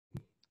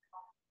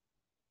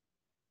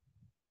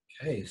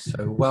Okay,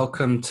 so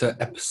welcome to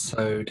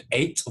episode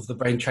 8 of the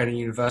Brain Training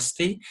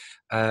University.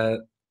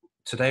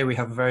 Today we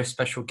have a very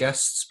special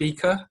guest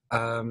speaker,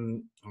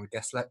 or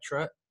guest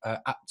lecturer,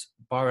 at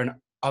Byron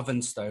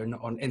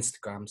Ovenstone on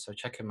Instagram, so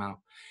check him out.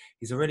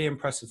 He's a really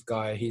impressive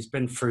guy. He's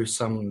been through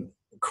some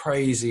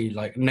crazy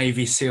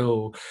Navy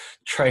SEAL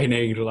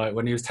training.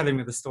 When he was telling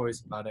me the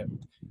stories about it,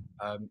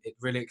 it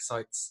really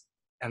excites,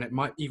 and it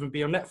might even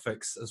be on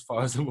Netflix as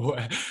far as I'm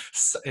aware.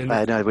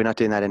 No, we're not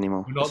doing that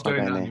anymore. We're not doing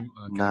going that there.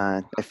 anymore. Okay.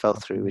 No, it fell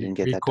through. We didn't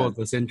get that done. Record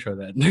this intro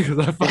then.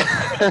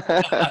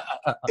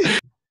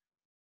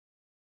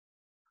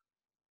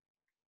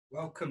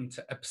 Welcome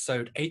to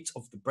episode 8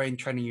 of the Brain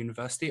Training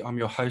University. I'm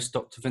your host,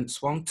 Dr.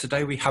 Vince Wong.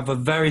 Today we have a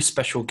very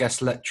special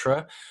guest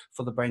lecturer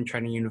for the Brain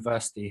Training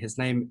University. His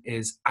name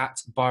is at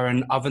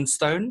Byron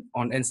Ovenstone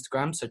on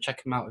Instagram, so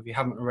check him out if you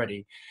haven't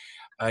already.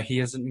 He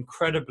has an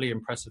incredibly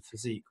impressive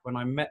physique. When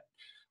I met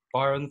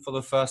Byron for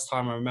the first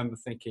time, I remember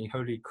thinking,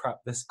 holy crap,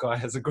 this guy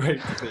has a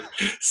great physique.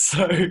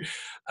 So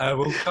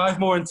we'll dive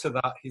more into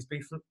that. He's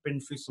been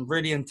through some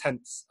really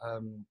intense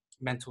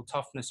mental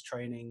toughness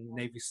training,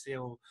 Navy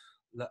SEAL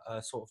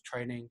sort of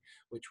training,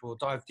 which we'll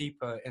dive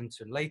deeper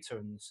into later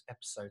in this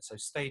episode. So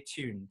stay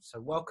tuned.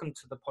 So welcome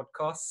to the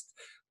podcast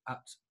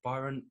at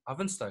Byron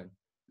Ovenstone.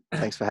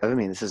 Thanks for having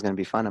me. This is going to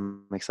be fun.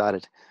 I'm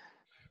excited.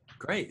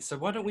 Great. So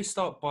why don't we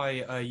start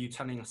by you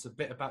telling us a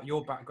bit about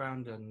your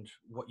background and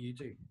what you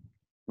do?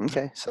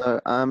 Okay.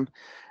 So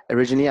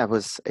originally I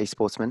was a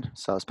sportsman.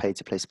 So I was paid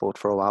to play sport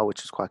for a while,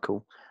 which was quite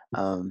cool.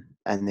 And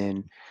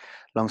then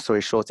long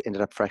story short,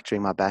 ended up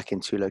fracturing my back in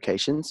 2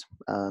 locations.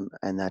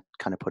 And that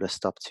kind of put a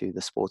stop to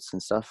the sports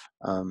and stuff.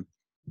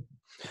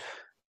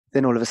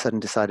 Then all of a sudden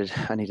decided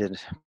I needed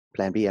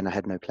plan B and I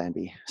had no plan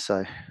B.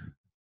 So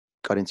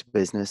got into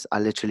business. I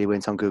literally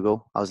went on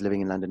Google. I was living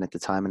in London at the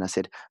time and I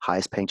said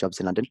highest paying jobs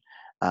in London.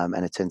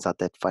 And it turns out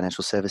that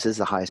financial services is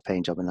the highest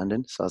paying job in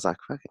London. So I was like,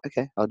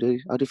 okay, I'll do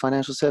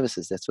financial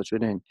services. That's what we're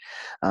doing.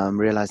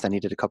 Realized I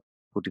needed a couple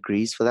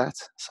degrees for that.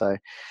 So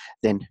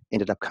then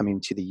ended up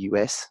coming to the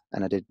US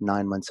and I did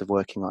 9 months of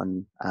working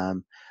on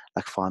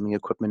farming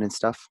equipment and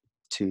stuff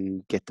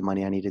to get the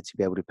money I needed to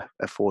be able to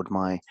afford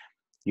my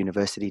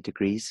university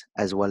degrees,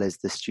 as well as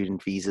the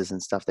student visas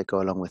and stuff that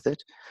go along with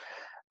it.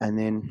 And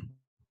then,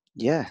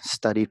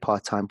 studied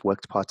part-time,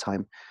 worked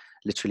part-time,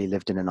 literally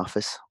lived in an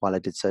office while I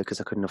did so because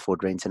I couldn't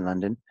afford rent in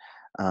London.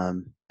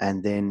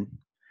 And then,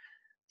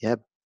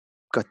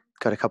 got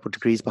a couple of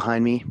degrees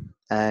behind me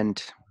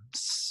and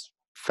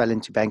fell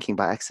into banking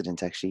by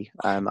accident, actually.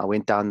 I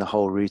went down the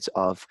whole route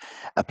of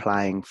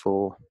applying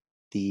for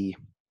the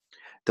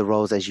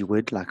roles as you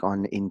would, like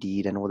on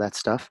Indeed and all that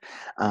stuff,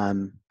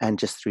 and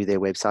just through their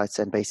websites.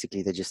 And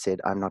basically they just said,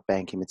 I'm not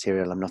banking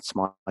material, I'm not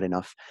smart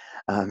enough.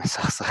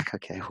 So I was like,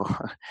 okay,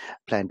 well,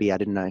 plan B. I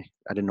didn't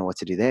know what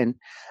to do then.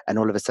 And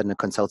all of a sudden a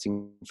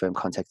consulting firm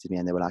contacted me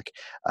and they were like,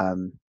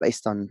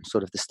 based on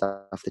sort of the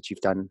stuff that you've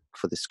done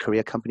for this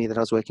career company that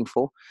I was working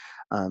for,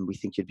 we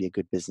think you'd be a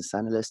good business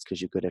analyst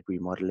because you're good at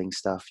remodeling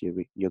stuff,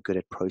 you're good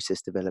at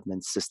process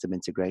development, system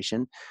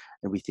integration,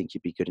 and we think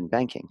you'd be good in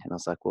banking. And I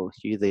was like, well,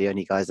 you're the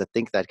only guys that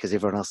think that because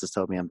everyone else has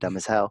told me I'm dumb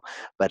as hell,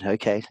 but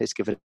okay, let's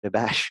give it a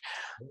bash.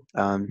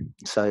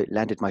 So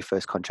landed my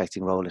first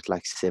contracting role at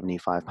like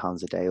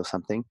 £75 a day or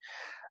something.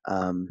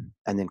 And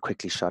then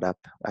quickly shot up.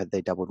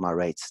 They doubled my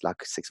rates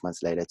like 6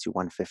 months later to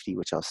 150,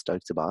 which I was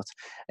stoked about,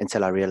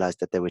 until I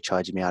realized that they were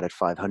charging me out at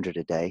 500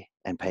 a day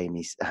and paying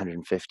me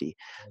 150.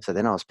 So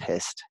then I was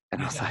pissed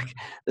and I was like,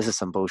 this is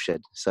some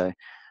bullshit. So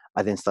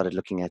I then started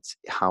looking at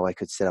how I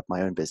could set up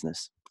my own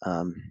business.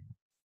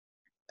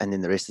 And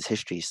then the rest is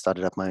history.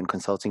 Started up my own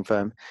consulting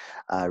firm,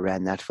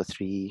 ran that for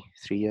three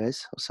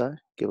years or so,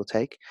 give or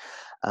take.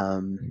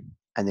 And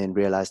then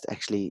realized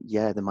actually,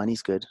 the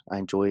money's good. I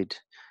enjoyed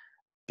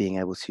being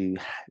able to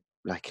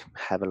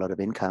have a lot of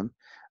income.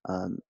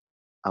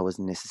 I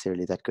wasn't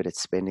necessarily that good at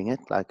spending it.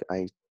 Like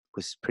I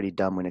was pretty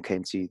dumb when it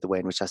came to the way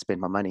in which I spent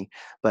my money,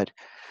 but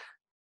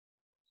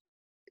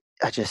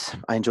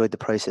I enjoyed the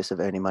process of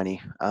earning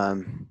money.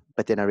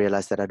 But then I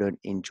realized that I don't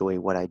enjoy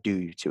what I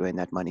do to earn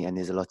that money. And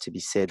there's a lot to be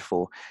said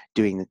for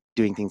doing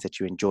things that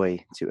you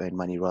enjoy to earn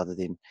money rather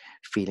than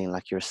feeling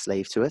like you're a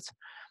slave to it.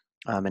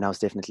 And I was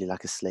definitely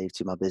like a slave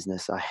to my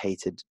business. I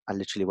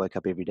literally woke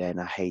up every day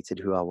and I hated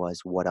who I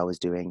was, what I was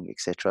doing,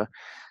 etc.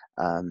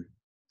 And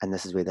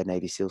this is where the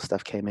Navy SEAL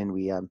stuff came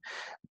in.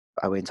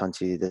 I went on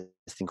to this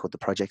thing called the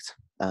project.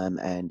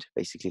 And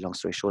basically, long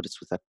story short, it's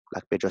with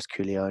like Bedros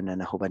Koulion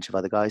and a whole bunch of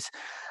other guys.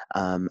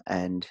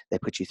 And they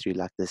put you through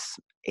like this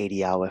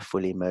 80-hour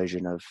full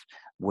immersion of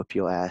whip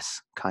your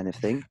ass kind of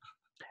thing.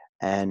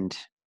 And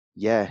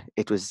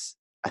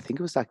I think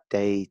it was like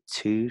day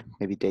 2,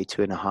 maybe day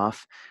 2.5.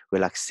 We're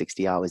like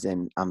 60 hours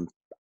in. I'm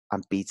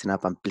beaten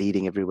up. I'm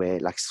bleeding everywhere,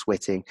 like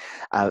sweating.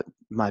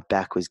 My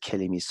back was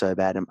killing me so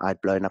bad.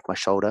 I'd blown up my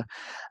shoulder.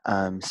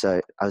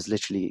 So I was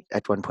literally,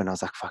 at one point, I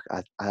was like, fuck,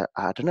 I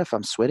don't know if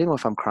I'm sweating or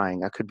if I'm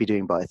crying. I could be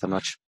doing both. I'm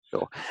not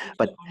sure.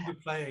 But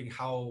underplaying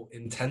how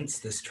intense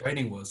this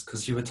training was,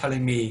 because you were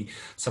telling me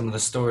some of the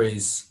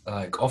stories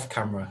like off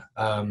camera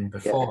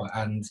before.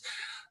 And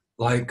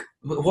Like,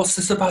 what's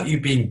this about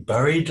you being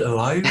buried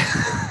alive?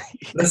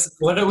 Yeah.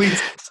 Why don't we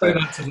So explain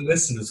that to the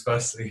listeners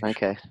firstly?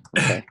 okay.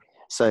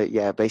 So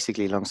yeah,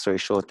 basically, long story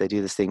short, they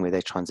do this thing where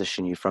they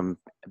transition you from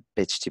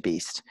bitch to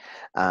beast.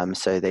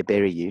 So they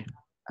bury you.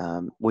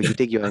 Well, you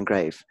dig your own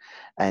grave,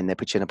 and they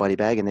put you in a body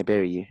bag and they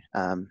bury you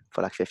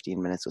for like 15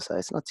 minutes or so.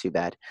 It's not too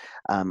bad,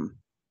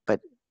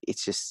 but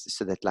it's just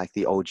so that like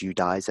the old you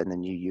dies and the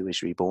new you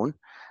is reborn.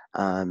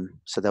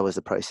 So that was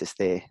the process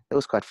there. It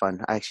was quite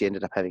fun. I actually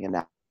ended up having a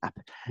nap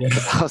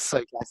because Yeah. I was so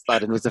gassed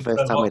out, and it was the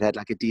first time we'd had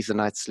like a decent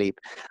night's sleep,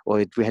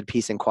 or we had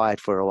peace and quiet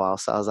for a while.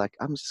 So I was like,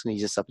 I'm just going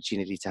to use this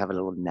opportunity to have a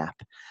little nap.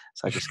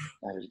 So I just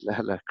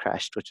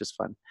crashed, which was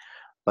fun.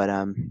 But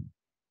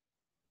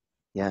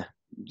yeah,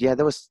 yeah,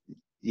 there was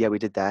yeah, we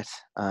did that.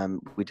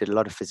 We did a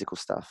lot of physical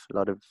stuff, a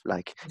lot of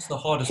like What's the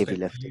hardest heavy bit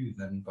for lifting. you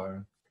then,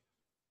 Byron?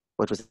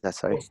 What was that?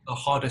 Sorry, What's the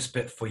hardest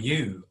bit for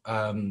you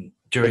in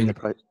during, the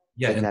pro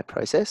yeah, in that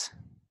process.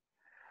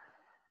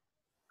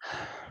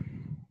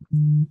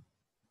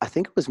 I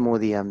think it was more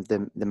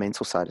the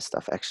mental side of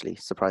stuff, actually,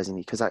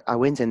 surprisingly, because I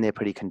went in there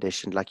pretty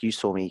conditioned. Like you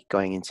saw me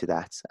going into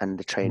that and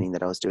the training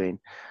that I was doing.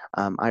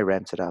 I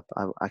ramped it up.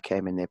 I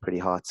came in there pretty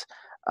hot.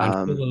 and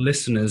for the Um,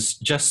 listeners,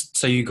 just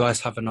so you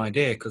guys have an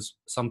idea, because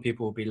some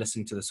people will be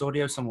listening to this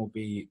audio, some will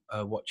be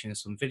watching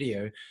this on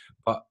video,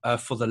 but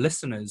for the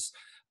listeners,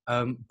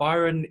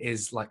 Byron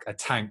is like a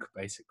tank,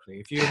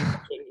 basically. If you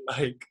imagine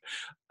like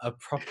a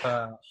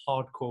proper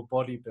hardcore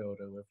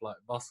bodybuilder with like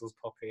muscles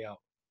popping out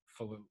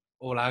from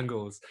all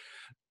angles,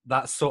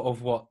 that's sort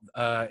of what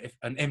if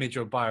an image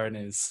of Byron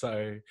is.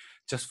 So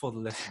just for the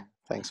listeners.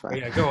 Thanks, But man.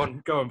 yeah, go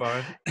on,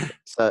 Byron.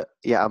 So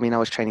yeah, I mean, I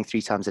was training 3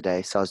 times a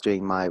day. So I was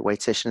doing my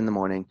weight session in the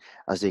morning.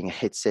 I was doing a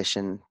hit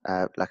session,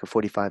 like a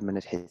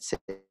 45-minute hit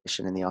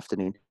session in the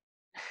afternoon,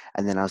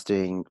 and then I was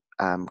doing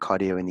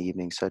cardio in the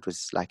evening. So it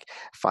was like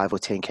 5 or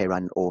 10K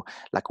run, or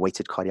like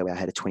weighted cardio where I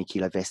had a 20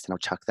 kilo vest and I'll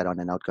chuck that on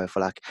and I'd go for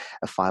like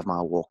a 5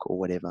 mile walk or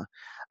whatever.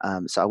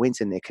 So I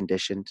went in there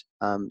conditioned.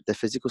 The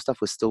physical stuff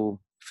was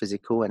still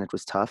physical and it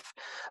was tough,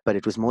 but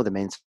it was more the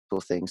mental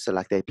thing. So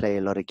like they play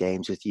a lot of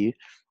games with you.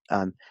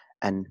 Um,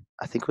 and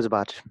I think it was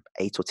about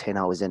 8 or 10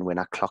 hours in when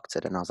I clocked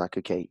it, and I was like,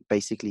 okay,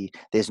 basically,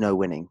 there's no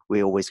winning.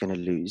 We're always going to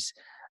lose.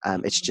 How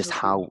It's many just of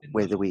you were how in the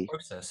whether whole we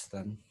process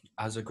then,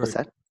 as a what's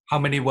group? that? How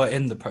many were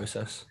in the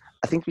process?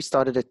 I think we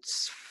started at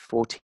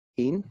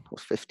 14 or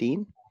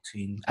 15,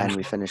 14. And and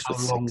we finished how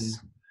with long? 6.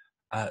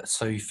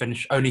 So you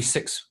finished, only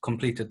six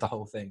completed the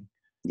whole thing.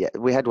 Yeah,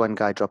 we had one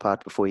guy drop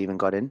out before he even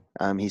got in.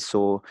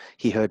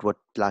 He heard what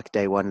like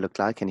day one looked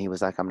like, and he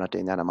was like, "I'm not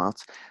doing that. I'm out."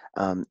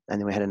 And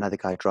then we had another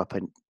guy drop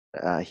in.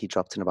 He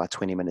dropped in about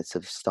 20 minutes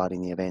of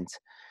starting the event.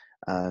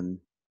 Um,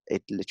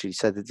 it literally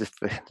so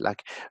that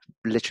like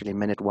literally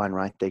minute one,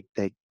 right?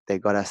 They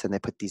got us and they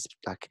put these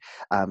like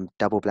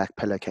double black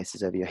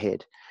pillowcases over your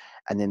head,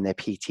 and then they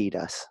PT'd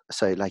us.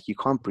 So like you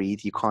can't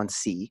breathe, you can't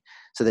see.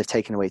 So they've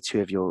taken away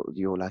two of your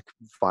like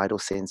vital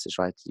senses,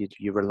 right?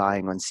 You're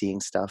relying on seeing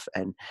stuff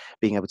and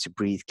being able to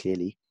breathe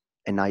clearly.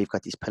 And now you've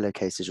got these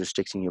pillowcases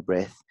restricting your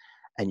breath,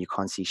 and you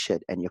can't see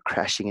shit, and you're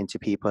crashing into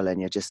people, and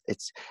you're just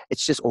it's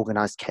just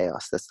organized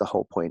chaos. That's the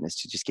whole point, is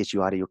to just get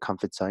you out of your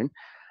comfort zone.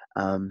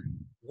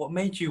 Um, What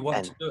made you want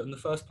and to do it in the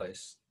first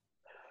place?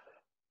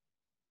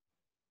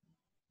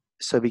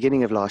 so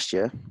beginning of last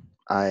year,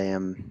 I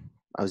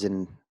was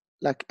in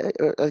like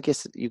I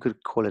guess you could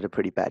call it a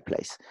pretty bad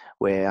place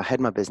where I had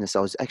my business.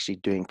 I was actually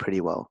doing pretty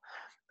well,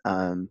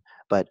 um,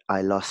 but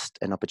I lost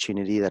an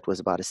opportunity that was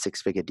about a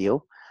six-figure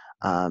deal,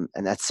 and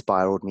that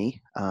spiraled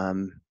me,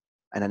 and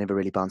I never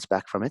really bounced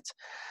back from it.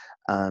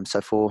 So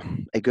for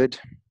a good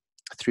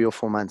 3 or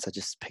 4 months, I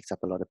just picked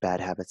up a lot of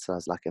bad habits. So I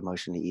was like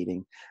emotionally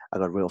eating. I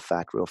got real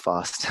fat real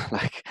fast.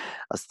 Like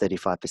I was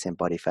 35%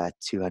 body fat,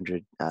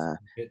 200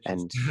 Bitches.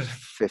 and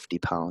 50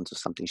 pounds or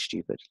something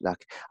stupid.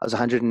 Like I was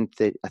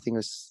 130, I think it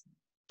was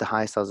the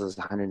highest I was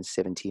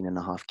 117 and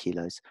a half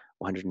kilos,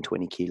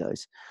 120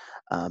 kilos.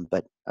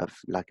 But of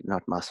like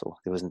not muscle.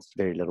 There wasn't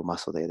very little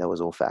muscle there. That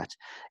was all fat.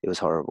 It was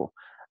horrible.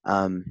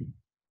 Um,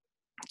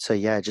 so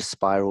yeah, I just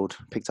spiraled,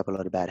 picked up a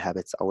lot of bad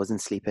habits. I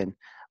wasn't sleeping,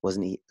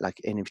 wasn't eat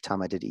like any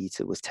time I did eat,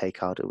 it was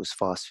takeout, it was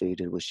fast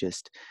food, it was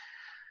just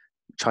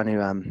trying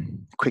to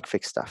quick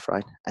fix stuff,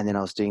 right? And then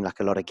I was doing like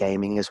a lot of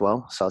gaming as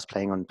well. So I was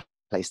playing on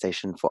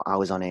PlayStation for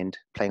hours on end,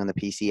 playing on the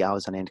PC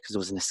hours on end because it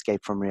was an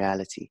escape from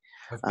reality.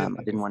 I've been I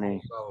there didn't want before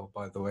to, as well,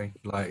 by the way.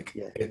 Like,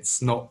 yeah,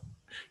 it's not,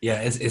 yeah,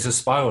 it's a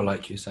spiral,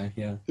 like you say.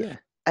 Yeah. yeah.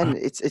 And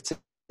it's an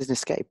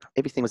escape.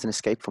 Everything was an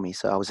escape for me.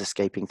 So I was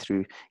escaping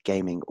through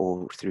gaming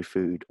or through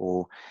food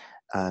or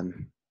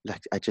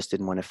like I just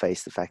didn't want to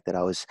face the fact that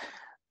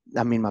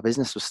I mean, my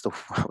business was still,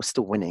 I was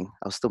still winning.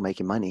 I was still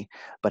making money,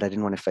 but I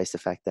didn't want to face the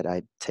fact that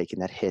I'd taken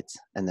that hit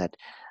and that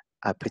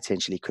I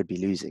potentially could be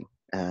losing,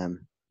 and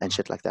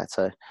shit like that.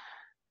 So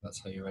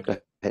That's how you read go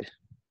it. ahead.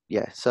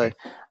 Yeah. So,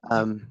 Yeah,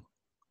 um,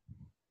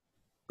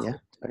 yeah. cool.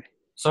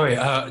 Sorry.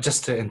 Sorry,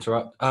 just to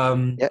interrupt.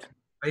 Yeah.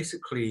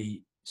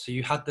 Basically, so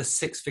you had the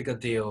six-figure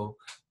deal,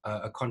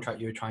 a contract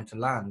you were trying to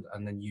land,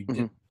 and then you Hmm.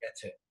 didn't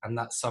get it, and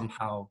that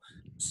somehow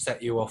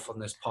set you off on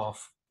this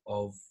path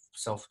of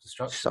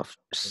self-destruction.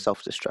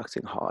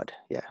 Self-destructing hard.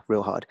 Yeah,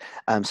 real hard.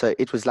 So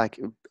it was like,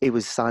 it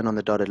was sign on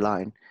the dotted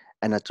line.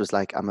 And it was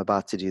like, I'm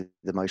about to do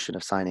the motion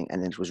of signing.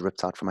 And then it was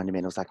ripped out from under me.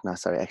 And I was like, no,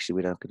 sorry, actually,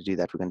 we're not going to do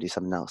that. We're going to do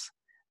something else.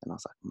 And I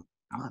was like,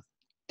 "Mother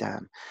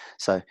damn."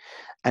 So,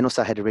 and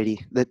also I had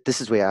already, this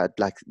is where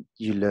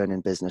you learn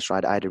in business,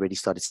 right? I had already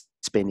started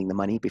spending the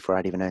money before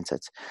I'd even earned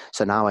it.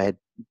 So now I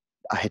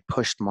had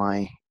pushed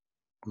my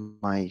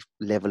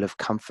level of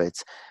comfort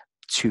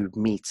to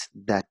meet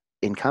that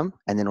income.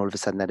 And then all of a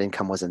sudden that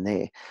income wasn't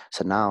there.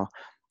 So now,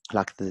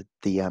 like the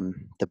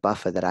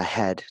buffer that I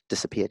had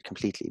disappeared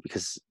completely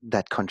because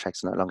that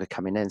contract's no longer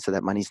coming in, so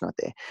that money's not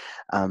there.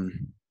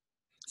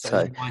 So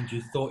in your mind,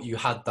 you thought you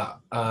had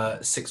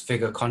that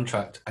six-figure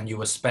contract and you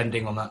were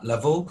spending on that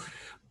level,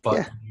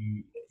 but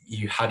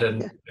you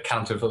hadn't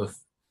accounted for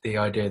the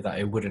idea that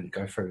it wouldn't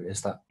go through.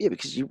 Is that? Yeah,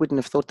 because you wouldn't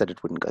have thought that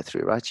it wouldn't go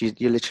through, right?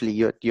 You're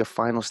literally your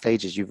final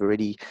stages. You've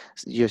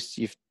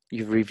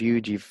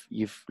reviewed,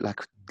 you've like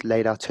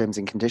laid out terms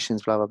and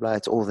conditions, blah blah blah.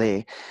 It's all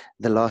there.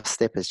 The last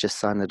step is just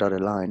sign the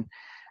dotted line,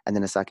 and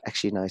then it's like,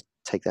 actually no,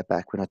 take that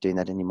back. We're not doing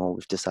that anymore.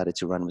 We've decided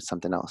to run with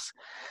something else.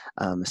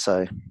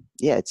 So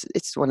yeah,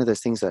 it's one of those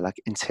things that,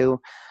 like,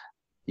 until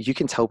you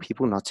can tell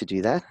people not to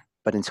do that,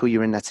 but until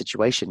you're in that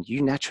situation,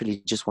 you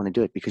naturally just want to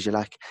do it because you're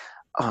like,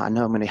 oh, I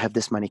know I'm going to have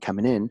this money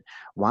coming in.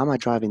 Why am I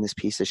driving this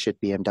piece of shit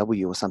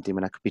BMW or something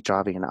when I could be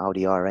driving an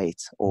Audi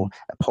R8 or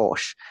a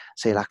Porsche?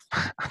 So you're like,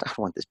 I don't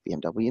want this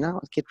BMW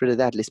now. Get rid of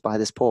that. Let's buy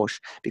this Porsche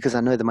because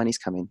I know the money's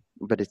coming,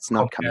 but it's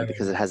not coming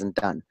because it hasn't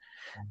done.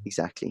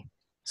 Exactly.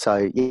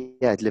 So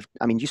yeah,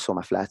 I mean, you saw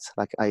my flat.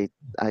 Like I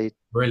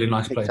Really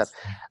nice place.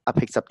 I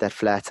picked up that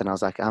flat and I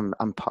was like, I'm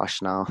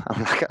posh now.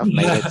 I'm like, I've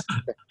made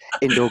it.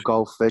 Indoor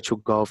golf, virtual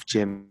golf,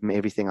 gym,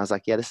 everything. I was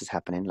like, yeah, this is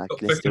happening. Like,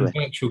 let's do it.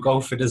 Virtual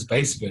golf in his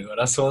basement. When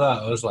I saw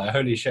that, I was like,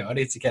 holy shit, I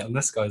need to get on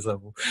this guy's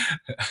level.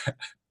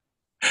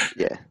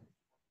 Yeah,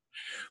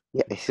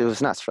 it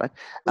was nuts, right?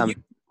 And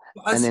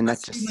then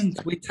that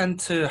humans, we tend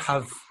to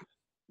have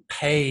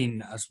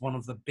pain as one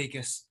of the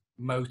biggest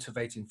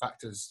motivating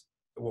factors.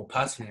 Well,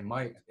 personally, in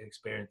my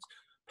experience,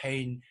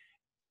 pain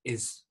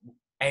is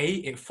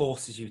it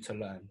forces you to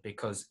learn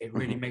because it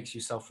really makes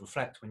you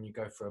self-reflect when you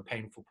go through a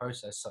painful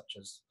process such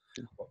as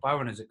what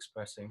Byron is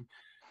expressing,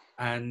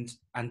 and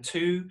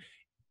two,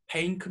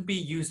 pain can be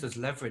used as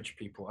leverage.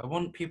 I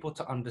want people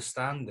to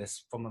understand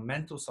this from a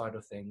mental side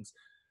of things.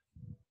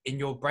 In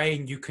your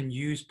brain, you can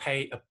use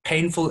a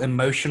painful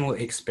emotional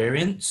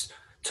experience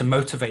to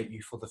motivate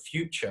you for the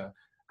future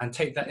and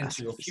take that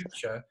into your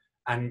future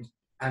and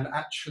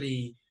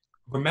actually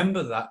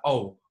remember that,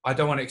 oh, I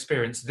don't want to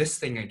experience this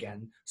thing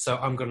again, so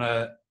I'm going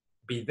to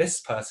be this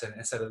person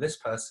instead of this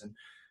person.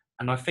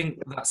 And I think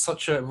that's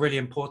such a really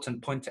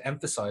important point to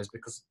emphasize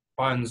because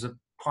Byron's a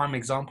prime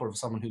example of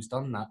someone who's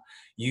done that,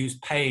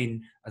 used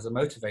pain as a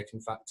motivating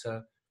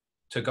factor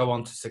to go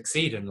on to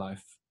succeed in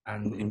life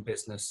and in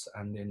business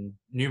and in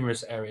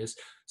numerous areas.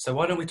 So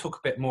why don't we talk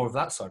a bit more of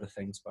that side of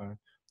things, Byron?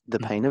 The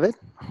pain of it?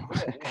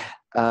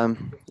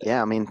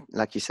 Yeah, I mean,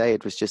 like you say,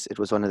 it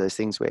was one of those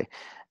things where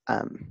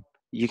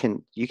you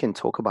can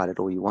talk about it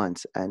all you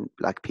want, and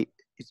like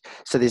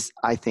so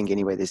I think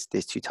anyway, there's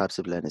two types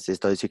of learners. There's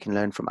those who can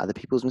learn from other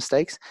people's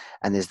mistakes,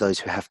 and there's those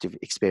who have to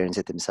experience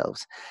it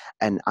themselves.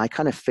 And I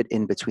kind of fit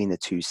in between the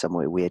two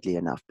somewhere, weirdly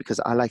enough, because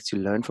I like to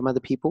learn from other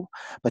people,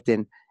 but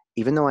then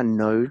even though I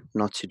know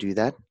not to do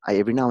that,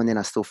 every now and then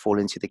I still fall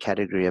into the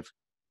category of,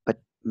 but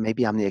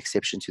maybe I'm the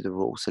exception to the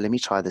rule. So let me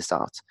try this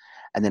out.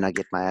 And then I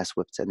get my ass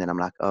whipped. And then I'm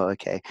like, oh,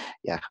 okay.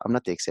 Yeah, I'm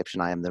not the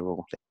exception. I am the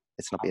rule.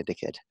 Let's not be a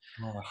dickhead.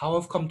 How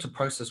I've come to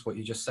process what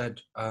you just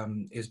said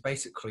is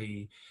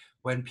basically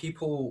when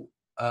people,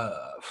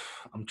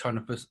 I'm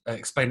trying to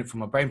explain it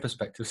from a brain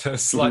perspective, so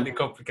it's slightly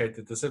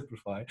complicated to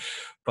simplify.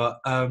 But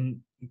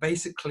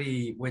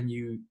basically when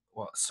you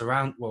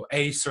surround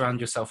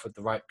yourself with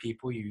the right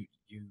people, you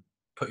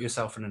put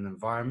yourself in an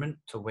environment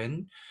to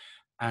win.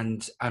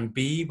 And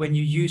B, when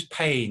you use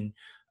pain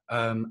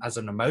as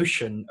an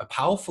emotion, a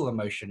powerful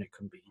emotion it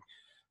can be.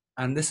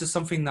 And this is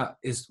something that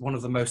is one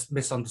of the most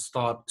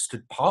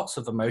misunderstood parts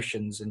of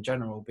emotions in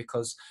general,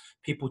 because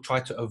people try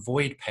to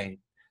avoid pain.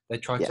 They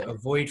try to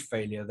avoid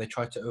failure. They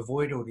try to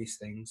avoid all these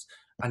things,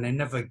 and they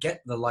never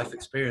get the life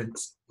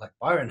experience like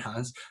Byron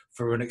has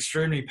through an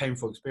extremely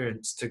painful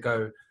experience to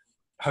go,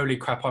 holy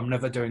crap, I'm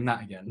never doing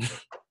that again.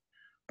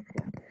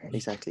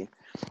 Exactly.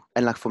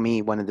 And like for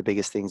me, one of the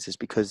biggest things is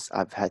because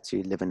I've had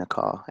to live in a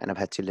car and I've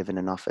had to live in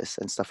an office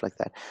and stuff like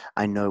that.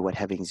 I know what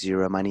having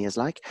zero money is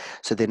like.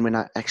 So then when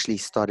I actually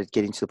started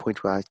getting to the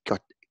point where I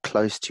got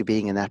close to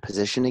being in that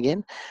position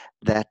again,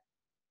 that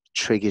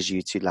triggers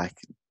you to like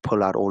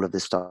pull out all of the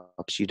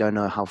stops. You don't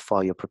know how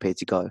far you're prepared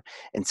to go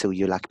until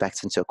you're like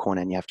backed into a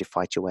corner and you have to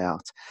fight your way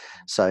out.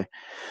 So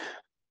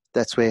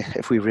that's where,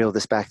 if we reel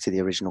this back to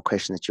the original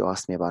question that you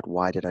asked me about,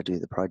 why did I do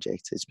the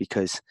project? It's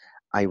because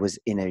I was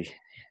in a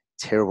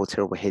terrible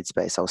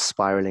headspace. I was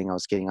spiraling. I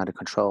was getting out of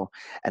control,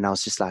 and I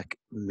was just like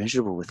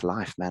miserable with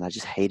life, man. I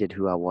just hated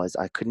who I was.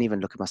 I couldn't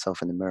even look at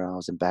myself in the mirror. I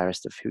was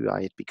embarrassed of who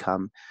I had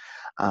become.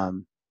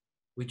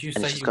 Would you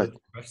say you were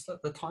depressed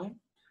at the time?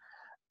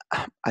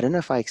 I don't know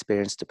if I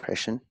experienced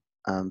depression,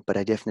 but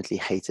I definitely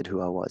hated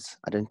who I was.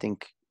 I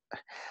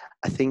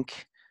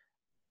think,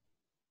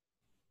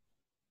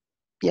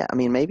 yeah, I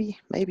mean, maybe,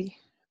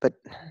 but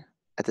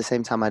at the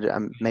same time,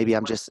 maybe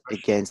I'm just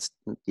against,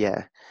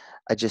 yeah,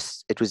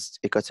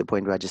 it got to a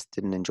point where I just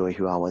didn't enjoy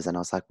who I was. And I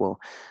was like, well,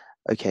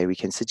 okay, we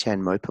can sit here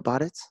and mope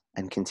about it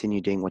and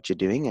continue doing what you're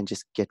doing and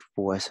just get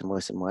worse and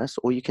worse and worse,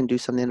 or you can do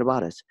something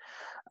about it.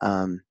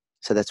 Um,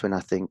 so that's when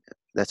I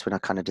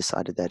kind of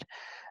decided that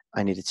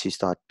I needed to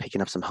start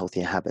picking up some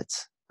healthier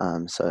habits.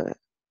 So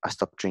I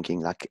stopped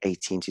drinking like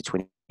 18 to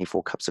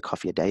 24 cups of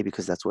coffee a day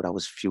because that's what I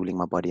was fueling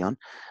my body on.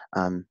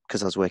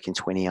 Because I was working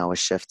 20-hour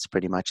shifts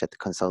pretty much at the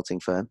consulting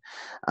firm.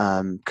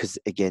 Because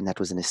again, that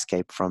was an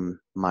escape from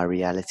my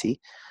reality.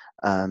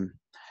 Um,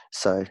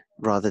 so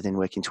rather than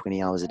working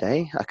 20 hours a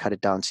day, I cut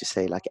it down to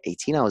say like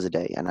 18 hours a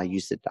day, and I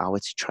used an hour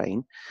to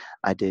train.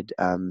 I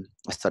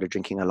started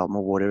drinking a lot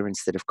more water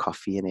instead of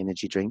coffee and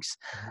energy drinks.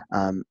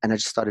 And I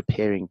just started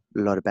pairing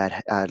a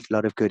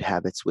lot of good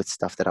habits with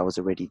stuff that I was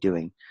already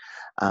doing.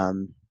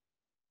 Um,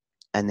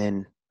 and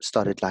then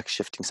started like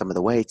shifting some of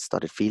the weight,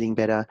 started feeling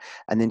better,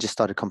 and then just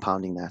started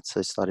compounding that. So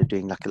I started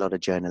doing like a lot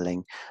of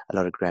journaling, a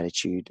lot of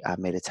gratitude,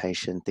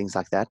 meditation, things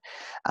like that.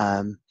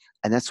 And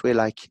that's where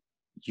like,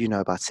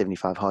 about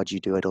 75 hard, you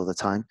do it all the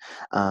time.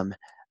 I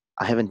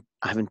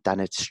haven't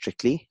done it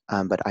strictly,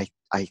 but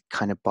I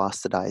kind of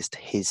bastardized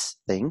his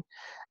thing,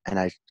 and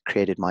I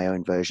created my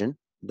own version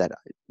that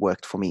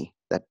worked for me.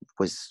 That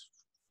was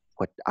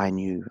what I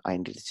knew I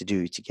needed to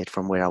do to get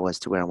from where I was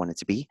to where I wanted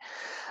to be.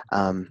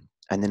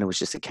 And then it was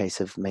just a case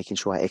of making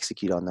sure I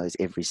execute on those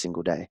every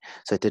single day.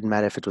 So it didn't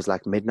matter if it was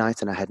like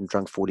midnight and I hadn't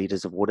drunk 4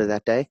 liters of water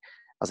that day.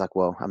 I was like,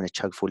 well, I'm going to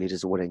chug 4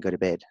 liters of water and go to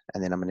bed.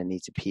 And then I'm going to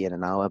need to pee in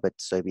an hour, but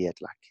so be it.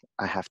 Like,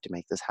 I have to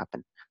make this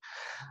happen.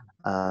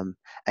 And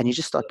you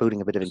just start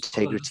building a bit of Just for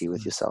the integrity with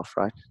listeners, yourself,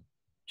 right?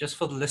 just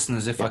for the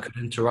listeners, if I Yeah. could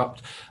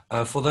interrupt,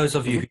 for those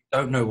of you Mm-hmm. who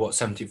don't know what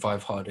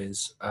 75 Hard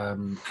is,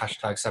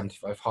 hashtag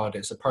 75 Hard,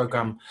 it's a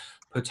program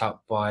put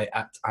out by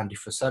 @Andy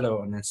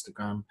Frisello on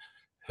Instagram,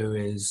 who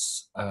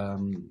is,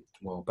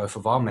 well, both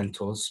of our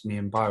mentors, me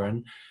and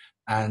Byron,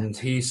 and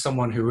he's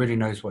someone who really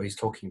knows what he's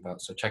talking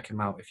about. So check him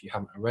out if you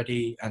haven't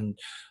already, and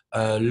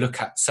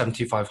look at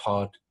 75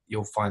 Hard.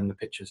 You'll find the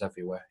pictures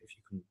everywhere if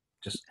you can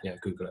just,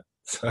 Google it.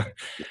 So,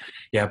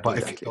 yeah, but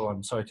if you Exactly. go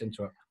on, sorry to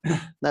interrupt.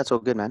 That's all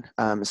good, man.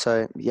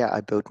 So yeah, I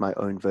built my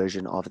own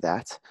version of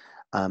that,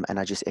 and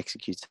I just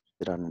executed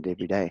on it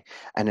every day.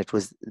 And it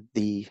was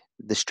the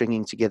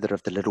stringing together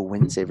of the little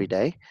wins every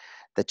day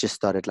that just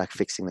started like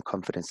fixing the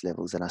confidence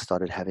levels, and I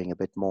started having a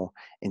bit more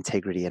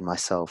integrity in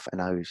myself,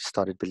 and I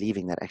started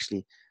believing that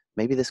actually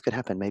maybe this could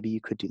happen, maybe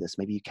you could do this,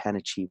 maybe you can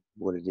achieve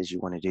what it is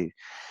you want to do.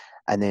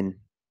 And then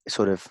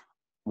sort of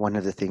one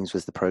of the things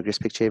was the progress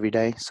picture every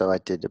day. So I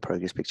did a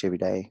progress picture every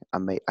day.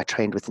 I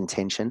trained with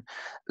intention.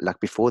 Like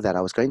before that,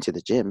 I was going to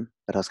the gym,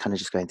 but I was kind of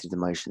just going through the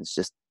motions,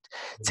 just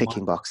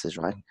ticking boxes,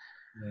 right?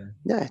 Yeah.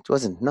 No, it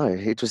wasn't. No,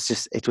 it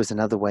was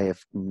another way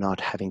of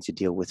not having to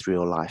deal with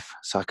real life.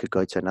 So I could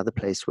go to another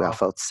place where I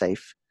felt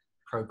safe.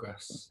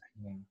 Progress.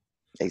 Yeah.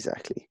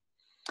 Exactly.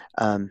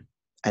 Um,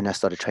 and I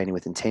started training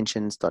with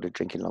intention, started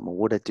drinking a lot more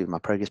water, doing my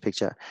progress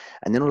picture.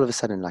 And then all of a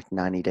sudden, like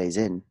 90 days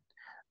in,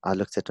 I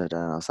looked at it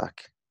and I was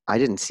like, I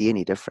didn't see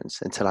any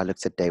difference until I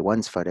looked at day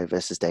one's photo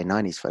versus day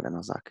 90's photo. And I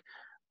was like,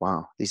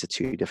 wow, these are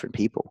two different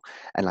people.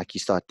 And like you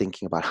start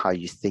thinking about how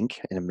you think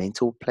in a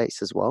mental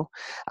place as well,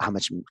 how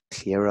much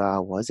clearer I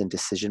was in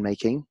decision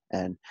making.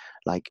 And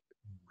like,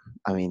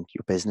 I mean,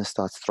 your business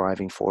starts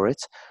thriving for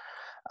it.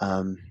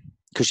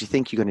 Because you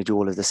think you're going to do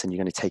all of this and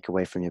you're going to take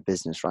away from your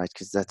business, right?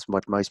 Because that's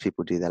what most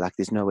people do. They're like,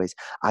 there's no ways.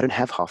 I don't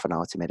have half an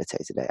hour to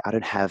meditate a day. I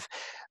don't have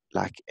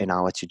like an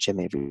hour to gym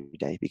every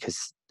day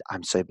because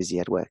I'm so busy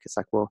at work. It's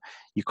like, well,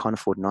 you can't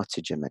afford not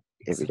to gym it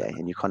every day,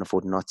 and you can't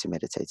afford not to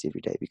meditate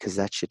every day because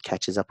that shit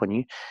catches up on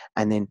you.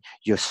 And then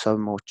you're so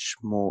much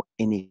more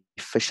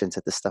inefficient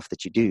at the stuff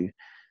that you do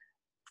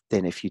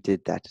than if you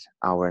did that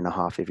hour and a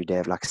half every day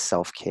of like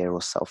self-care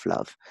or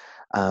self-love.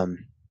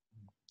 Um,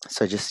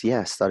 so just,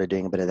 yeah, started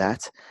doing a bit of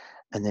that.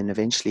 And then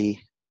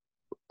eventually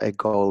a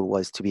goal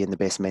was to be in the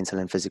best mental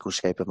and physical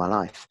shape of my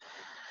life.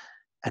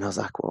 And I was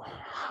like, well,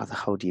 how the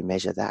hell do you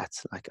measure that?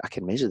 Like, I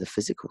can measure the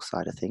physical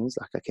side of things.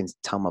 Like, I can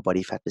tell my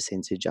body fat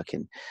percentage. I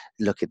can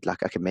look at,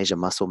 like, I can measure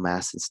muscle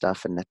mass and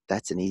stuff. And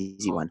that's an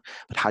easy one.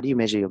 But how do you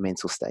measure your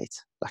mental state?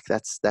 Like,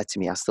 that to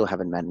me, I still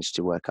haven't managed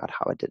to work out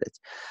how I did it.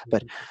 We But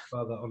can talk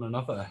about that on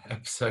another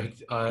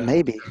episode.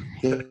 maybe,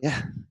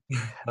 yeah.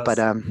 But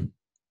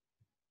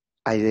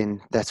That's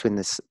that's when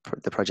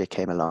the project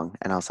came along.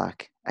 And I was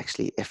like,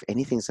 actually, if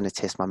anything's going to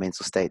test my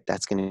mental state,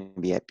 that's going to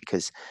be it.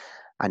 Because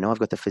I know I've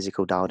got the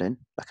physical dialed in,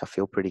 like I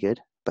feel pretty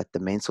good, but the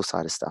mental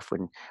side of stuff,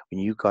 when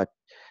you got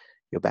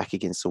your back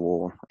against the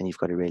wall and you've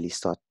got to really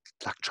start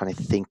like trying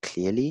to think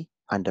clearly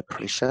under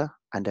pressure,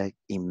 under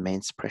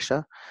immense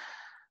pressure,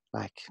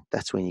 like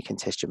that's when you can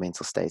test your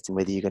mental states and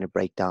whether you're going to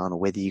break down or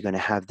whether you're going to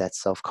have that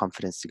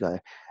self-confidence to go,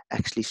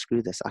 actually,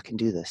 screw this, I can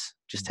do this.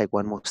 Just take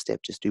one more step,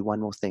 just do one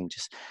more thing,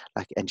 just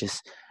like, and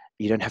just,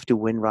 you don't have to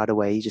win right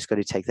away. You just got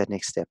to take that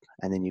next step,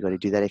 and then you got to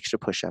do that extra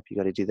push-up. You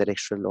got to do that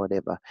extra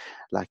whatever.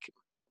 Like,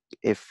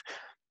 if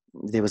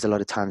there was a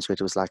lot of times where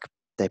it was like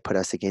they put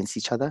us against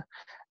each other,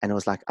 and it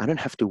was like, I don't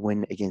have to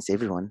win against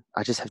everyone.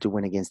 I just have to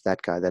win against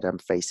that guy that I'm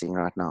facing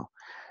right now.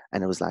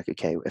 And it was like,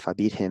 okay, if I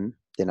beat him,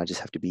 then I just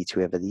have to beat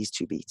whoever these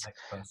two beat.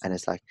 Next And person.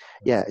 it's like,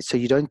 yeah, so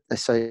you don't,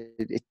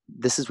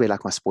 this is where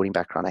like my sporting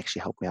background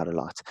actually helped me out a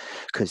lot,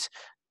 because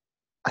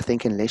I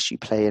think unless you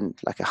play in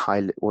like a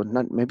high, or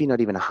not, maybe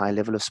not even a high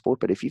level of sport,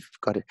 but if you've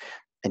got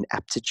an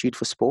aptitude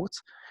for sport,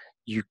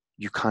 you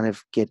kind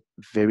of get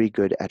very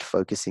good at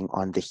focusing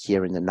on the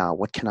here and the now.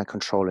 What can I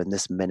control in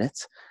this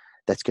minute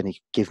that's going to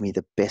give me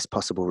the best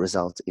possible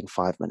result in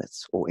 5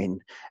 minutes or in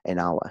an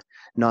hour?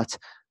 Not,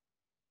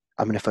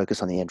 I'm going to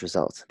focus on the end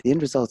result. The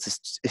end result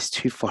is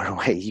too far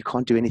away. You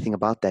can't do anything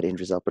about that end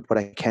result. But what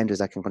I can do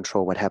is I can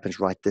control what happens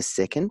right this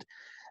second,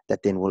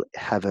 that then will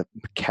have a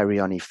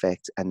carry-on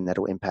effect, and that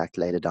will impact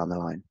later down the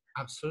line.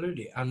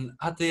 Absolutely. And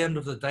at the end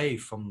of the day,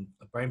 from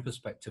a brain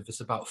perspective,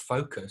 it's about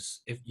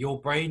focus. If your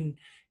brain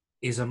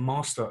is a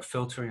master at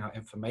filtering out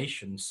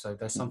information, so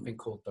there's something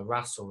called the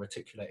RAS, or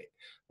reticulate,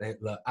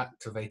 the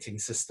activating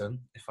system,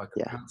 if I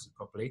could Yeah. pronounce it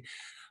properly,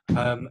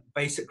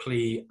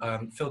 basically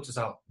filters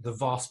out the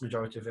vast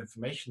majority of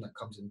information that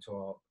comes into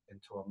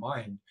our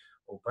mind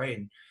or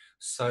brain.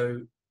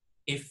 So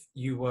if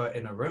you were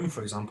in a room,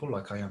 for example,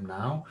 like I am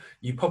now,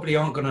 you probably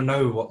aren't going to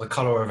know what the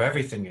color of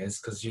everything is,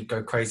 because you'd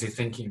go crazy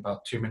thinking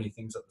about too many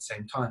things at the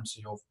same time. So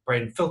your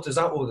brain filters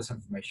out all this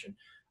information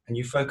and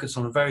you focus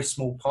on a very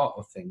small part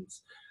of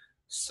things.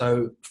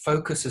 So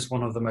focus is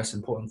one of the most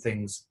important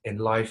things in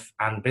life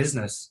and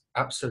business,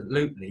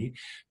 absolutely,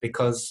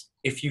 because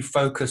if you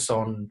focus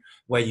on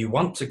where you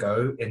want to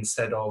go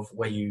instead of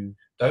where you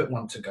don't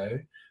want to go,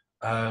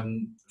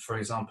 for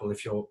example,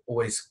 if you're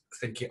always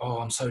thinking, oh,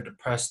 I'm so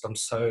depressed, I'm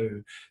so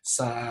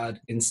sad,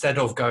 instead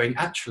of going,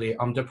 actually,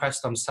 I'm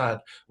depressed, I'm sad,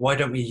 why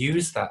don't we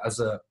use that as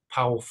a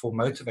powerful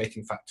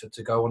motivating factor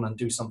to go on and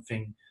do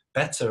something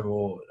better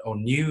or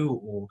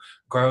new or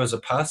grow as a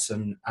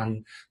person?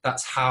 And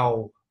that's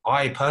how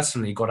I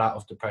personally got out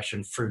of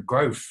depression, through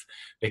growth,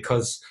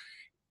 because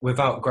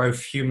without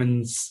growth,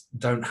 humans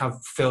don't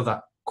feel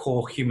that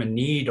core human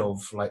need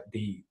of like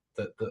the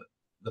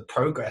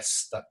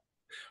progress, that,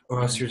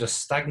 or else you're just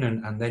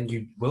stagnant and then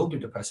you will be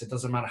depressed. It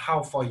doesn't matter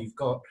how far you've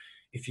got.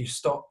 If you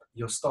stop,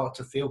 you'll start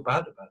to feel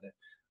bad about it.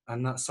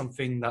 And that's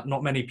something that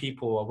not many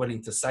people are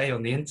willing to say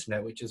on the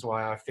internet, which is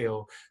why I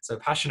feel so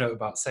passionate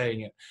about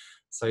saying it.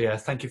 So yeah,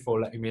 thank you for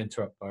letting me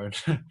interrupt, Byron.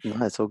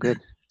 No, it's all good.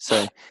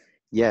 So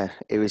yeah,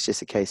 it was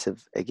just a case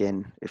of,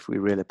 again, if we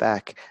reel it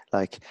back,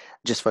 like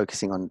just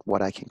focusing on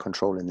what I can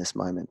control in this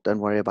moment. Don't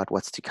worry about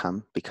what's to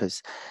come,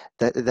 because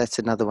that's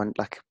another one.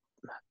 Like,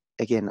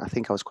 again, I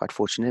think I was quite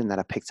fortunate in that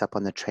I picked up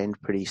on the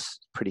trend pretty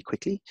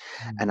quickly,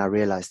 and I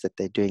realized that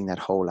they're doing that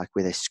whole, like,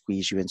 where they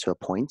squeeze you into a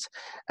point,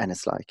 and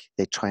it's like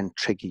they try and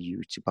trigger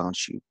you to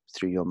bounce you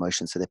through your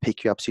emotions. So they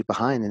pick you up super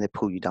high and then they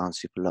pull you down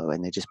super low,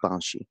 and they just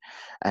bounce you.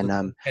 So And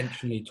they're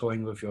intentionally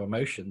toying with your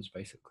emotions,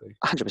 basically.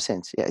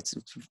 100%, yeah, it's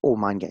all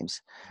mind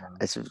games. Wow.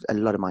 It's a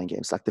lot of mind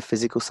games. Like the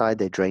physical side,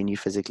 they drain you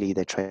physically,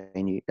 they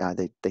train you,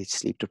 they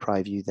sleep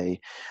deprive you,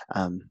 they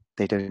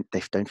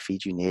don't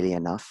feed you nearly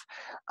enough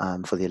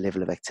for the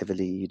level of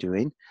activity you're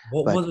doing.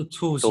 What But were the it's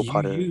tools all you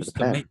part of the used to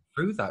plan. make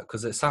through that?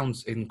 Because it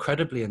sounds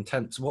incredibly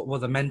intense. What were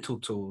the mental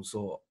tools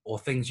or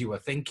things you were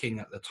thinking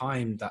at the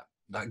time that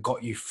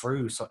got you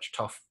through such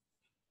tough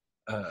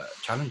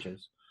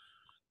challenges?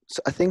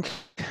 So I think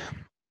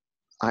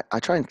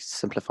I try and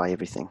simplify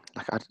everything.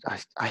 Like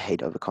I hate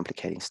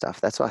overcomplicating stuff.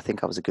 That's why I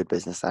think I was a good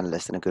business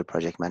analyst and a good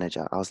project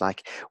manager. I was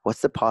like,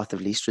 what's the path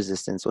of least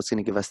resistance? What's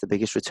going to give us the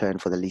biggest return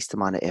for the least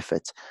amount of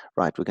effort?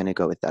 Right, we're going to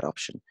go with that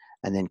option,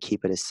 and then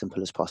keep it as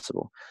simple as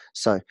possible.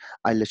 So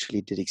I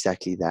literally did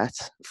exactly that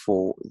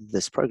for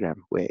this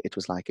program, where it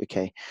was like,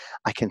 okay,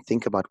 I can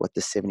think about what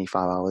the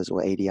 75 hours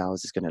or 80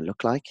 hours is going to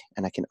look like,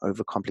 and I can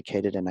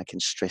overcomplicate it, and I can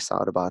stress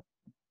out about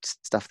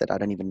stuff that I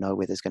don't even know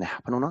whether it's going to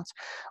happen or not,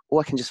 or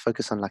I can just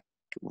focus on, like,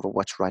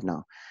 watch right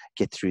now,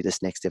 get through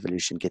this next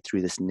evolution, get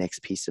through this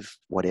next piece of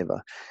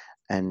whatever.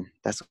 And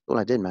that's all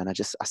I did, man. I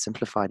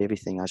simplified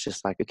everything. I was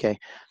just like, okay,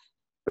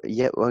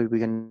 yeah, well,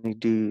 we're going to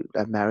do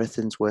a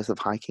marathon's worth of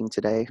hiking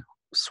today.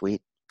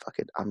 Sweet. Fuck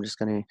it. I'm just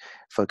going to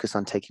focus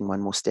on taking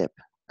one more step,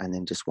 and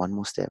then just one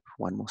more step,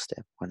 one more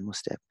step, one more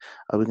step.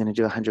 Are we going to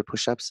do 100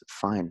 push-ups?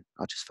 Fine.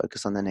 I'll just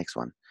focus on the next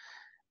one.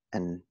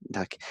 And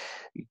like,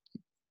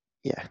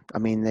 yeah, I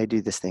mean, they do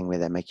this thing where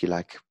they make you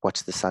like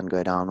watch the sun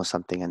go down or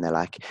something, and they're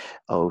like,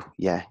 oh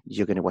yeah,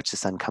 you're going to watch the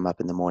sun come up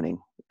in the morning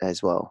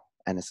as well.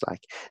 And it's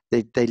like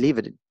they leave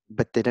it,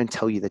 but they don't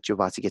tell you that you're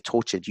about to get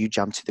tortured. You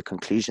jump to the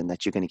conclusion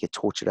that you're going to get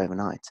tortured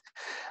overnight.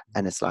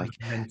 And it's Kind like,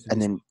 of mentally and start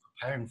then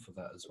preparing for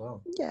that as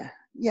well.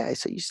 yeah,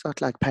 so you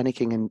start like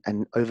panicking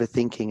and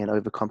overthinking and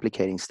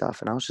overcomplicating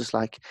stuff. And I was just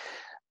like,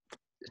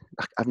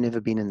 I've never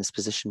been in this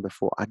position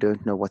before. I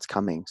don't know what's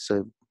coming.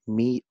 So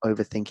me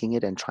overthinking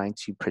it and trying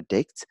to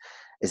predict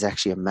is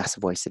actually a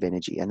massive waste of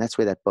energy. And that's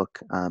where that book,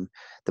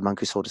 The Monk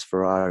Who Sold His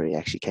Ferrari,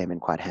 actually came in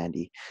quite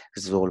handy,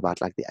 because it's all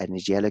about like the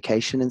energy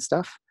allocation and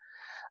stuff.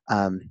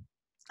 And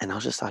I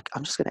was just like,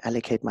 I'm just going to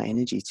allocate my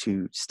energy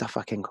to stuff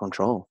I can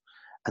control,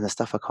 and the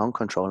stuff I can't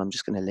control, I'm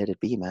just going to let it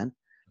be, man.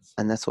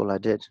 And that's all I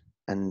did.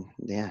 And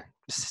yeah,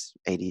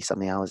 80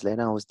 something hours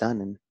later, I was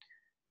done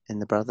in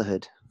the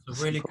brotherhood.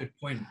 It's a really good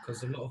point,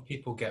 because a lot of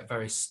people get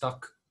very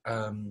stuck.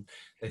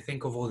 They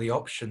think of all the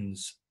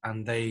options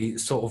and they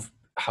sort of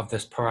have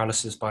this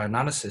paralysis by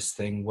analysis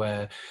thing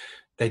where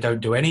they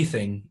don't do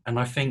anything. And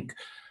I think,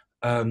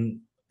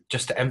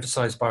 just to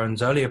emphasize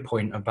Byron's earlier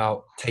point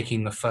about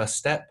taking the first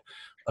step,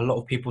 a lot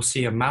of people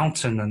see a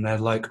mountain and they're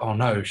like, oh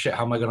no, shit,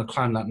 how am I going to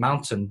climb that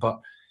mountain? But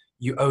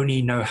you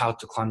only know how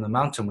to climb the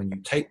mountain when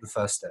you take the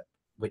first step,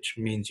 which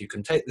means you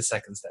can take the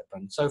second step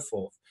and so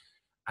forth.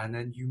 And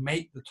then you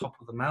make the top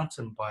of the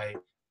mountain by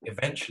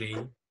eventually,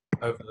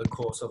 over the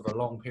course of a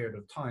long period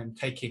of time,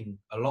 taking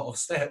a lot of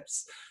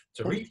steps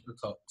to reach the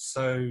top.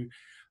 So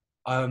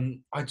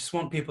I just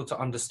want people to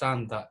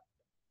understand that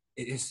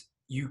it is,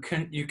 you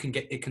can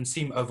get, it can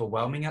seem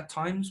overwhelming at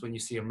times when you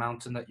see a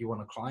mountain that you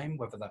want to climb,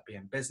 whether that be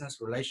in business,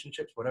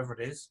 relationships, whatever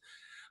it is.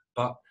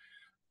 But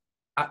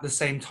at the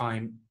same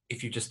time,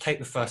 if you just take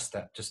the first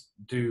step, just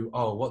do,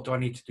 oh, what do I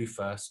need to do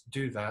first?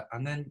 Do that.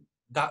 And then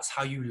that's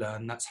how you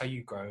learn, that's how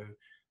you grow,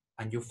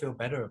 and you'll feel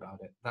better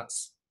about it.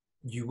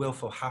 You will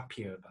feel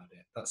happier about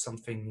it. That's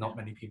something not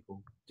many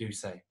people do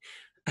say.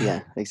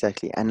 Yeah,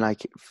 exactly. And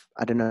like,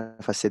 I don't know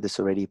if I said this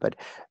already, but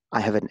I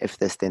have an if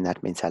this then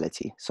that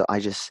mentality. So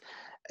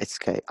it's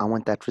okay, I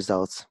want that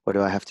result. What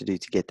do I have to do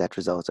to get that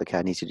result? Okay,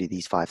 I need to do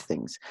these 5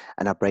 things.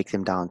 And I break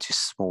them down to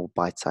small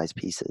bite-sized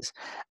pieces.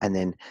 And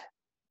then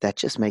that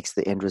just makes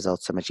the end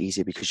result so much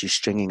easier, because you're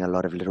stringing a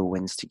lot of little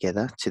wins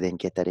together to then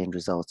get that end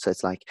result. So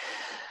it's like,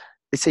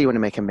 let's say you want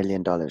to make $1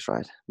 million,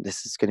 right?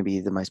 This is going to be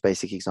the most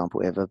basic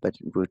example ever, but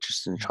we're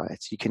just going to try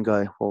it. You can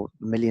go, well,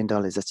 $1 million,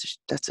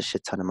 that's a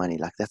shit ton of money.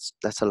 Like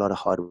that's a lot of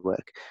hard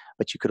work.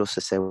 But you could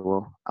also say,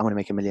 well, I want to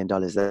make $1 million.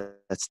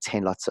 That's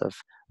 10 lots of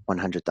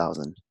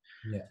 100,000.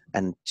 Yeah.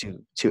 And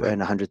to earn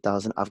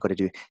 100,000, I've got to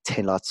do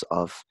 10 lots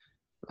of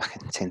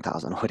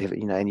 10,000 or whatever,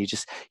 and you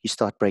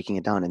start breaking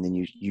it down, and then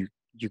you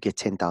get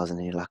 10,000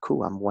 and you're like,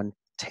 cool, I'm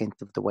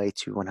 1/10 of the way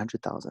to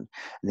 100,000. And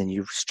then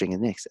you string the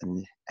next,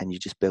 and you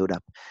just build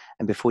up.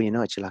 And before you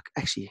know it, you're like,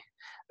 actually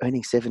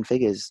earning 7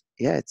 figures.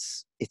 Yeah,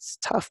 it's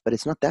tough, but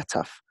it's not that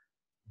tough.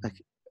 Like,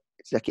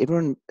 it's like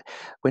everyone,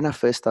 when I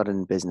first started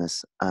in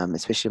business,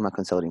 especially in my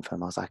consulting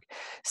firm, I was like,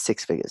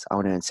 6 figures. I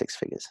want to earn 6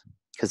 figures,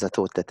 because I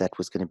thought that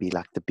was going to be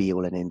like the be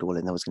all and end all,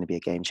 and that was going to be a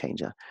game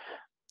changer.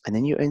 And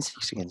then you earn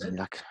 6 figures and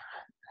you're like,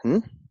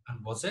 And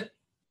was it?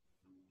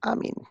 I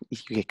mean, you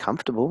get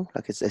comfortable.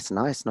 Like, it's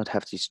nice not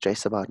have to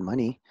stress about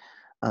money.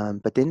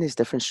 But then there's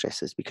different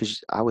stresses, because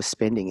I was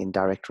spending in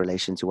direct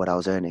relation to what I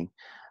was earning.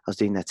 I was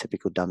doing that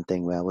typical dumb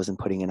thing where I wasn't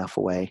putting enough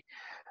away.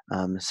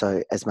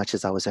 So as much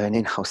as I was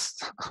earning, I was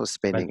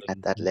spending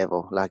at that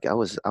level. Like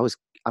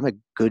I'm a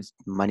good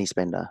money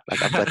spender.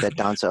 Like, I've got that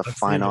down to a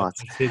fine art.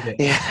 I've seen it.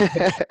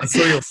 Yeah. I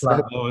saw your So,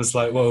 flat. I was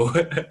like, whoa.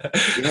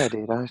 yeah,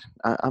 dude,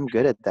 I'm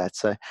good at that.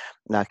 So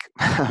like,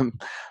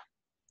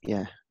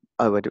 yeah.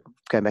 Oh, but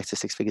going back to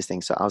 6 figures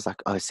thing. So I was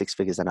like, oh, 6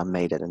 figures, and I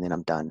made it, and then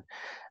I'm done.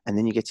 And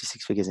then you get to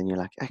 6 figures and you're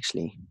like,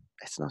 actually,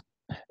 it's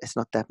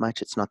not that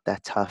much. It's not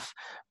that tough.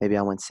 Maybe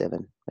I want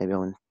 7, maybe I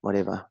want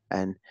whatever.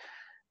 And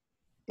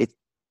it,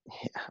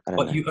 yeah, I don't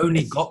But know. you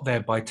only got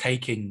there by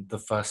taking the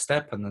first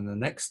step and then the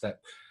next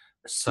step.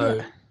 So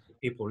Yeah,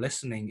 people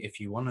listening, if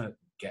you're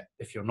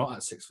not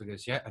at 6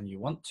 figures yet and you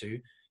want to,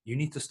 you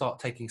need to start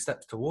taking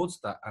steps towards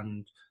that.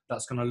 And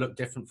that's going to look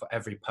different for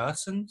every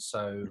person.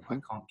 So I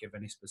can't give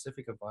any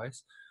specific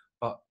advice,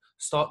 but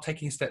start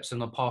taking steps in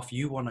the path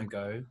you want to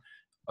go,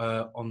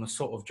 on the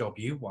sort of job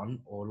you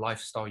want or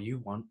lifestyle you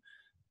want,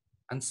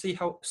 and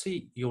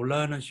you'll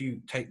learn as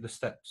you take the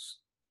steps.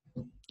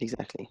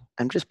 exactly.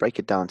 And just break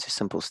it down to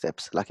simple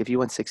steps. Like, if you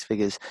want 6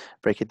 figures,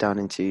 break it down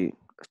into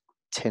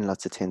 10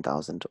 lots of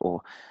 10,000,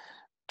 or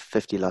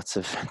 50 lots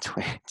of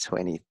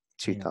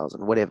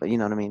 22,000, whatever, you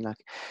know what I mean?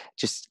 Like,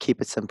 just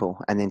keep it simple,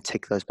 and then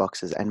tick those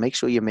boxes, and make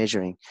sure you're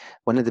measuring.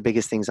 One of the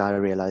biggest things I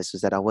realized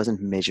was that I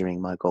wasn't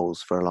measuring my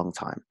goals for a long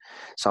time.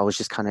 So I was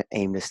just kind of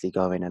aimlessly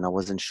going, and I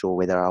wasn't sure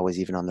whether I was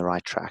even on the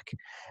right track.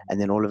 And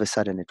then all of a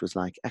sudden it was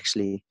like,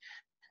 actually,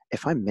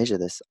 if I measure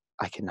this,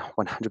 I can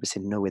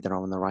 100% know whether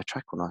I'm on the right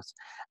track or not.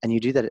 And you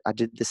do that. I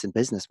did this in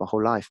business my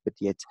whole life, but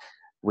yet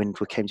when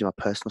it came to my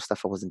personal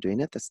stuff, I wasn't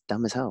doing it. That's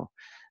dumb as hell.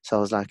 So I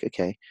was like,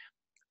 okay,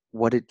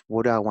 what do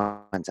I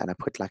want? And I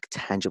put like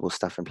tangible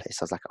stuff in place.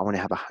 I was like, I want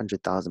to have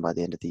 100,000 by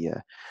the end of the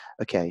year.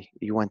 Okay,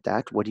 you want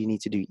that? What do you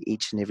need to do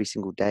each and every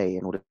single day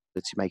in order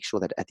to make sure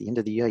that at the end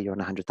of the year you're on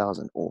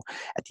 100,000, or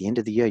at the end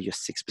of the year you're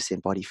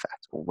 6% body fat,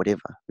 or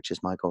whatever, which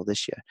is my goal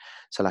this year.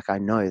 So like, I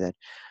know that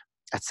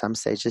at some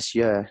stage this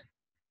year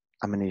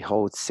I'm going to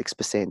hold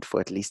 6%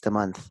 for at least a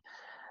month.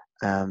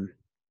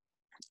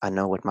 I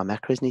know what my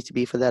macros need to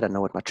be for that. I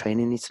know what my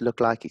training needs to look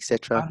like,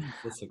 etc. Planning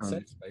for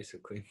success,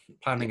 basically.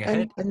 Planning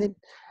ahead. And then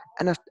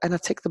And I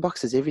tick the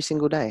boxes every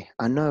single day.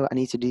 I know I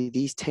need to do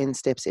these 10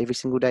 steps every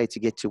single day to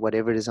get to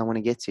whatever it is I want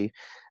to get to.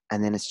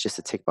 And then it's just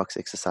a tick box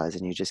exercise,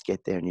 and you just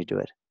get there and you do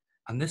it.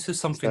 And this is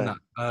something So,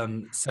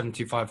 that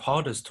 75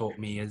 Hard has taught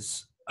me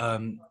is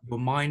your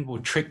mind will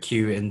trick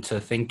you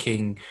into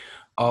thinking,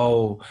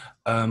 oh,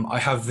 I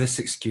have this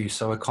excuse,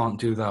 so I can't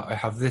do that. I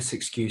have this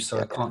excuse, so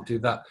I yeah, can't do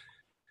that.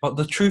 But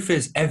the truth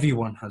is,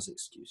 everyone has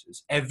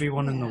excuses.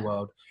 Everyone in the yeah,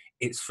 world.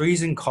 It's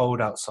freezing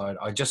cold outside.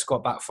 I just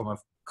got back from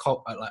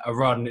a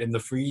run in the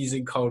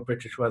freezing cold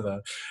British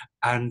weather,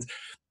 and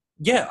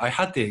yeah, I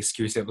had the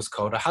excuse it was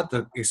cold. I had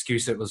the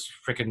excuse it was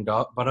freaking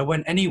dark, but I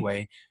went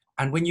anyway.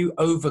 And when you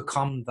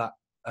overcome that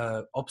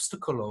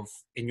obstacle of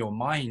in your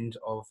mind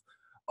of,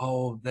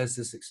 oh, there's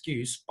this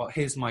excuse, but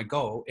here's my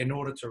goal. In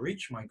order to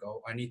reach my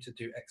goal, I need to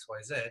do X, Y,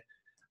 Z.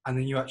 And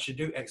then you actually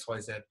do X, Y,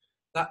 Z.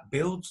 That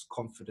builds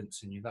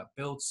confidence in you. That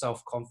builds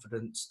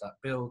self-confidence. That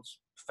builds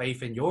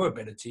faith in your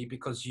ability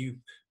because you've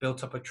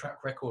built up a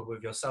track record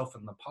with yourself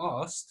in the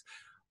past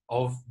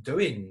of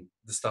doing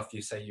the stuff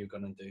you say you're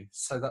going to do.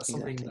 So that's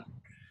something exactly.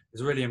 that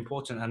is really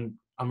important. And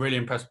I'm really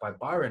impressed by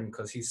Byron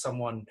because he's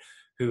someone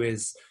who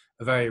is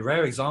a very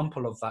rare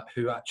example of that,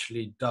 who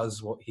actually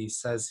does what he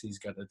says he's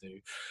going to do.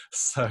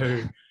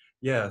 So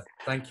yeah,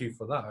 thank you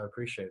for that. I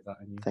appreciate that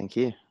in you. Thank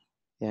you.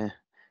 Yeah.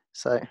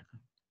 So,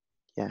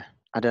 yeah,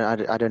 I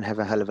don't have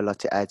a hell of a lot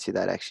to add to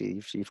that.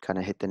 Actually, you've kind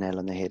of hit the nail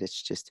on the head.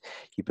 It's just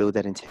you build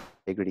that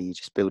integrity, you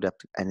just build up,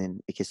 and then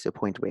it gets to a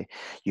point where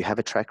you have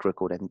a track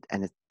record,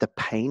 and the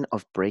pain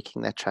of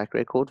breaking that track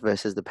record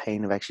versus the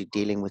pain of actually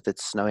dealing with it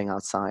snowing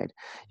outside.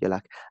 You're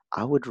like,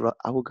 I would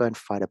go and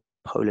fight a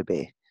polar bear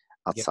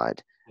Yeah.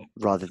 outside Yeah.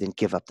 rather than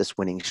give up this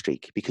winning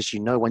streak, because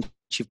once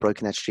you've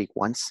broken that streak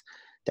once,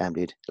 damn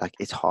dude, like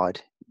it's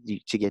hard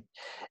to get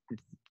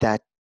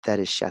that. That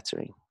is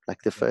shattering.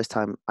 Like the Yeah. first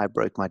time I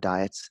broke my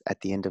diet at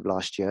the end of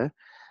last year,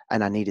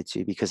 and I needed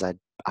to because I'd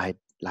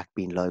like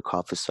been low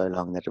carb for so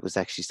long that it was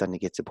actually starting to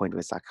get to the point where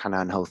it's like kind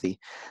of unhealthy.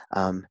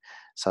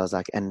 So I was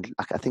like, and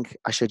like I think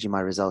I showed you my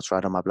results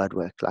right on my blood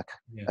work. Like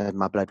Yeah.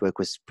 my blood work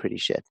was pretty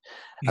shit.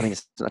 I mean,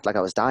 it's not like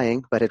I was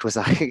dying, but it was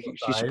like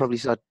you should probably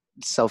start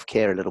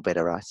self-care a little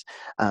better, right?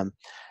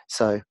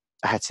 So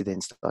I had to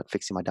then start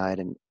fixing my diet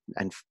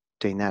and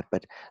doing that.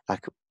 But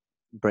like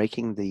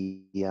breaking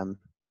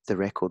the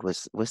record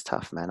was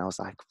tough, man. I was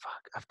like,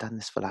 fuck, I've done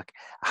this for like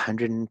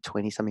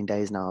 120 something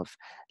days now of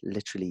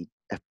literally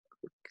a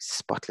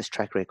spotless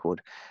track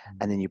record,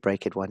 and then you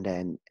break it one day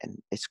and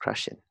it's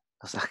crushing.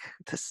 I was like,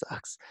 this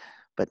sucks,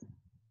 but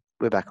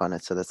we're back on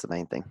it, so that's the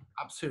main thing.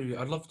 Absolutely.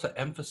 I'd love to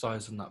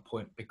emphasize on that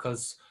point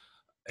because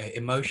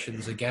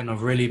emotions, again, are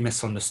really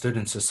misunderstood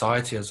in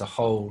society as a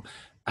whole.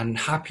 And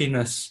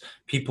happiness,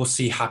 people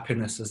see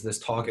happiness as this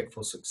target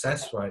for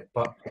success, right?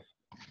 But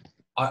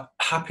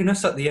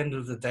happiness at the end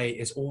of the day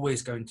is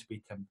always going to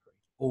be temporary,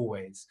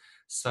 always.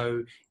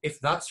 So if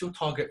that's your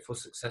target for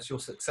success, your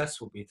success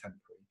will be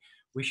temporary.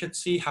 We should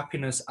see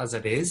happiness as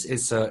it is.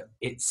 It's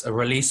a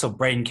release of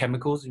brain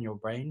chemicals in your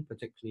brain,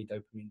 particularly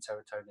dopamine,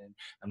 serotonin,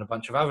 and a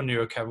bunch of other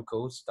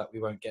neurochemicals that we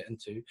won't get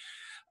into.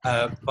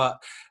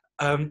 But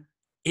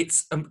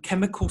it's a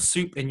chemical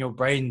soup in your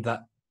brain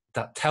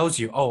that tells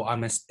you, oh,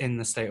 I'm in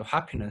the state of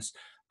happiness.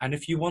 And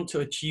if you want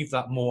to achieve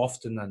that more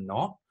often than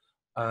not,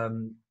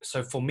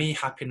 so for me,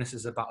 happiness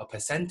is about a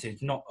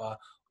percentage, not a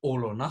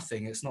all or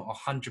nothing. It's not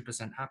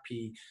 100%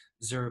 happy,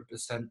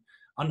 0%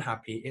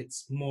 unhappy.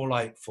 It's more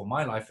like, for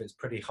my life, it's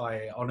pretty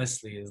high,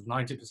 honestly, is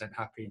 90%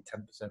 happy,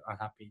 10%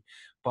 unhappy.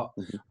 But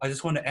Mm-hmm. I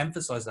just want to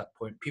emphasize that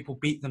point. People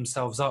beat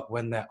themselves up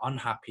when they're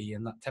unhappy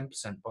in that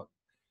 10%, but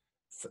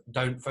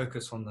don't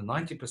focus on the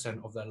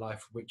 90% of their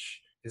life,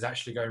 which is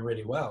actually going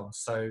really well.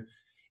 So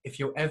if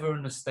you're ever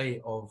in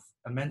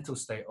a mental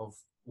state of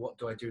what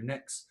do I do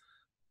next,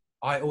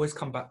 I always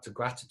come back to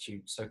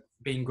gratitude. So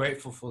being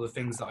grateful for the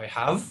things that I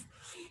have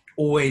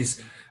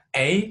always,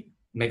 A,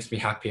 makes me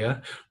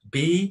happier.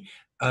 B,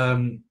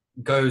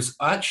 goes,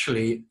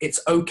 actually, it's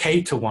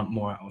okay to want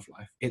more out of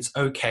life. It's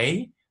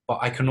okay, but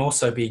I can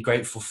also be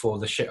grateful for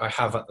the shit I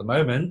have at the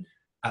moment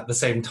at the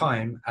same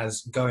time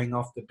as going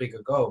after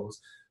bigger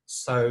goals.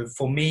 So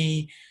for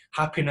me,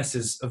 happiness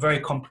is a very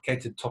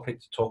complicated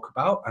topic to talk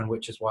about, and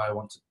which is why I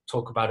want to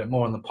talk about it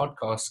more on the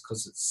podcast,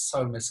 because it's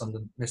so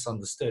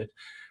misunderstood.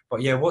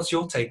 But yeah, what's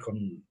your take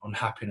on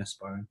happiness,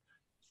 Byron?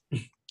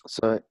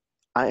 So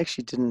I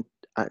actually didn't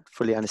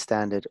fully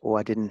understand it, or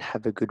I didn't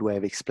have a good way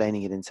of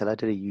explaining it until I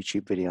did a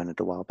YouTube video on it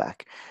a while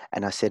back.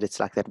 And I said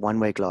it's like that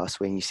one-way glass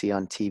when you see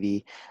on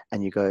TV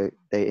and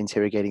they're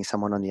interrogating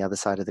someone on the other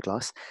side of the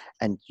glass,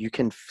 and you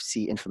can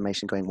see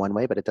information going one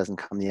way, but it doesn't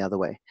come the other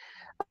way.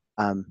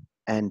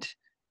 And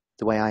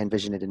the way I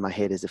envision it in my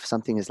head is if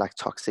something is like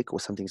toxic or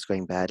something's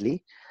going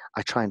badly,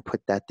 I try and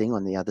put that thing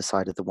on the other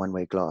side of the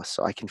one-way glass.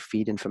 So I can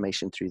feed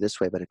information through this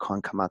way, but it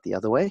can't come out the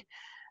other way.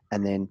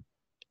 And then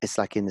it's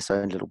like in this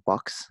own little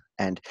box.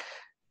 And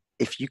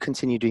if you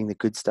continue doing the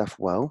good stuff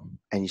well,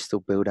 and you still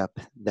build up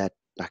that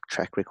like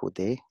track record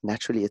there,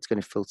 naturally it's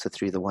going to filter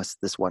through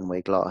this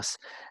one-way glass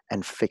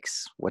and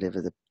fix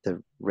whatever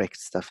the wrecked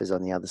stuff is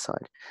on the other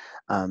side.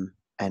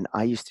 And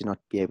I used to not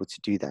be able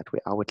to do that,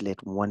 where I would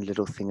let one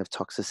little thing of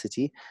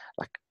toxicity,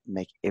 like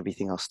make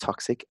everything else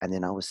toxic. And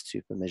then I was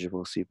super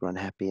miserable, super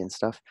unhappy and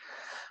stuff.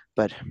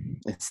 But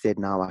instead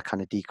now I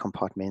kind of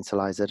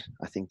decompartmentalize it.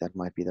 I think that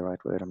might be the right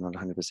word. I'm not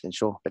 100%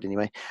 sure. But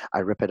anyway, I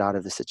rip it out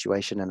of the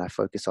situation and I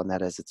focus on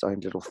that as its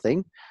own little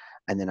thing.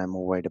 And then I'm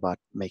more worried about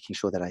making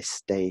sure that I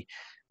stay,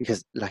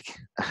 because like,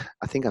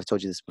 I think I've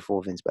told you this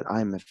before, Vince, but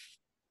I'm a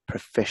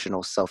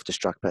professional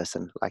self-destruct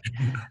person. Like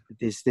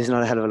there's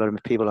not a hell of a lot of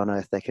people on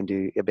earth that can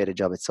do a better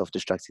job at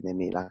self-destructing than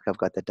me. Like I've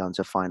got that down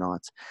to a fine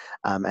art.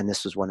 And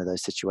this was one of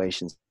those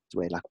situations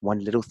where like one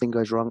little thing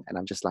goes wrong and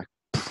I'm just like,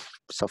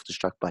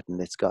 self-destruct button,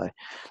 let's go.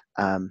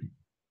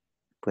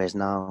 Whereas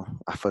now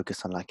I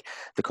focus on like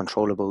the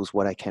controllables,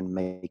 what I can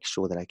make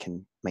sure that I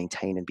can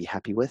maintain and be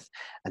happy with.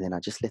 And then I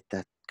just let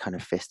that kind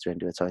of fester and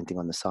do its own thing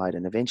on the side.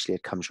 And eventually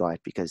it comes right,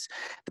 because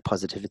the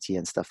positivity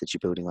and stuff that you're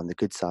building on the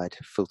good side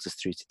filters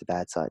through to the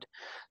bad side.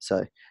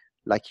 So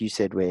like you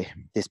said, where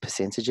there's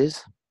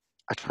percentages,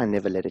 I try and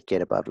never let it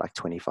get above like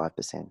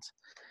 25%.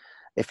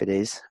 If it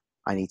is,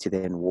 I need to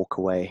then walk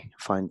away,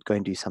 go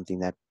and do something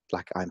that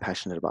like I'm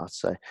passionate about.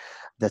 So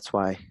that's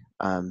why,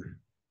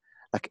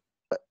 like,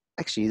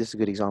 actually, this is a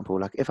good example.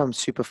 Like if I'm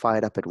super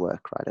fired up at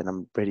work, right, and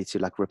I'm ready to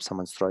like rip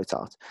someone's throat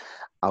out,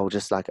 I'll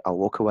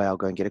walk away, I'll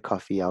go and get a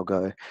coffee, I'll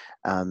go,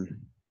 and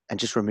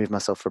just remove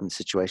myself from the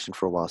situation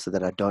for a while, so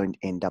that I don't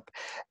end up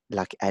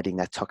like adding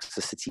that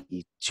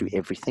toxicity to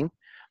everything.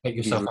 Take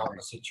yourself out of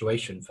the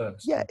situation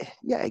first. Yeah,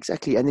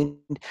 exactly. And then,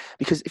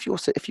 because if you're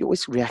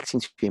always reacting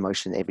to the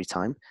emotion every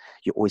time,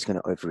 you're always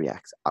going to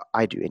overreact.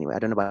 I do anyway. I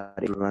don't know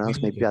about everyone else.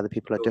 Maybe other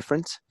people are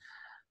different.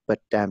 But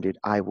damn, dude,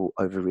 I will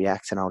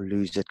overreact and I'll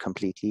lose it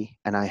completely.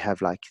 And I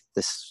have like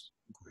this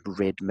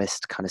red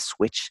mist kind of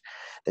switch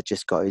that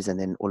just goes, and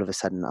then all of a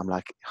sudden I'm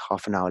like,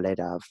 half an hour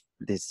later,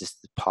 there's this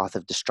path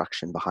of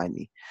destruction behind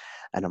me.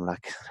 And I'm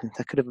like,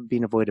 that could have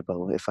been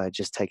avoidable if I had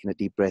just taken a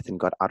deep breath and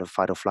got out of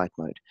fight or flight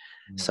mode.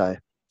 So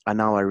I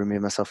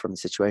remove myself from the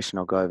situation.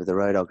 I'll go over the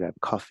road, I'll grab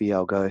coffee,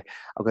 I'll go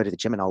to the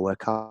gym and I'll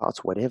work out,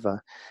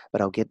 whatever,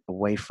 but I'll get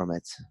away from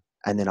it.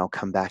 And then I'll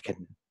come back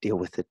and deal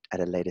with it at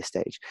a later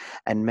stage.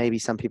 And maybe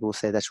some people will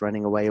say that's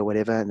running away or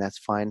whatever, and that's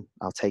fine.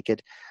 I'll take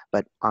it.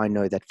 But I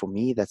know that for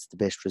me, that's the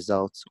best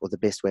result or the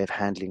best way of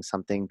handling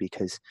something,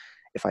 because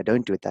if I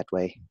don't do it that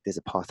way, there's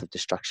a path of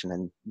destruction,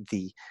 and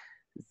the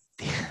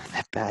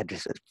bad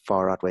just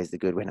far outweighs the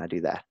good when I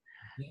do that.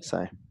 Yeah.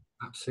 So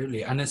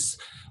absolutely. And it's,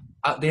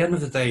 at the end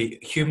of the day,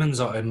 humans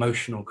are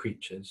emotional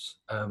creatures.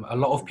 A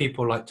lot of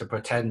people like to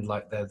pretend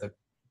like they're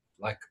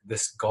like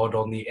this god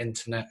on the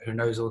internet who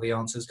knows all the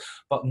answers,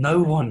 but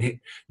no one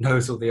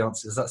knows all the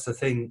answers. That's the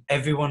thing.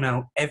 Everyone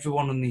on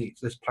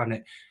this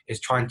planet is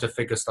trying to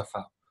figure stuff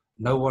out.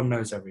 No one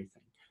knows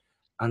everything.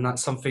 And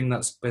that's something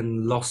that's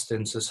been lost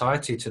in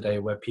society today,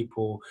 where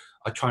people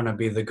are trying to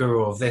be the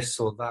guru of this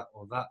or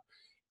that,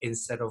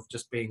 instead of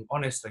just being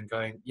honest and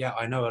going, yeah,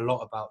 I know a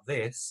lot about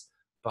this,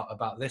 but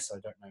about this I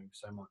don't know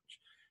so much.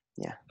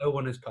 Yeah. No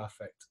one is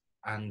perfect.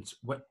 And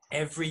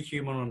every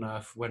human on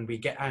earth, when we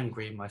get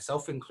angry,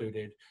 myself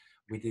included,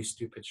 we do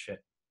stupid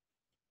shit.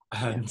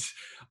 And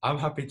I'm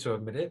happy to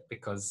admit it,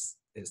 because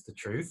it's the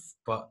truth,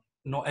 but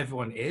not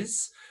everyone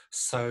is.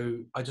 So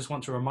I just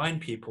want to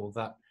remind people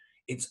that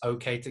it's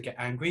okay to get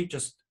angry.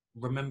 Just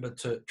remember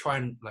to try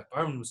and, like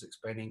Byron was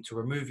explaining, to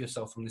remove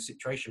yourself from the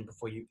situation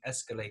before you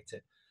escalate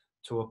it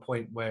to a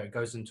point where it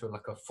goes into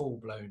like a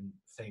full-blown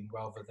thing,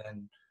 rather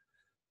than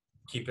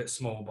keep it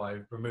small by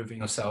removing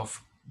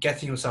yourself,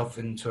 getting yourself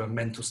into a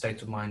mental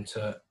state of mind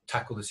to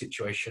tackle the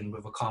situation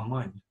with a calm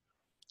mind.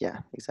 Yeah,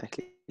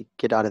 exactly.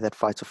 Get out of that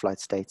fight or flight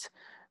state,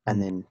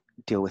 and then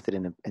deal with it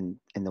in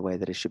the way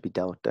that it should be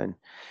dealt.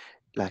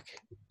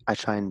 I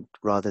try and,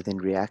 rather than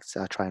react,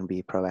 I try and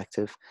be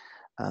proactive.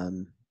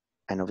 And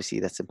obviously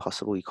that's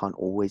impossible. You can't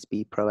always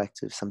be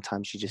proactive.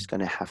 Sometimes you're just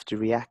going to have to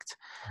react.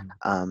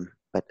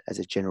 But as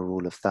a general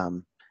rule of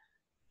thumb,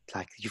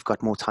 like, you've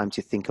got more time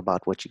to think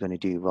about what you're going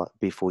to do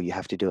before you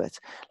have to do it.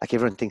 Like,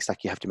 everyone thinks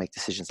like you have to make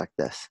decisions like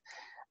this.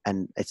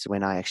 And it's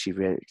when I actually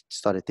really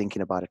started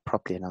thinking about it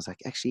properly. And I was like,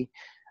 actually,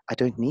 I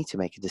don't need to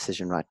make a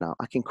decision right now.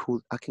 I can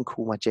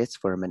cool my jets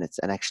for a minute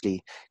and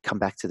actually come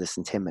back to this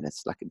in 10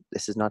 minutes. Like,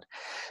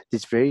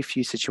 there's very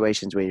few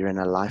situations where you're in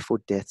a life or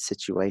death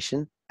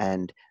situation,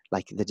 and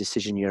like the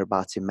decision you're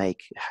about to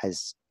make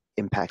has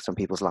impacts on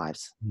people's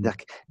lives.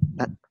 Like,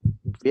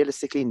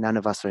 realistically, none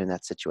of us are in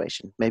that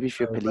situation. Maybe if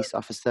you're a police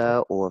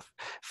officer or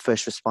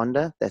first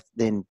responder, that's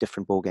then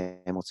different ball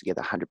game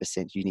altogether.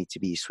 100%, you need to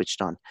be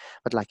switched on.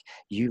 But like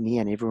you, me,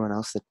 and everyone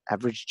else, that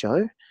average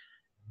Joe,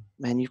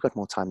 man, you've got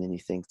more time than you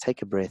think.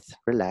 Take a breath,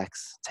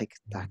 relax, take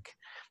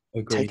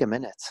a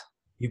minute.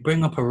 You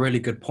bring up a really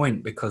good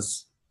point,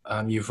 because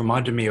you've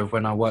reminded me of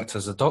when I worked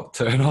as a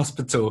doctor in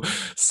hospital.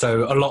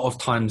 So a lot of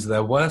times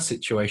there were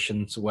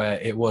situations where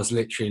it was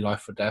literally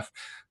life or death.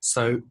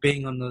 So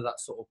being under that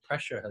sort of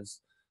pressure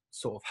has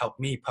sort of helped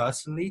me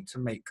personally to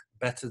make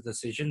better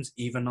decisions,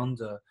 even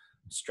under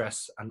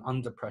stress and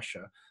under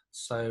pressure.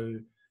 So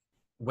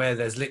where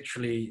there's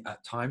literally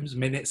at times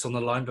minutes on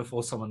the line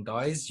before someone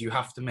dies, you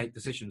have to make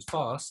decisions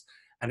fast.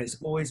 And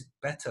it's always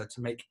better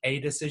to make a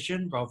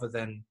decision rather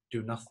than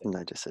do nothing.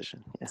 No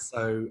decision. Yeah.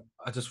 So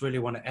I just really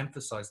want to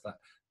emphasize that.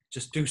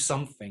 Just do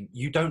something.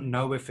 You don't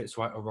know if it's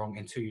right or wrong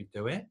until you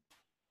do it.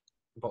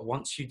 But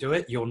once you do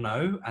it, you'll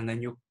know, and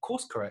then you'll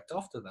course correct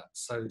after that.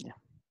 So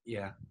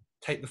yeah,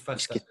 take the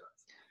first Just step.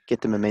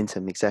 get the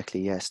momentum. Exactly.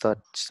 Yeah. Start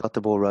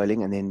the ball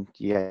rolling, and then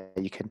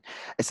you can.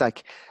 It's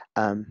like,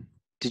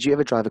 did you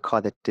ever drive a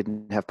car that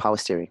didn't have power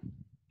steering?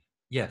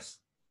 Yes.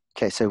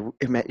 Okay, so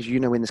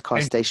when this car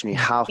is Painful. stationary,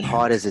 how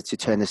hard is it to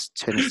turn the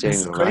steering It's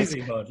wheel, right? crazy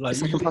hard. Like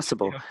It's you like literally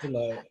impossible. have to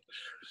like.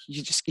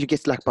 You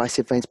get like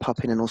bicep veins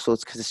popping and all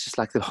sorts because it's just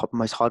like the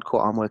most hardcore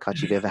arm workout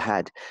you've ever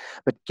had.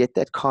 But get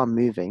that car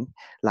moving,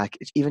 like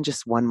even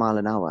just 1 mile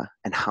an hour,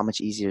 and how much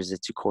easier is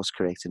it to course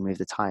correct and move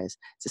the tires?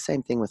 It's the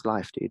same thing with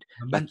life, dude.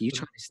 Like you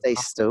try Momentum to is stay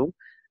powerful. still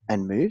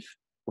and move,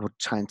 or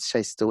try and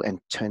stay still and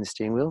turn the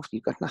steering wheel.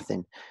 You got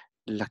nothing.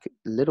 Like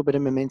a little bit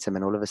of momentum,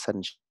 and all of a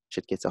sudden,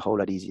 shit gets a whole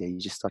lot easier. You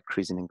just start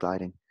cruising and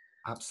gliding.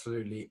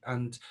 Absolutely.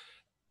 And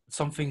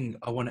something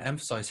I want to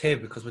emphasize here,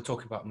 because we're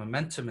talking about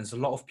momentum, is a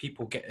lot of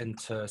people get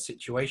into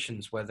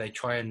situations where they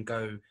try and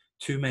go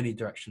too many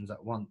directions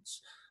at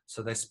once.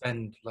 So they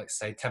spend, like,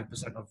 say,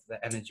 10% of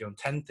their energy on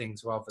 10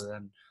 things rather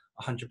than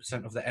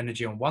 100% of their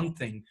energy on one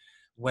thing.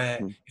 Where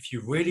Mm. if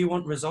you really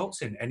want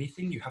results in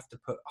anything, you have to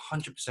put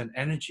 100%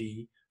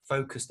 energy,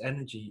 focused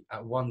energy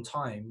at one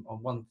time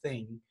on one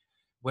thing,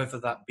 whether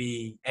that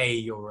be A,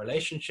 your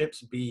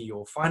relationships, B,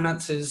 your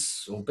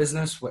finances or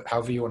business,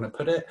 however you want to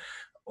put it,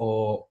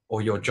 or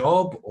your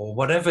job, or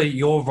whatever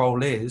your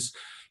role is.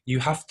 You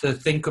have to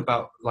think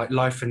about like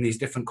life in these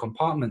different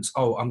compartments.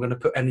 Oh, I'm going to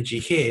put energy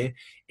here.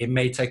 It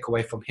may take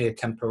away from here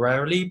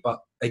temporarily, but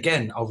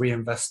again, I'll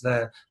reinvest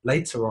there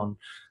later on.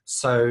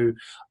 So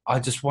I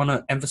just want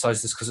to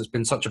emphasize this because it's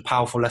been such a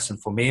powerful lesson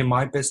for me in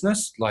my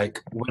business.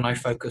 Like when I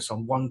focus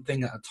on one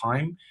thing at a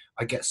time,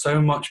 I get so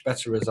much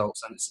better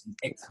results, and it's an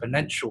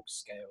exponential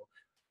scale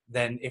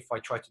than if I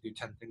try to do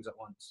 10 things at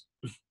once.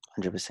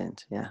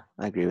 100%. Yeah,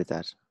 I agree with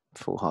that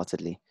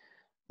full-heartedly.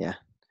 Yeah,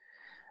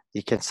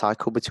 you can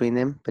cycle between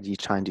them, but you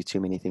try and do too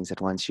many things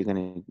at once,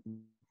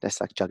 that's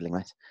like juggling,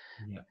 right?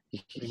 Yeah, You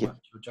pretty get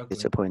much you're to a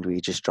juggling. point where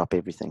you just drop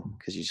everything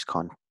because you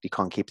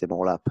can't keep them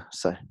all up.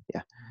 So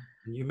yeah,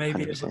 And you may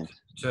be able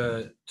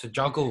 100%. to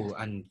juggle,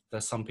 and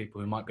there's some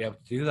people who might be able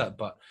to do that,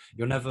 but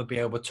you'll never be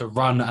able to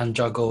run and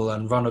juggle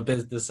and run a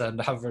business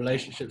and have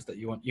relationships that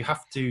you want. You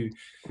have to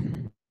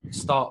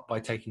start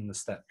by taking the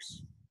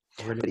steps.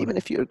 I really But want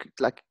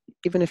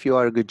even if you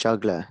are a good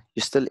juggler,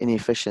 you're still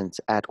inefficient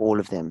at all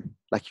of them.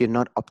 Like you're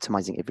not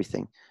optimizing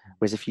everything.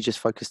 Whereas if you just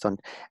focused on,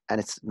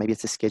 and maybe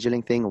it's a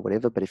scheduling thing or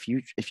whatever, but if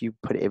you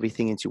put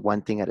everything into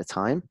one thing at a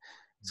time,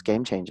 it's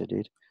game changer,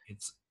 dude.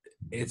 it's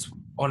it's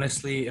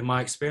honestly, in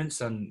my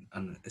experience, and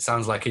it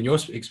sounds like in your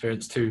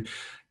experience too,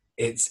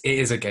 it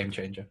is a game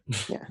changer.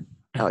 Yeah.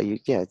 Oh,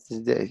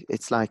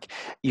 it's like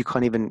you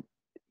can't even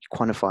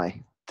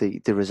quantify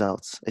the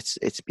results.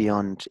 It's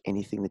beyond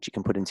anything that you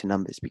can put into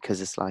numbers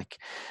because it's like,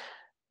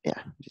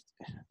 yeah,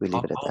 we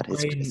leave it at Our that.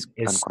 It's brain is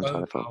so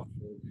unquantifiable. powerful.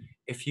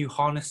 If you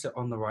harness it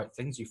on the right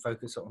things, you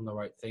focus it on the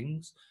right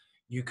things,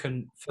 you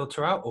can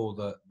filter out all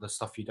the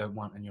stuff you don't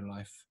want in your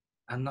life.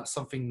 And that's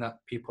something that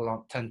people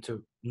aren't tend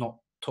to not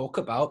talk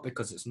about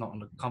because it's not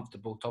a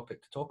comfortable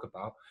topic to talk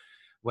about,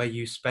 where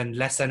you spend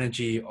less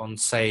energy on,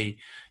 say,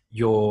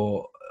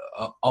 your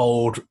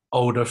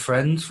older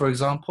friends, for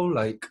example,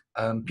 like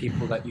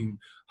people that you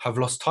have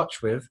lost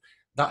touch with.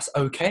 That's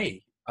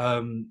okay.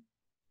 And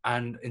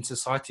in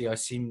society, I've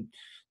seen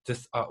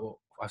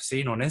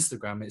on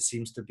Instagram, it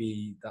seems to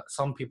be that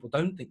some people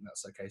don't think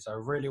that's okay. So I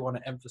really want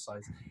to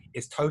emphasize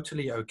it's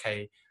totally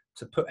okay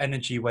to put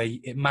energy where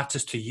it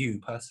matters to you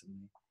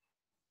personally.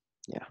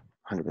 Yeah,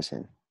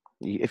 100%.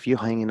 If you're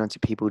hanging on to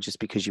people just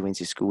because you went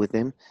to school with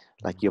them,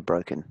 like you're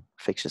broken.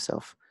 Fix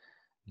yourself.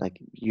 Like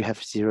you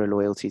have zero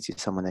loyalty to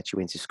someone that you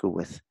went to school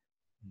with.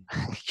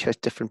 You're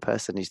a different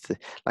person.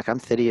 Like I'm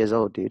 30 years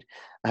old, dude.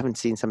 I haven't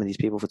seen some of these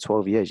people for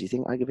 12 years. You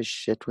think I give a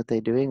shit what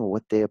they're doing or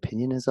what their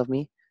opinion is of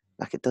me?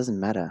 Like it doesn't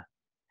matter.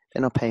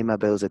 They're not paying my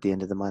bills at the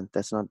end of the month.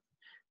 That's not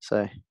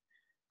so.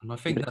 And I You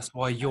think better that's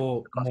why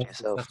you're look after more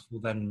yourself. successful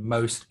than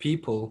most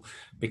people,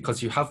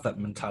 because you have that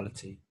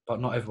mentality.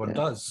 But not everyone Yeah,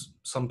 does.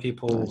 Some no,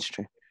 people, it's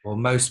true. or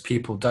most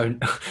people,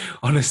 don't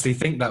honestly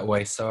think that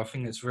way. So I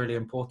think it's really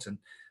important.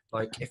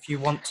 Like if you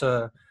want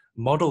to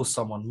model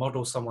someone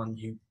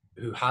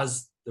who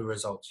has the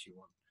results you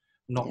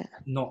want. Yeah,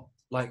 Not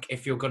like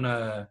if you're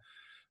gonna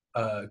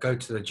go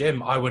to the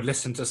gym, I would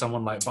listen to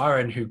someone like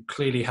Byron, who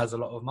clearly has a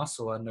lot of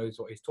muscle and knows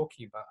what he's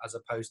talking about, as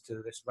opposed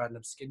to this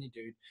random skinny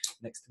dude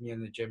next to me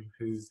in the gym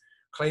who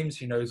claims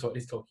he knows what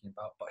he's talking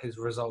about, but his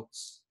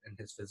results and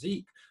his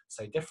physique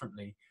say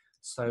differently.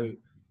 So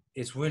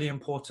it's really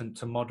important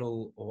to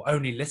model or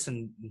only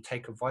listen and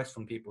take advice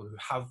from people who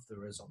have the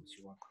results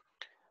you want.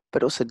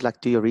 but also like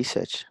do your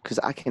research because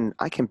I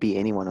can be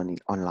anyone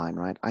online,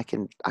 right? I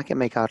can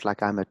make out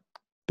like I'm a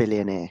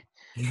billionaire.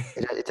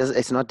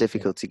 It's not Yeah,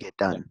 difficult to get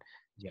yeah, done,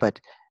 yeah. but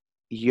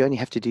you only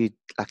have to do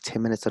like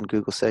 10 minutes on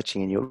Google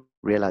searching and you'll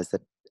realize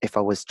that if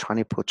I was trying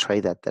to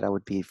portray that I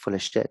would be full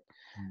of shit.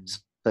 Mm.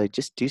 So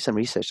just do some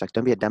research. Like,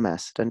 don't be a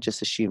dumbass. Don't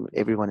just assume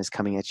everyone is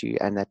coming at you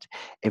and that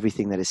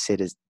everything that is said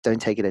is, don't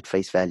take it at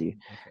face value,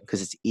 Okay.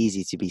 because it's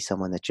easy to be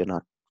someone that you're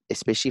not,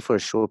 especially for a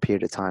short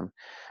period of time.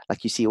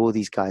 Like, you see all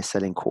these guys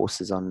selling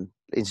courses on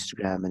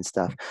Instagram and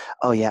stuff.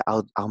 Oh yeah,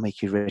 I'll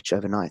make you rich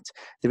overnight.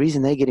 The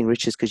reason they're getting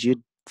rich is because you're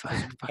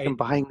Because you fucking paid them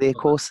buying their for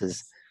that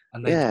courses. course,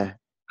 and they Yeah. don't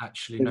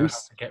actually They know re- how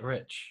to get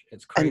rich.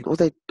 It's and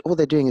crazy. all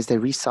they're doing is they're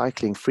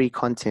recycling free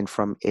content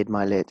from Ed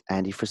Milet,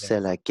 Andy Yes.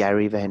 Frisella,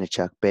 Gary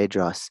Vaynerchuk,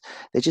 Bedros.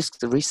 They're just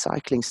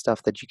recycling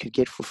stuff that you could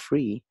get for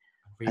free,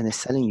 and they're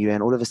selling you.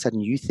 And all of a sudden,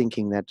 you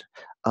thinking that,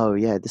 oh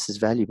yeah, this is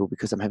valuable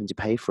because I'm having to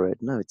pay for it.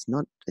 No, it's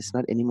not. It's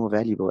not any more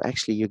valuable.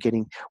 Actually, you're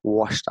getting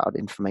washed out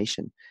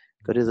information.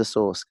 Go to the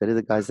source. Go to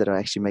the guys that are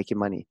actually making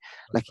money.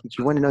 Like, if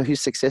you want to know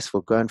who's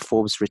successful, go on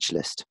Forbes rich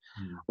list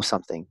Mm. or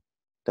something.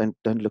 Don't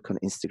look on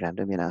Instagram.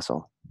 Don't be an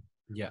asshole.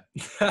 Yeah,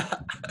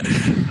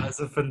 that's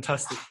a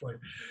fantastic point.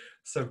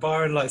 So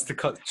Byron likes to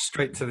cut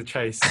straight to the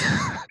chase.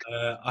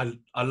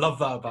 I love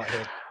that about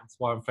him. That's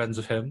why I'm friends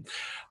with him.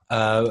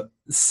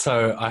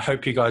 So I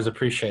hope you guys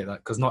appreciate that,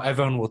 because not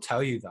everyone will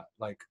tell you that.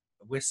 Like,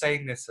 we're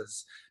saying this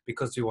as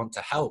because we want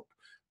to help.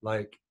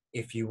 Like,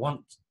 if you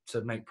want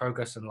to make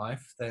progress in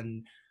life,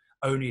 then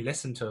only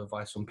listen to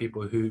advice from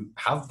people who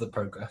have the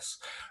progress,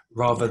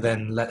 rather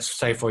than, let's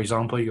say, for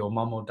example, your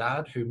mum or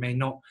dad who may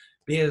not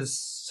be as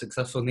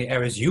successful in the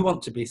areas you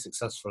want to be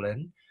successful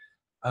in.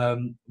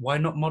 Why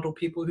not model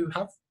people who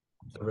have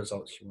the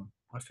results you want?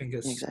 I think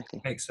it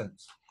Exactly. makes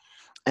sense.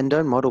 And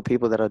don't model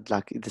people that are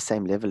like the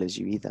same level as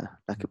you either.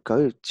 Like,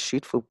 go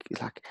shoot for,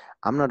 like,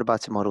 I'm not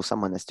about to model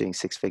someone that's doing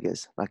 6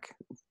 figures. Like,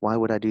 why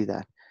would I do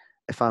that?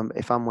 If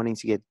I'm wanting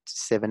to get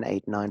 7,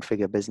 8, 9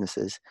 figure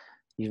businesses,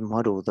 you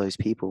model those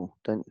people.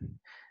 Don't,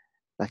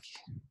 like,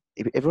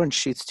 everyone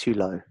shoots too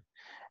low.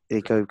 They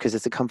go because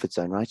it's a comfort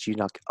zone, right? You're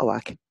like, oh, I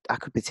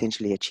could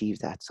potentially achieve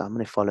that, so I'm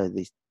going to follow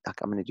this.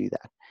 Like, I'm going to do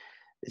that.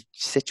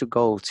 Set your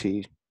goal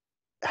to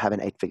have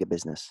an 8 figure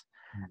business,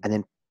 and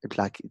then,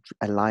 like,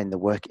 align the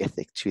work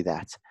ethic to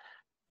that,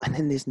 and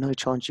then there's no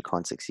chance you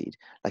can't succeed.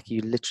 Like,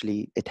 you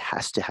literally, it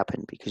has to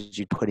happen because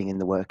you're putting in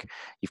the work.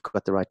 You've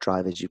got the right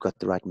drivers, you've got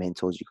the right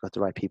mentors, you've got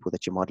the right people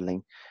that you're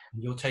modeling.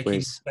 You're taking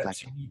Whereas, like,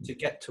 steps you need to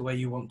get to where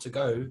you want to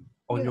go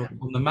on yeah,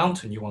 on the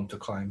mountain you want to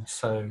climb.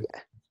 So yeah.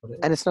 that's what it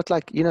And is. it's not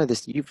like,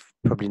 this, you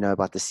probably know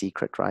about The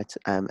Secret, right?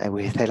 And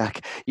where they,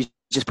 like, you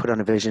just put on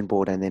a vision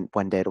board and then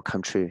one day it'll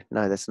come true.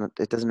 No, that's not,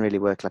 it doesn't really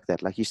work like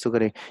that. Like, you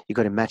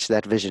got to match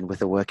that vision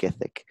with a work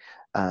ethic.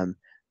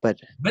 But,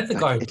 I met the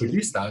like, guy who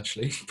produced that,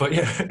 actually, but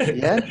yeah,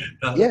 yeah,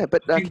 I yeah,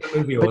 but, think like, the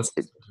movie but was.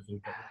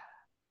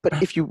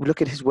 but if you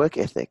look at his work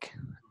ethic,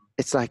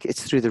 it's like,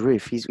 it's through the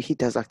roof. He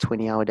does like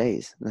 20-hour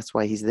days, and that's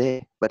why he's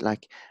there. But,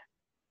 like,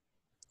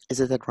 is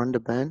it that Rhonda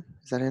Byrne?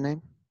 Is that her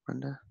name?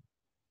 Rhonda?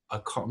 I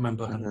can't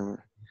remember I her don't name. know.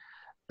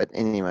 But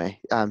anyway,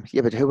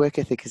 yeah, but her work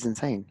ethic is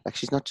insane. Like,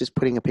 she's not just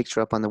putting a picture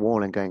up on the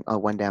wall and going, "Oh,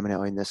 one day I'm going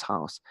to own this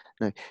house."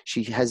 No,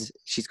 she's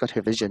got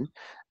her vision,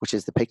 which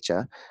is the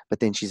picture, but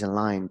then she's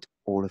aligned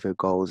all of her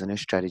goals and her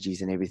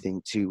strategies and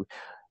everything to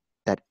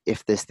that.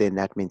 If this, then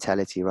that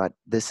mentality, right?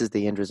 This is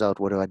the end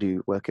result. What do I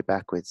do? Work it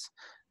backwards.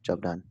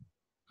 Job done.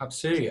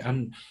 Absolutely.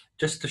 And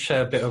just to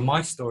share a bit of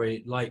my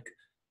story, like,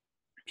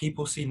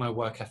 people see my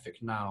work ethic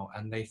now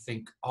and they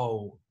think,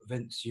 oh,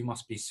 Vince, you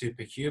must be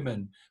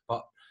superhuman.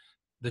 But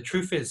the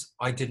truth is,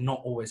 I did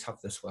not always have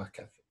this work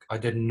ethic. I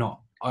did not.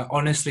 I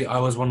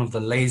was one of the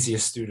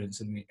laziest students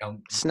in the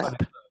planet.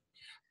 Snap.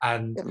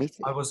 And Yeah, me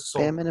too. I was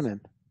sort Bare of minimum.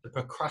 to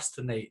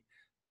procrastinate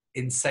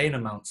insane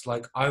amounts.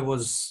 Like, I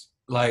was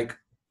like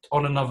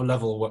on another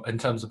level in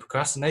terms of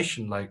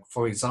procrastination. Like,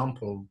 for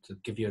example, to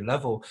give you a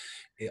level,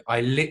 I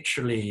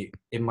literally,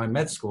 in my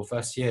med school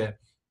first year,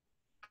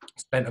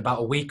 spent about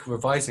a week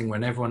revising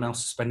when everyone else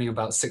was spending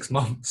about 6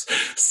 months.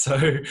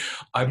 So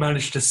I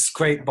managed to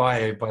scrape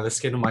by the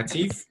skin of my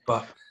teeth,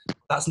 but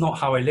that's not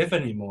how I live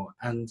anymore.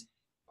 And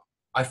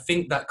I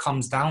think that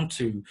comes down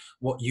to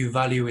what you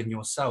value in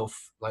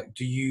yourself. Like,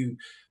 do you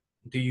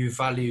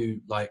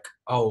value, like,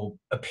 oh,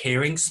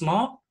 appearing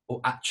smart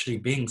or actually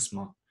being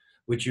smart?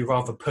 Would you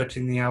rather put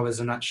in the hours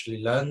and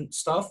actually learn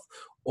stuff,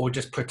 or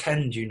just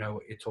pretend you know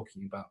what you're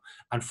talking about?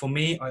 And for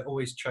me, I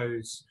always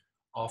chose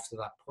after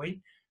that point,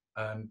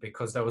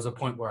 because there was a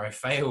point where I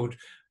failed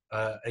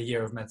a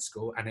year of med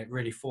school, and it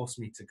really forced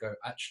me to go,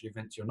 actually,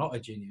 Vince, you're not a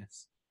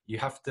genius. You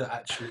have to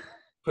actually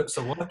put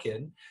some work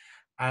in.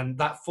 And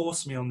that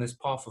forced me on this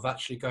path of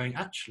actually going,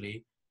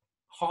 actually,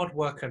 hard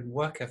work and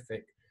work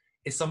ethic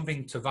is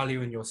something to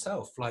value in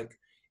yourself. Like,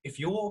 if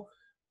you're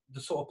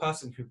the sort of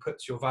person who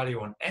puts your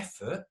value on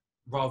effort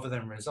rather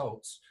than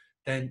results,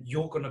 then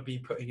you're going to be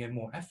putting in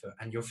more effort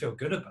and you'll feel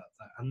good about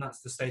that. And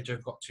that's the stage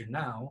I've got to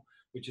now,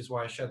 which is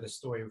why I share this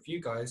story with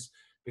you guys,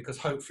 because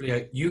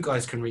hopefully you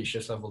guys can reach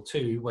this level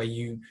too, where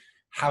you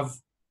have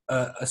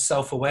a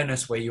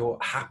self-awareness where you're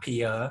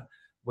happier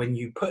when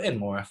you put in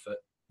more effort.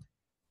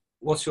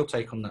 What's your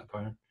take on that,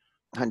 Byron?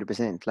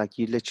 100%. Like,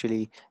 you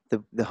literally,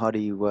 the harder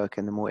you work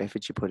and the more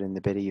effort you put in,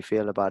 the better you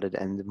feel about it,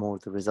 and the more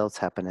the results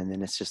happen. And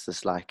then it's just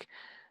this, like,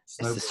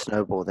 It's the Snowball.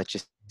 snowball that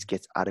just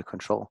gets out of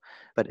control.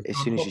 But It's as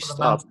on soon as top you of the stop,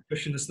 mountain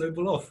pushing the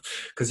snowball off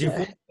because you've yeah,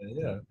 walked there,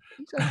 yeah.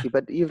 exactly.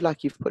 But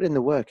you've put in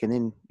the work, and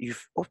then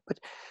you've. Oh, but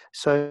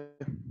so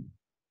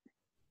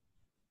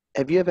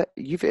have you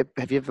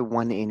ever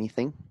won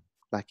anything,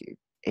 like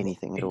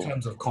anything at In all?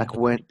 terms of Like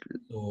competition weren't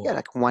or Yeah,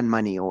 like won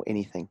money or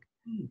anything.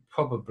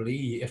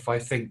 probably if I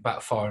think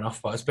back far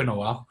enough, but it's been a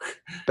while.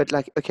 But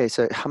like, okay,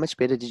 so how much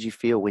better did you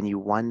feel when you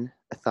won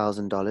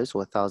 $1,000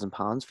 or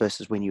 £1,000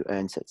 versus when you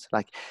earned it?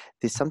 Like,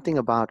 there's something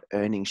about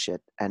earning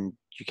shit, and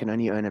you can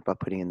only earn it by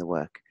putting in the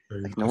work.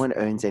 True. Like, no I one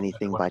feel earns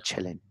anything by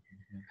chilling.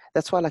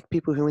 That's why, like,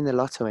 people who win the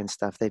lotto and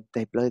stuff,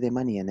 they blow their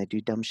money and they do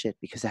dumb shit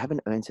because they haven't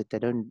earned it. They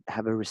don't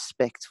have a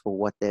respect for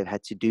what they've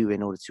had to do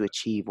in order to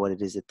achieve what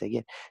it is that they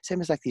get.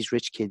 Same as like these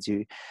rich kids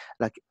who,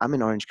 like, I'm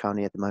in Orange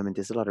County at the moment.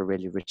 There's a lot of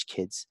really rich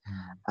kids.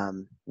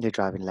 They're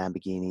driving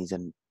Lamborghinis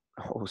and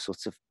all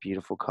sorts of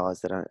beautiful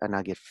cars and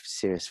I get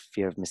serious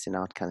fear of missing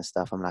out kind of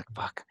stuff. I'm like,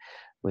 fuck,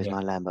 where's Yeah,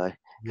 my Lambo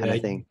kind yeah, of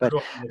you thing. But grew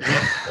up in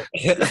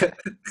the club.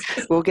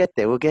 we'll get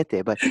there. We'll get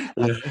there. But Yeah.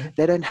 like,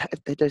 they don't.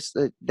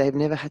 They've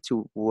never had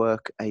to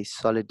work a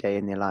solid day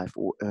in their life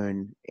or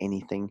earn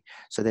anything,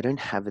 so they don't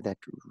have that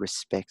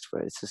respect for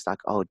it. It's just like,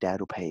 oh, dad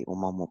will pay or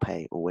mom will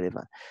pay or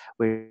whatever.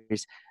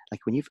 Whereas,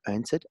 like when you've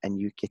earned it and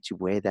you get to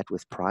wear that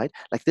with pride,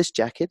 like this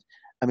jacket.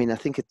 I mean, I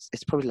think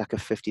it's probably like a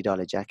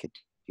 $50 jacket.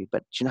 Dude,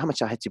 but do you know how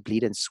much I had to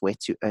bleed and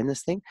sweat to earn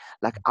this thing?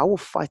 Like, I will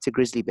fight a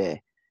grizzly bear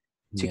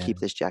to Yeah. keep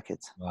this jacket.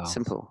 Wow.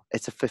 Simple.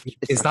 It's a 50.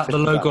 It's Is like that the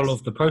logo $50.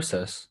 of the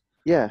process?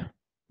 Yeah.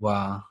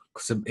 Wow.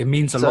 Because it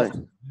means a So lot.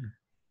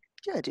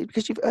 yeah, dude,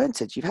 because you've earned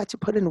it. You've had to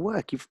put in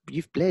work.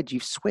 You've bled.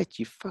 You've sweat.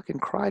 You've fucking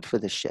cried for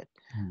this shit.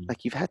 Mm.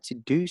 Like you've had to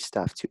do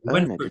stuff to You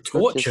earn went it. through It's not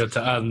torture just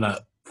to earn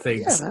that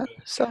thing. yeah, man.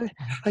 So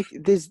like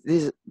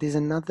there's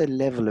another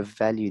level of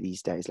value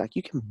these days. Like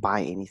you can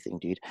buy anything,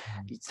 dude.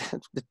 It's,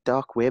 the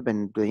dark web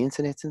and the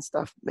internet and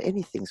stuff.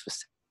 Anything's for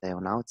sale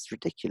now. It's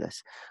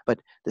ridiculous. But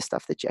the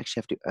stuff that you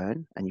actually have to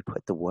earn and you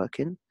put the work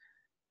in,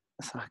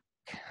 it's like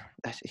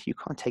you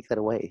can't take that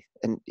away.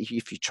 And if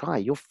you try,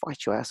 you'll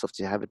fight your ass off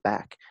to have it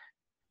back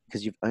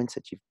because you've earned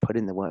it, you've put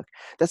in the work.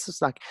 That's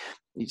just like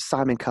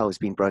Simon Cowell has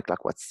been broke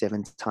like what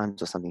 7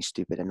 times or something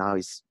stupid, and now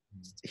he's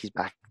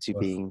back to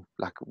Well, being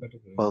like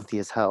incredible, wealthy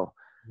as hell.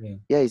 yeah.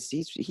 Yeah,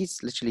 he's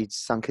literally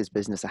sunk his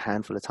business a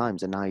handful of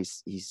times, and now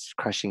he's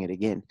crushing it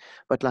again.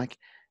 But like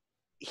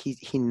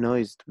he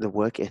knows the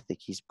work ethic.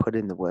 He's put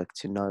in the work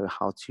to know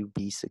how to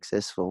be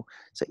successful.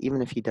 So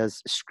even if he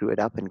does screw it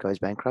up and goes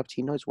bankrupt,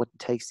 he knows what it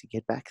takes to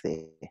get back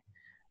there.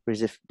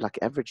 Whereas if like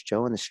average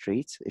Joe on the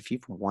streets, if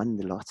you've won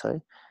the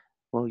lotto,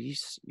 well,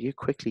 you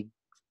quickly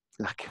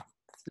like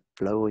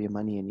blow all your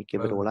money and you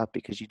give it Well, all up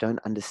because you don't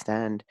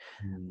understand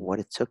what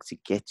it took to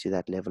get to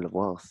that level of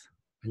wealth.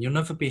 and you'll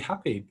never be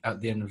happy at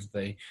the end of the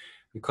day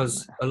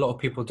because a lot of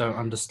people don't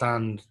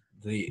understand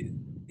the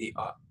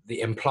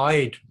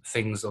implied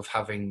things of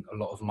having a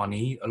lot of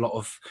money. A lot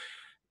of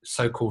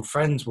so-called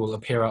friends will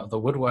appear out of the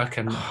woodwork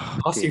and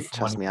ask you Dude, for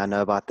trust money. me, I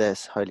know about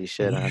this. Holy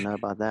shit, Yeah, I know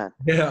about that.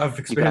 yeah, I've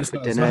You go out experienced for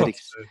that as dinner, well.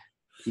 So,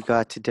 you go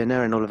out to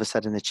dinner, and all of a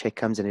sudden the check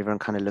comes, and everyone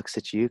kind of looks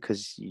at you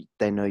because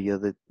they know you're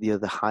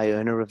the high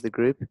earner of the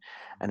group,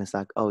 and it's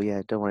like, oh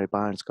yeah, don't worry,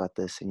 Byron's got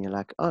this, and you're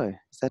like, oh,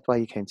 is that why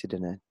you came to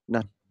dinner?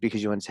 Not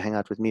because you wanted to hang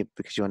out with me,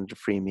 because you wanted a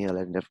free meal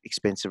at an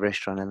expensive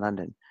restaurant in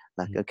London.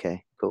 Like,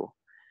 okay, cool.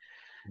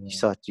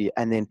 yeah.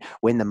 And then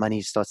when the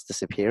money starts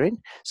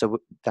disappearing, so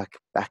like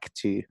back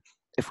to,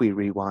 if we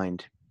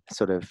rewind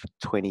sort of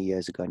 20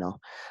 years ago now,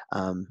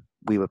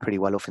 we were pretty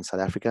well off in South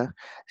Africa.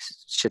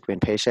 Shit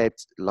went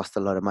pear-shaped, lost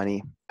a lot of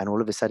money, and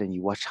all of a sudden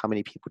you watch how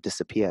many people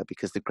disappear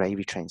because the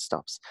gravy train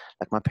stops.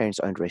 Like my parents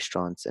owned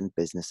restaurants and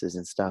businesses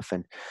and stuff,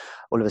 and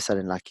all of a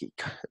sudden like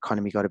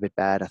economy got a bit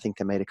bad. I think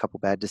they made a couple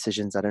bad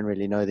decisions. I don't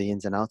really know the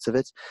ins and outs of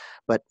it,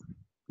 but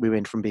we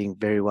went from being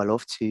very well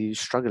off to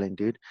struggling,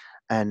 dude.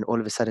 And all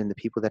of a sudden, the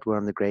people that were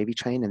on the gravy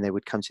train and they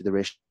would come to the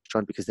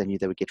restaurant because they knew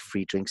they would get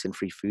free drinks and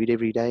free food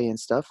every day and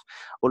stuff.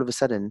 All of a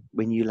sudden,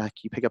 when you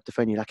pick up the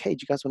phone, you're like, hey,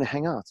 do you guys want to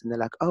hang out? And they're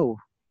like, oh,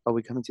 are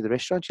we coming to the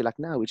restaurant? You're like,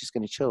 no, we're just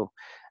going to chill.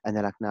 And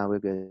they're like, no, we're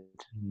good.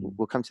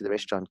 We'll come to the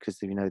restaurant because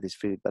we know there's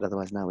food, but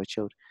otherwise, no, we're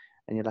chilled.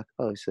 And you're like,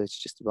 oh, so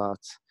it's just about,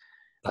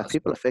 like, That's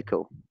people are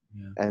fickle.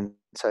 yeah. And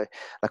so,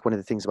 like, one of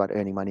the things about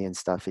earning money and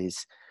stuff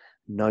is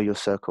know your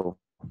circle.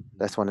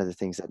 That's one of the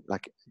things that,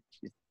 like,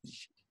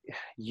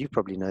 you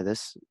probably know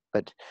this,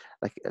 but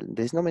like,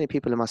 there's not many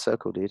people in my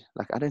circle, dude.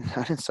 Like, I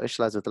don't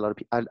socialize with a lot of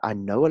people. I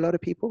know a lot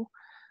of people,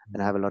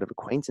 and I have a lot of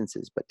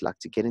acquaintances, but like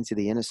to get into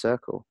the inner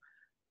circle,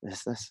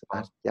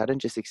 I don't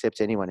just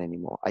accept anyone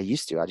anymore. I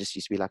used to. I just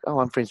used to be like, oh,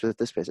 I'm friends with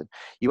this person.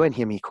 You won't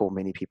hear me call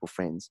many people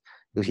friends.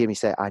 You'll hear me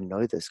say, I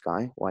know this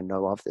guy, or I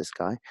know of this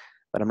guy,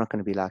 but I'm not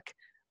going to be like,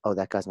 oh,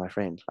 that guy's my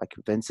friend. Like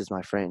Vince is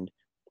my friend,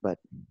 but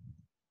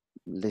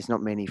there's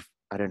not many.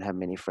 I don't have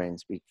many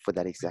friends for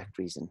that exact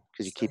reason,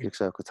 because you keep your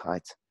circle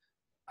tight.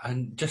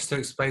 And just to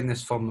explain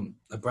this from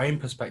a brain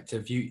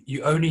perspective,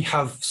 you only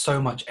have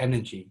so much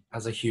energy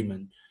as a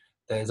human.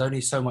 There's only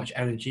so much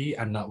energy,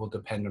 and that will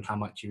depend on how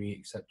much you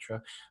eat,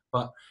 etc.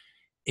 But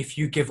if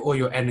you give all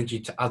your energy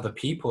to other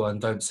people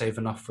and don't save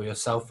enough for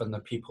yourself and the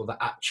people that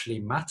actually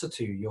matter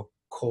to you, your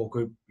core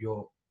group,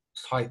 your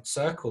tight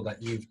circle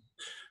that you've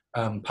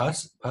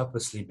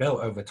purposely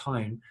built over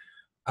time,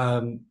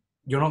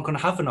 you're not going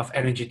to have enough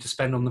energy to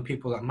spend on the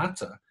people that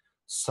matter.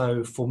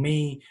 So for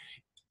me,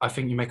 I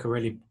think you make a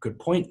really good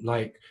point.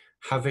 Like,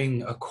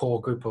 having a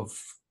core group of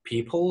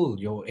people,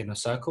 your inner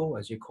circle,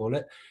 as you call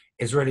it,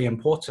 is really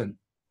important,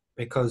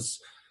 because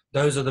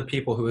those are the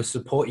people who will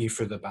support you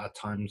through the bad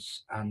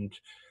times and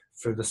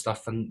through the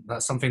stuff. And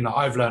that's something that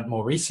I've learned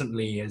more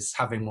recently, is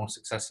having more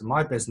success in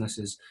my business,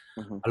 is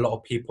Mm-hmm. a lot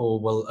of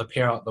people will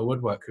appear out the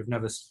woodwork who've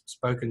never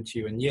spoken to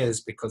you in years,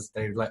 because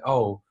they're like,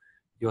 oh,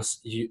 you're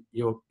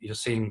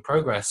seeing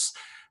progress.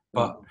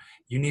 But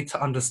you need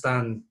to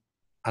understand,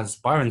 as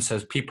Byron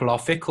says, people are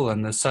fickle,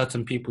 and there's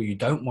certain people you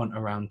don't want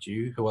around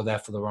you who are there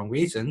for the wrong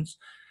reasons.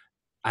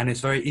 And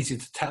it's very easy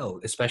to tell,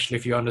 especially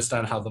if you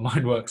understand how the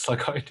mind works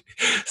like I do.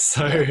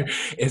 So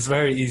it's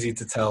very easy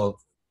to tell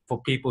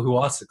for people who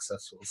are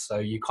successful. So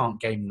you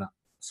can't game that.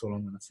 That's all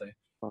I'm going to say.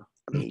 Well,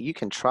 I mean, you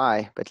can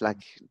try, but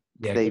like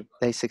Yeah,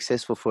 they're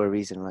successful for a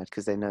reason, right?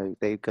 Because they know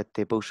they've got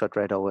their bullshot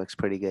radar works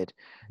pretty good.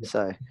 yeah.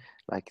 So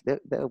like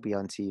they'll be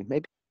onto you.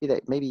 Maybe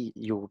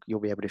you'll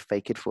be able to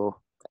fake it for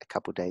a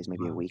couple of days,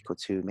 maybe a week or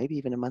two, maybe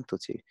even a month or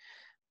two.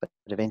 But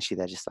eventually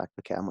they're just like,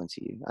 okay, I'm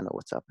onto you. I know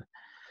what's up.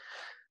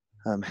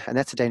 And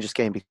that's a dangerous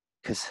game,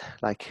 because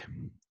like,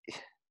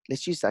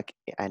 let's use like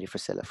Andy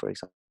Frisella, for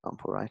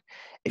example, right?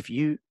 If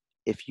you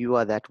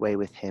are that way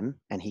with him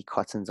and he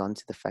cottons on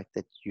to the fact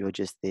that you're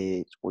just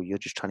there, or you're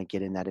just trying to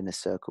get in that inner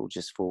circle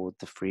just for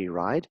the free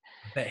ride,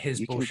 I bet his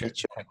you can bullshit get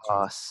detector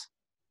your is ass.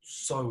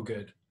 so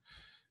good.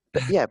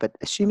 But yeah, but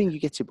assuming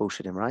you get to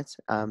bullshit him, right?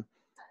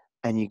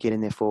 And you get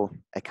in there for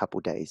a couple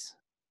days,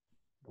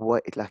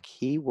 like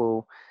he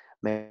will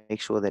make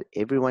sure that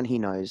everyone he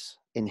knows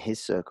in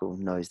his circle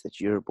knows that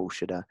you're a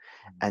bullshitter,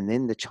 and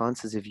then the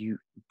chances of you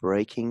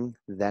breaking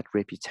that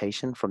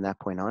reputation from that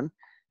point on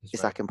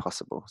is like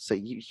impossible. So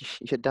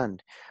you're done.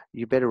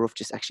 You're better off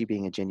just actually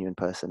being a genuine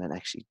person and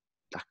actually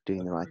like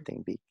doing the right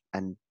thing,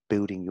 and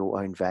building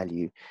your own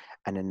value,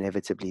 and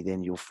inevitably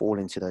then you'll fall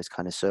into those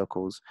kind of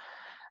circles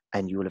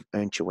and you will have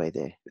earned your way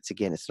there. It's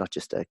not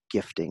just a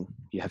gifting.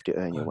 You have to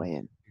earn your way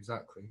in.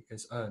 Exactly,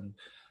 it's earned.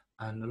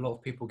 And a lot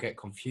of people get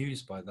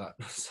confused by that.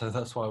 So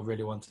that's why I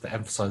really wanted to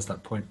emphasize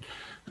that point.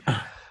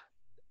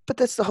 But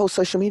that's the whole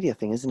social media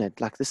thing, isn't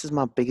it? Like, this is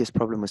my biggest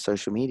problem with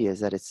social media, is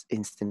that it's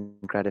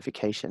instant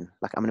gratification.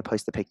 Like, I'm going to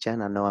post a picture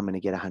and I know I'm going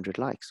to get 100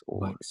 likes or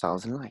Like,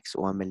 1,000 likes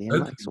or 1,000,000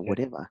 likes or dopamine hit.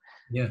 whatever.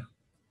 Yeah.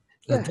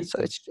 Yeah.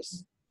 So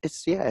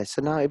yeah.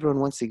 So now everyone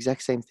wants the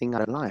exact same thing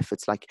out of life.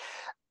 It's like,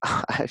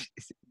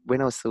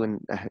 when I was still in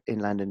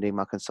London doing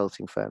my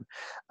consulting firm,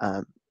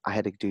 I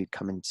had a dude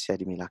come and say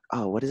to me like,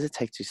 oh, what does it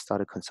take to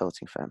start a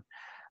consulting firm?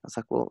 I was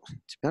like, well,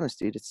 to be honest,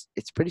 dude, it's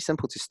pretty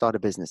simple to start a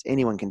business.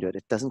 Anyone can do it.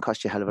 It doesn't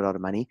cost you a hell of a lot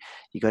of money.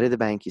 You go to the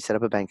bank, you set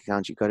up a bank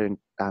account, you go to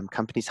a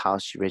company's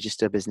house, you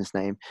register a business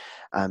name.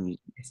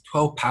 It's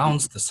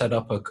 £12 to set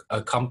up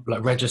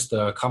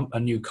register a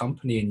new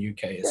company in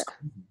UK. Yeah, It's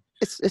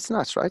crazy. it's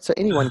nuts, right? So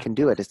anyone can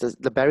do it.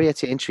 The barrier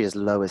to entry is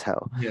low as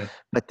hell. Yeah.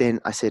 But then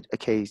I said,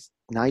 okay,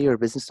 now you're a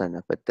business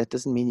owner, but that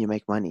doesn't mean you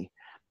make money.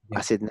 Yeah.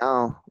 I said,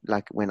 now,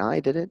 like when I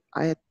did it,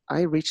 I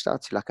reached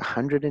out to like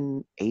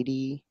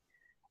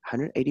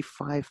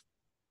 185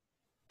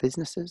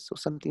 businesses or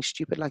something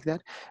stupid like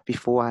that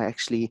before I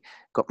actually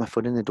got my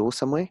foot in the door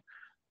somewhere.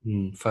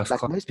 First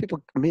Like class.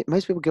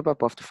 most people give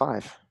up after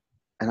 5.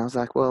 And I was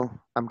like, well,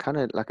 I'm kind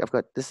of like,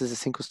 this is a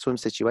single swim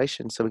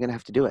situation, so we're going to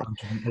have to do it.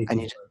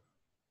 And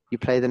you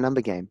play the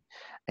number game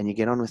and you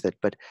get on with it.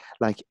 But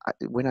like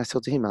when I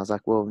said to him, I was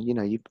like, well,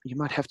 you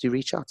might have to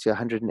reach out to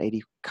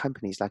 180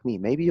 companies like me.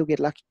 Maybe you'll get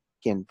lucky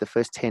in the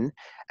first 10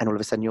 and all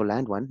of a sudden you'll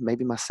land one.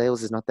 Maybe my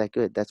sales is not that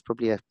good. That's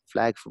probably a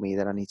flag for me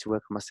that I need to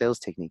work on my sales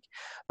technique.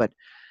 But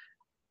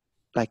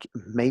like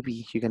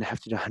maybe you're going to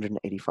have to do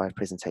 185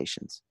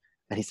 presentations.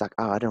 And he's like,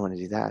 oh, I don't want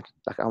to do that.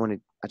 Like I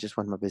just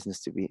want my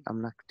business to be,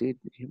 I'm like, dude,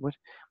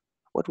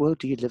 what world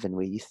do you live in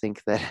where you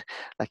think that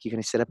like you're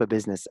going to set up a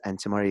business and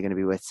tomorrow you're going to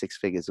be worth 6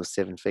 figures or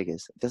 7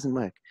 figures? It doesn't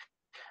work.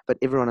 But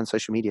everyone on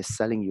social media is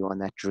selling you on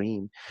that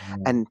dream.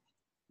 And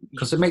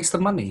because it makes the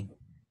money.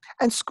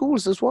 And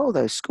schools as well,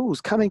 though. Schools,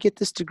 come and get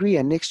this degree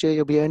and next year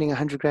you'll be earning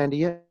 100 grand a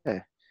year.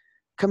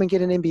 Come and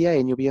get an MBA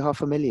and you'll be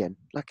 $500,000.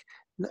 Like,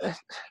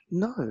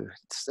 no,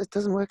 it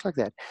doesn't work like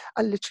that.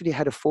 I literally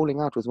had a falling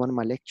out with one of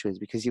my lecturers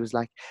because he was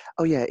like,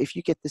 oh yeah, if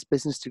you get this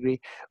business degree,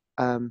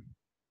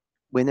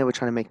 when they were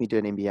trying to make me do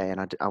an MBA,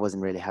 and I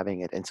wasn't really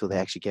having it until they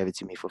actually gave it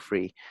to me for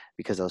free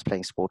because I was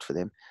playing sport for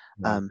them.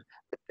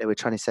 They were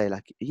trying to say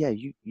like, yeah,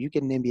 you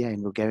get an MBA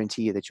and we'll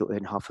guarantee you that you'll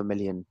earn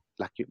 $500,000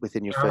 like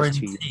within your first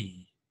 2 years.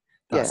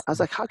 Yeah, I was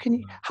like, how can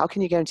you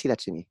guarantee that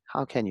to me?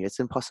 How can you? It's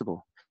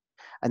impossible.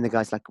 And the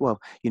guy's like, well,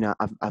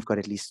 I've got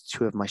at least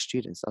 2 of my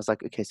students. I was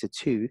like, okay, so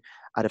 2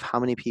 out of how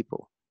many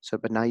people? So,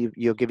 but now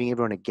you're giving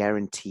everyone a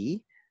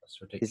guarantee. That's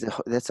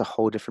ridiculous. That's a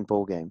whole different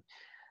ball game.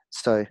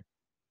 So,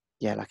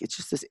 yeah, like it's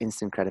just this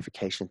instant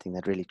gratification thing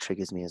that really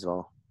triggers me as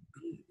well.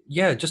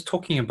 yeah, just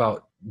talking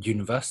about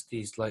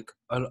universities, like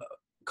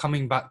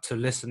coming back to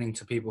listening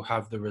to people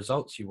have the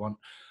results you want,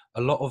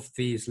 a lot of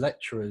these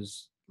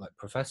lecturers, like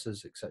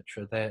professors,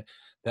 etc.,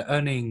 they're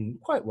earning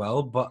quite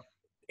well. But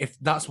if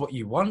that's what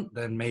you want,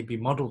 then maybe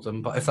model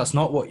them. But if that's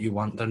not what you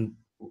want, then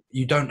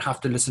you don't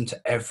have to listen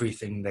to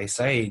everything they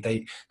say.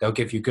 They'll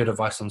give you good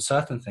advice on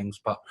certain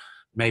things, but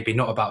maybe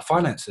not about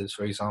finances,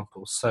 for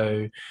example.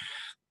 So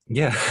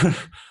yeah.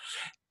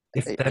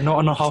 If Uh, they're not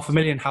on a it's-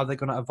 500,000, how they're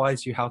going to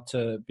advise you how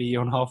to be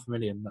on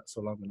 500,000? That's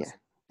all I'm going to yeah, say.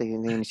 they're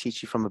going to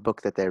teach you from a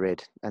book that they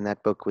read, and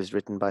that book was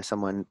written by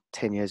someone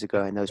 10 years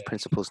ago, and those Yeah.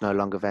 principles no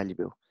longer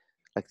valuable.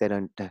 Like they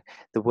don't.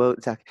 The world,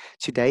 it's like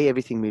today,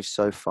 everything moves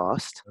so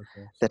fast Of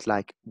course. that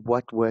like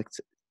what worked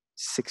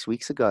 6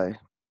 weeks ago Doesn't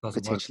work.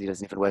 potentially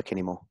doesn't even work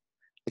anymore.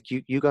 Like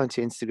you go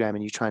into Instagram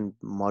and you try and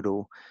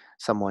model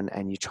someone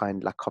and you try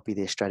and like copy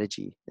their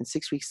strategy. In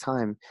 6 weeks'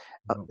 time,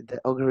 No.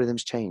 the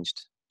algorithms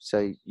changed.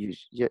 So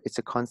it's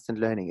a constant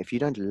learning. If you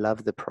don't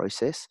love the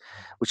process,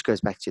 which goes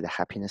back to the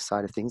happiness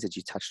side of things that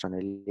you touched on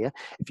earlier,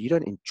 if you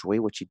don't enjoy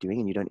what you're doing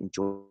and you don't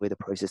enjoy the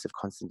process of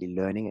constantly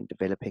learning and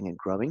developing and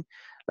growing,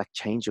 like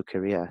change your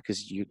career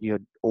because you're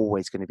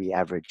always going to be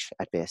average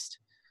at best.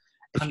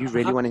 If And you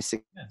really how, want to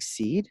yeah,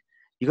 succeed,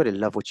 you got to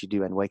love what you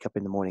do and wake up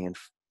in the morning and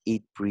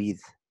eat,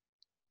 breathe,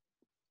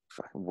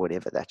 fucking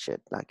whatever that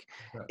shit. Like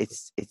exactly.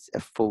 it's a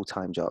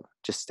full-time job,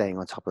 just staying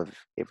on top of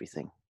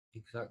everything.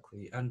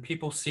 Exactly. And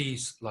people see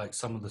like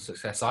some of the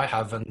success I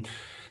have, and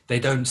they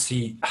don't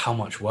see how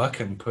much work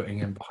I'm putting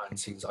in behind the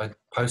scenes. I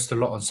post a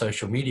lot on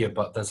social media,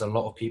 but there's a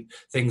lot of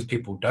things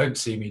people don't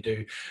see me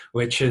do,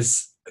 which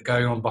is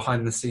going on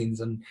behind the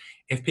scenes. And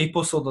if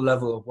people saw the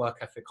level of work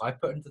ethic I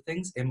put into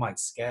things, it might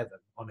scare them,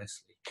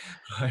 honestly.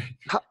 Like,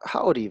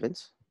 How old are you,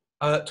 Vince?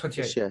 28.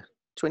 This year,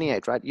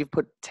 28, right? You've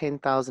put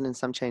 10,000 and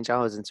some change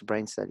hours into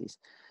brain studies.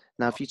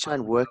 Now, if you try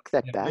and work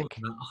that Yeah, more back,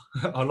 than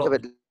that. A yeah, lot.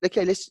 but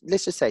okay, let's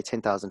just say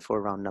 10,000 for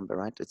a round number,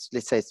 right?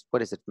 Let's say it's,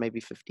 what is it? Maybe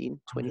 15,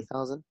 100.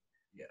 20,000.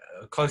 Yeah,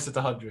 closer to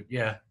 100.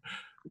 Yeah.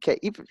 Okay,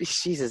 even,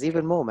 Jesus,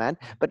 even more, man.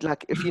 But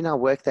like, if you now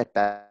work that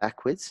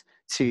backwards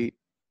to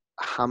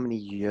how many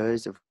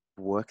years of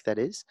work that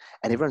is,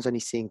 and Mm. everyone's only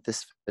seeing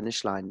this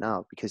finish line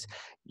now because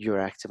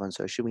you're active on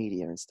social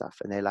media and stuff,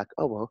 and they're like,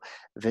 oh well,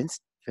 Vince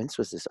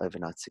was this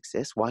overnight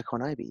success. Why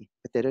can't I be?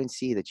 But they don't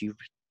see that you've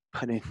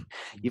put in,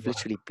 you've Right.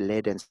 literally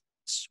bled and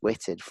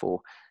sweated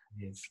for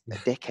Yes. a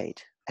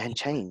decade and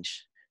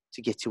change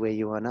to get to where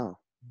you are now.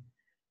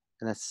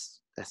 And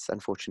that's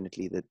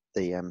unfortunately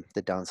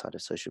the downside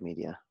of social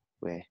media,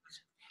 where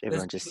There's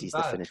everyone just good and sees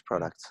the bad. finished Yeah,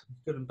 product.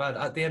 good and bad.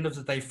 At the end of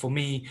the day, for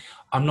me,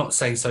 I'm not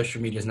saying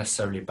social media is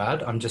necessarily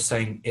bad. I'm just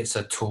saying it's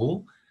a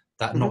tool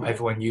that Hmm. not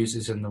everyone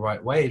uses in the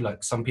right way.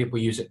 Like some people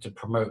use it to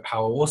promote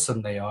how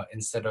awesome they are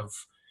instead of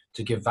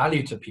to give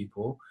value to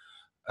people,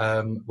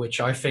 which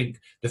I think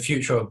the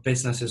future of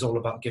business is all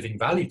about giving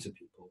value to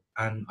people.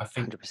 And I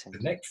think 100%.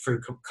 connect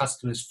through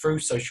customers through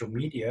social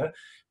media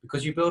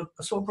because you build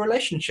a sort of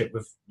relationship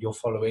with your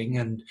following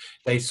and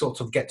they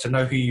sort of get to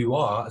know who you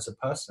are as a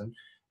person.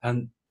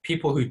 And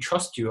people who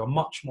trust you are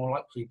much more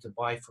likely to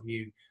buy from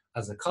you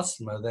as a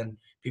customer than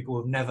people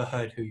who've never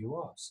heard who you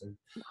are. So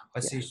I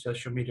Yeah. see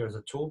social media as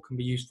a tool, can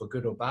be used for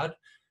good or bad,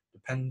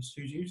 depends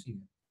who's using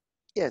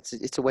it. Yeah,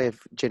 it's a way of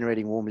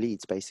generating warm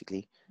leads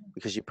basically,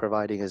 because you're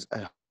providing us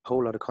a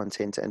whole lot of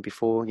content, and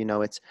before you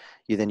know it,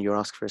 you're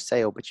asked for a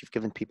sale, but you've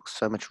given people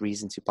so much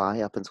reason to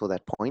buy up until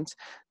that point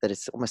that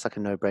it's almost like a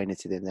no-brainer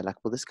to them. They're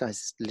like, well, this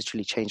guy's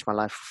literally changed my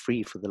life for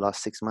free for the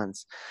last 6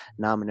 months.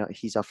 Now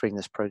he's offering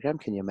this program.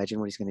 Can you imagine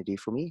what he's going to do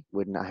for me?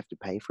 Wouldn't I have to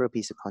pay for a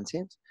piece of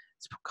content?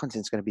 This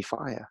content's going to be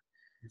fire.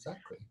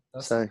 Exactly.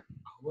 That's So how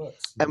it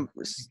works. And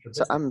future so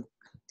business. I'm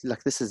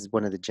like, this is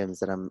one of the gyms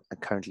that I'm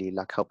currently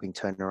like helping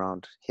turn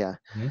around here,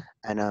 Mhm.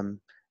 and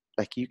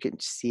like you can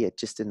see it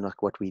just in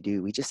like what we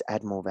do. We just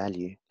add more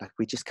value. Like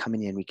we just come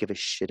in here and we give a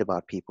shit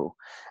about people,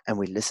 and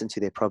we listen to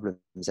their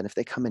problems. And if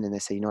they come in and they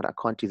say, you know what, I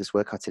can't do this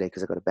workout today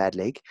because I got a bad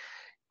leg.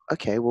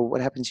 Okay, well,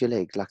 what happened to your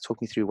leg? Like,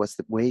 talk me through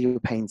where your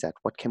pain's at.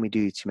 What can we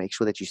do to make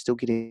sure that you're still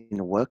getting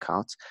a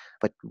workout,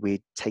 but we're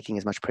taking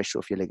as much pressure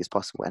off your leg as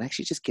possible? And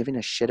actually, just giving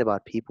a shit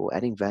about people,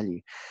 adding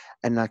value.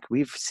 And like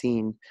we've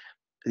seen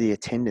the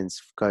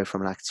attendance go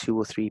from like 2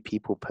 or 3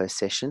 people per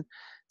session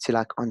to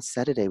like on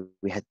Saturday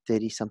we had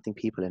 30 something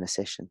people in a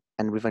session,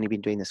 and we've only been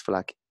doing this for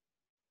like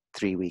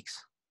 3 weeks.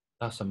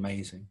 That's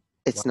amazing. Wow.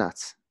 It's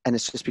nuts, and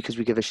it's just because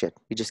we give a shit.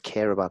 We just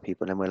care about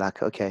people, and we're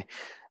like, okay,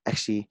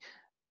 actually,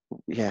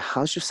 yeah,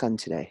 how's your son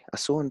today? I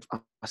saw on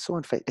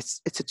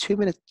it's a 2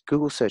 minute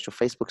Google search or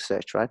Facebook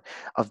search, right,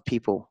 of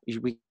people.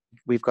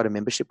 We've got a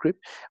membership group.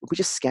 We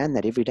just scan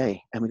that every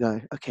day and we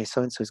go, okay,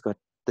 so and so's got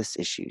this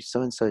issue,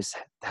 so and so's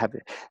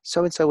habit,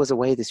 so and so was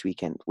away this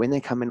weekend. When they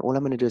come in, all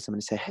I'm going to do is I'm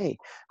going to say, hey,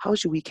 how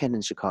was your weekend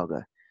in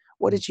Chicago?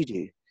 What Mm. did you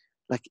do?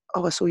 Like,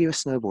 oh, I saw you were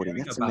snowboarding,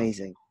 Caring that's about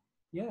amazing. people.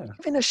 Yeah.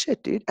 Giving a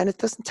shit, dude. And it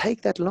doesn't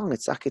take that long.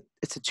 It's like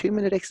it's a 2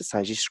 minute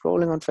exercise. You're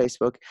scrolling on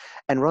Facebook,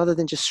 and rather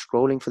than just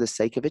scrolling for the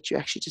sake of it, you're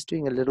actually just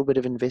doing a little bit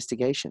of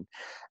investigation.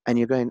 And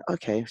you're going,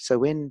 okay, so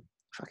when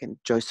fucking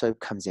Joe Soap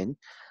comes in,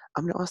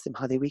 I'm going to ask them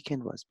how their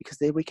weekend was, because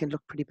their weekend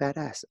looked pretty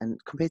badass. And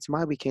compared to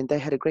my weekend, they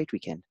had a great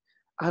weekend.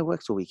 I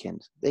worked all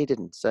weekend. They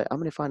didn't. So I'm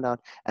going to find out,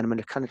 and I'm going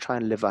to kind of try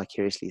and live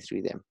vicariously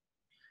through them.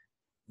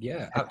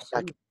 Yeah, And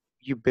absolutely.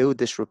 you build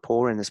this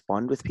rapport and this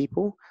bond with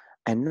people.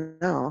 And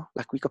now,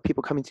 we got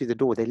people coming through the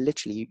door.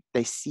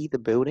 They see the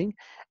building,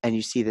 and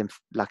you see them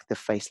the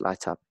face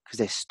light up because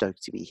they're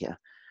stoked to be here.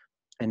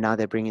 And now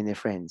they're bringing their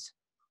friends.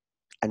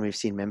 And we've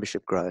seen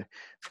membership grow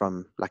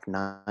from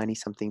 90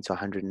 something to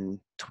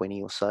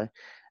 120 or so.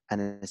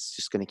 And it's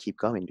just going to keep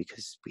going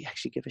because we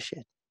actually give a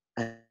shit.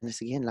 And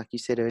it's, again, like you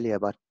said earlier,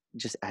 about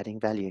just adding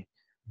value.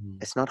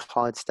 It's not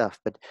hard stuff,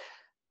 but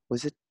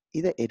was it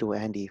either Ed or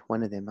Andy,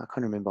 one of them, I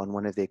can't remember, on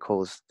one of their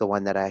calls, the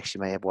one that I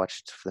actually may have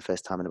watched for the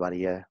first time in about a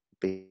year,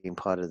 being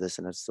part of this,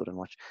 and I just thought I'd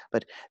watch.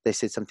 But they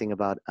said something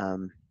about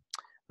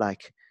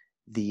like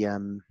the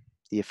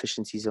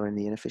efficiencies or in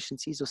the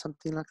inefficiencies or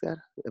something like that.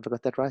 Have I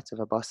got that right? Have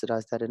I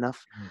bastardized that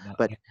enough?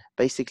 But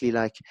basically,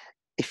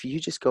 if you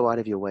just go out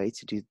of your way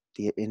to do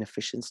the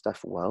inefficient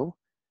stuff well,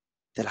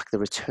 the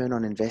return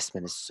on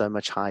investment is so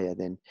much higher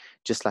than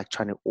just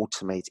trying to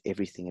automate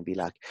everything and be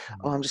oh,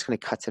 I'm just going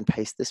to cut and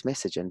paste this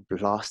message and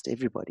blast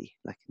everybody.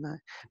 No,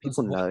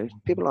 people know.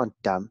 People aren't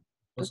dumb.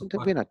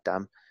 We're not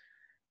dumb.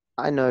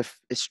 I know if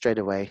it's straight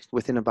away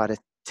within about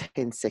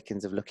 10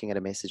 seconds of looking at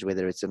a message,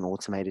 whether it's an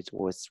automated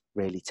or it's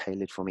really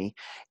tailored for me.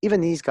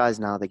 Even these guys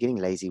now, they're getting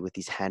lazy with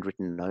these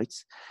handwritten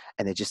notes,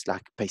 and they're just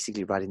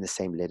basically writing the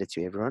same letter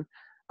to everyone.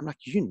 I'm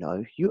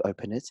you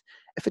open it.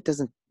 If it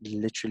doesn't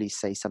literally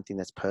say something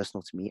that's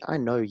personal to me, I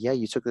know, yeah,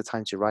 you took the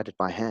time to write it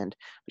by hand,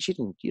 but you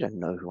don't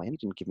know who I am. You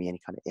didn't give me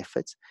any kind of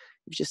effort.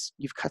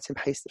 You've cut and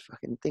pasted the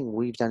fucking thing.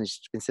 What you've done is,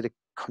 instead of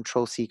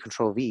Control C,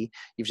 Control V,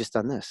 you've just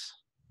done this.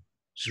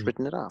 Just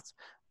written it out.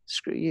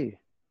 Screw you.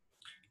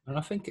 And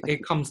I think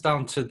it comes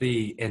down to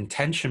the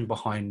intention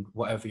behind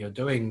whatever you're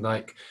doing.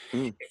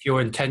 If your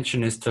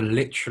intention is to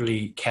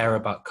literally care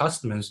about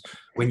customers,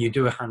 when you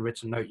do a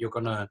handwritten note, you're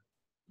going to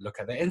look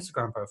at their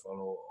Instagram profile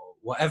or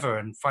whatever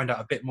and find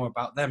out a bit more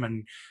about them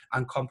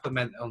and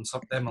compliment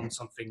them on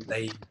something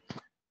they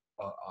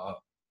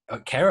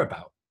care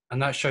about.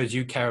 And that shows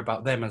you care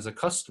about them as a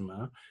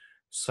customer.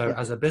 So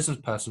as a business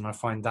person, I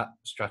find that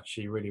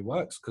strategy really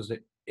works because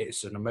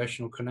it's an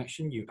emotional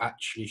connection. You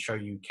actually show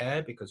you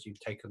care because you've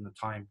taken the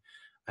time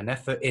and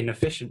effort in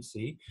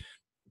efficiency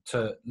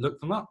to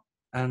look them up.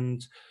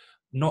 And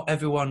not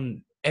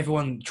everyone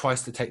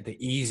tries to take the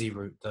easy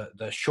route,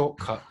 the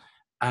shortcut,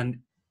 and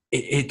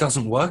it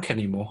doesn't work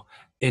anymore.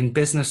 In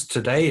business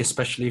today,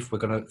 especially if we're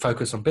going to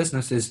focus on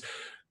business, is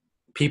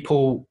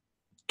people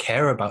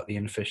care about the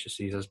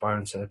inefficiencies, as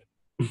Byron said.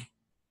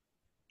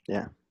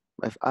 Yeah.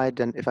 If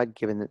I'd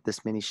given it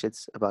this many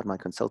shits about my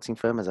consulting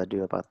firm as I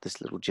do about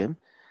this little gym,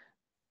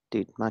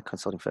 dude, my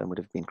consulting firm would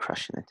have been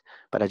crushing it.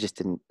 But I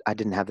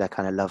didn't have that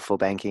kind of love for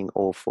banking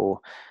or for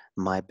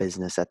my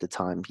business at the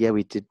time. Yeah,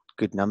 we did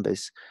good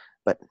numbers,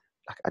 but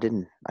I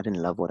didn't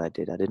love what I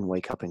did. I didn't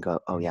wake up and go,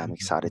 oh yeah, I'm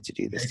excited to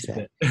do this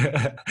today.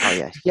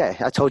 Oh yeah.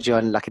 I told you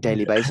on a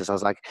daily basis, I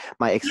was like,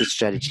 my exit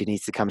strategy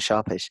needs to come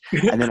sharpish.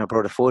 And then I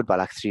brought it forward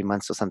by 3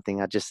 months or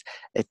something.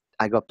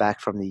 I got back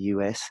from the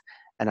US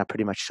and I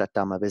pretty much shut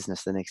down my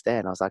business the next day.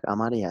 And I was like,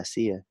 I'm out of here.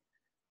 See you.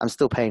 I'm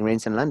still paying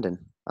rent in London.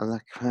 I was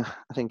like,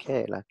 I don't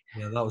care.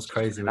 Yeah, that was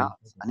crazy. I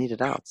need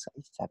it out. So I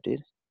need to tap,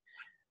 dude.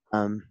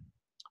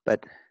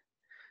 But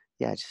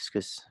yeah, just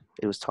because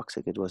it was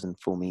toxic, it wasn't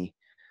for me.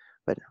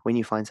 But when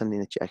you find something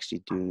that you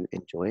actually do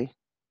enjoy,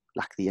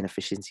 the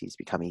inefficiencies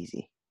become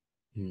easy.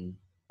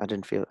 I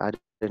didn't feel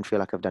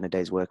like I've done a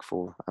day's work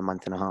for a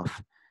month and a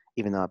half,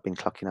 even though I've been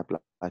clocking up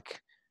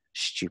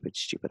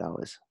stupid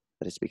hours.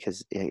 But it's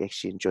because you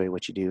actually enjoy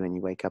what you do, and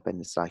you wake up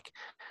and it's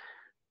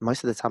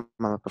most of the time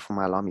I'm up before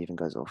my alarm even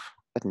goes off.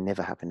 That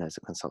never happened as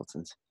a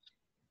consultant.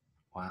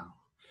 Wow.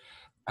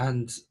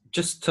 And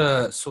just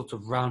to sort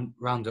of round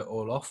it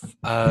all off,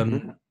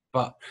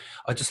 but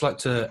I'd just like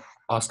to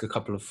ask a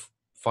couple of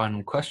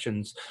final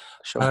questions.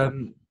 Sure.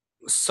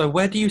 So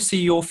where do you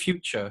see your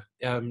future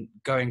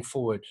going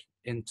forward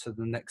into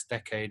the next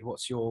decade?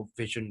 What's your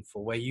vision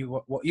for what you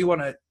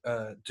want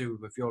to do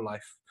with your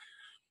life?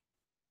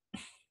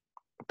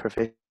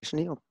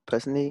 Professionally or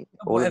personally?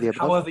 All of the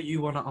above? However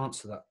you want to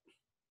answer that.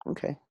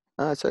 Okay.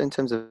 So in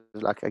terms of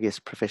I guess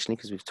professionally,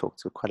 because we've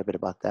talked quite a bit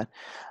about that,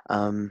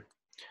 I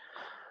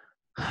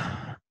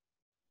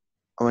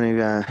want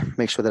to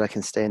make sure that I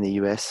can stay in the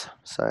US.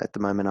 So at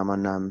the moment I'm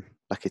on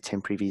a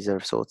temporary visa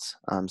of sorts.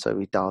 So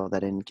we dial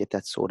that in, get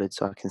that sorted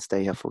so I can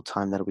stay here full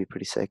time. That'll be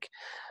pretty sick.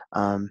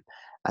 And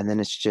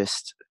then it's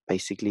just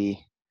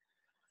basically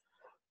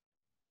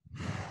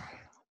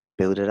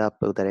build it up,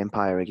 build that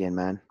empire again,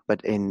 man.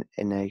 But in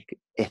a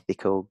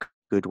ethical,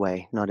 good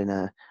way, not in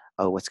a,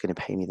 oh, what's going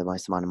to pay me the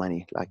most amount of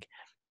money?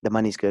 The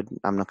money's good.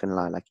 I'm not going to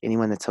lie.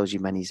 Anyone that tells you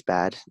money's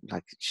bad,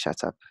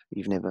 shut up.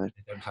 You've never.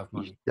 They don't have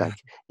money.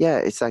 Yeah,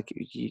 it's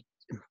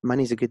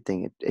money's a good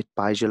thing. It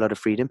buys you a lot of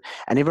freedom.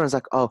 And everyone's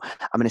like, oh,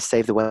 I'm going to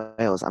save the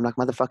whales. I'm like,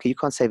 motherfucker, you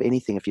can't save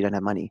anything if you don't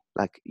have money.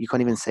 You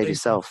can't even save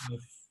yourself.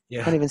 Yeah.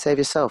 You can't even save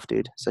yourself,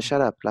 dude. So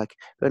shut up. Go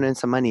and earn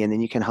some money and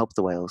then you can help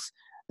the whales.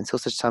 until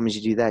such time as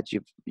you do that,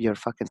 you're a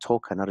fucking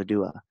talker, not a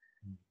doer.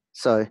 Mm.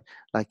 So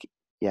like,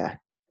 yeah,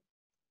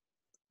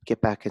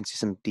 get back into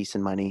some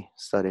decent money,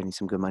 start earning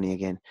some good money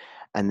again.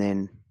 And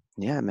then,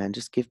 yeah, man,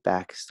 just give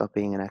back. Stop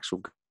being an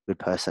actual good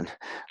person.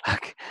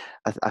 Like,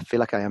 I feel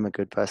like I am a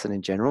good person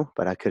in general,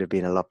 but I could have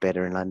been a lot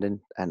better in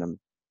London, and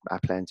I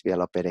plan to be a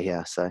lot better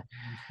here. So, That's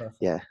perfect.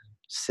 yeah,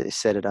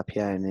 set it up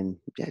here, and then,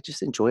 yeah,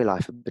 just enjoy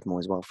life a bit more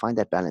as well. Find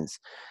that balance.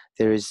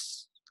 There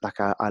is, like,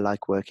 I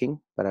like working,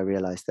 but I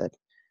realize that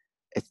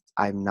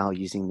I'm now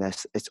using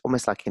this. It's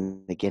almost like,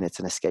 again, it's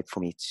an escape for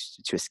me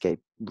to escape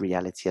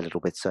reality a little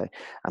bit. So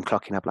I'm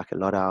clocking up like a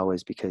lot of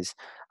hours because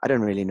I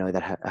don't really know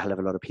that a hell of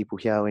a lot of people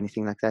here or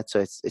anything like that. So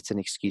it's an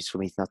excuse for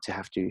me not to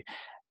have to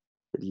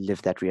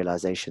live that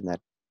realization that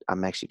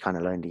I'm actually kind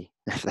of lonely,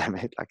 if that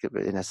made, like,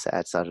 in a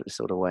sad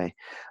sort of way.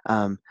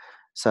 Um,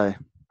 so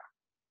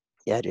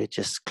yeah, dude,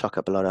 just clock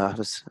up a lot of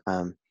hours.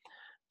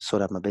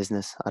 Sort out my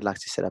business. I'd like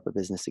to set up a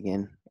business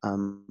again.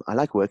 I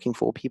like working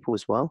for people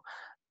as well,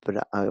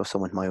 but I also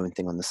want my own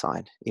thing on the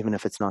side, even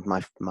if it's not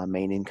my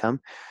main income.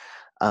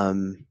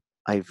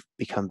 I've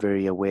become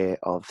very aware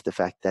of the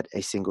fact that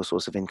a single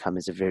source of income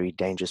is a very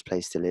dangerous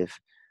place to live.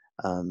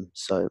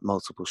 So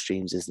multiple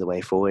streams is the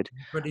way forward.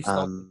 You've already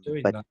started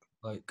doing But that.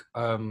 Like,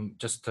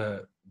 just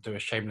to do a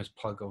shameless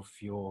plug of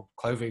your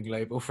clothing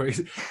label, for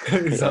yeah,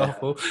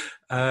 example,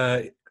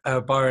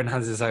 Byron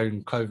has his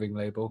own clothing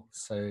label.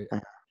 So,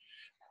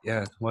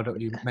 yeah, why don't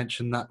you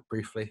mention that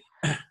briefly?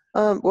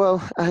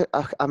 well,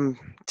 I'm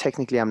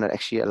technically, I'm not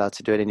actually allowed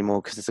to do it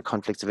anymore because it's a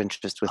conflict of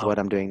interest with Oh, what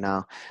I'm doing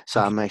now.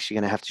 So okay. I'm actually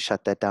going to have to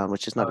shut that down,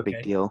 which is not a big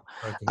Okay. deal.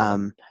 Sorry to hear that.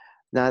 Um,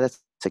 no,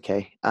 that's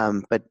okay.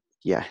 But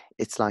yeah,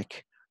 it's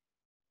like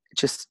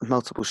just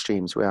multiple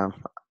streams where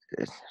I'm,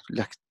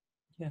 like,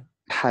 Yeah.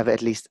 have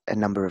at least a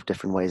number of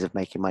different ways of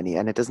making money,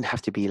 and it doesn't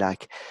have to be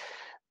like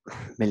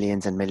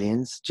millions and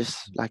millions.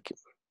 Just like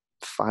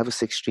 5 or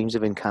 6 streams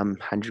of income,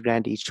 100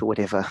 grand each or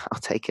whatever. I'll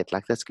take it.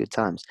 Like, that's good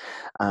times.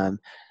 Um,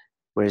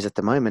 Whereas at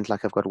the moment,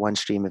 like, I've got one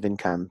stream of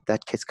income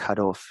that gets cut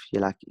off.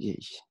 You're like,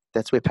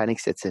 that's where panic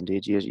sets in,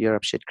 dude. You're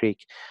up shit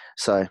creek.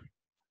 So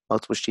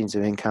multiple streams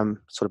of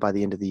income. Sort of by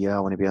the end of the year,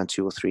 I want to be on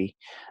 2 or 3,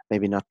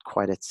 maybe not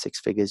quite at 6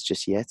 figures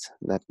just yet.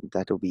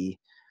 That'll be,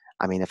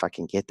 I mean, if I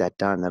can get that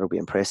done, that'll be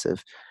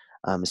impressive.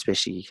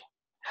 Especially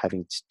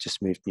having just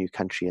moved new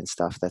country and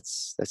stuff.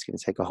 That's going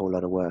to take a whole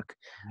lot of work.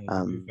 Yeah,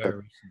 you moved But very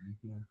recently.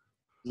 Yeah.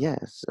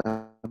 yes,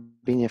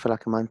 I've been here for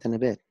like a month and a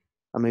bit.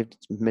 I moved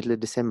middle of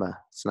December.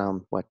 It's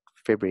now what,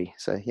 February.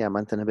 So yeah, a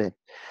month and a bit.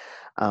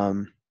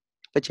 Um,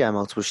 but yeah,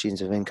 multiple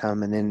streams of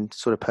income, and then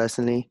sort of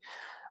personally,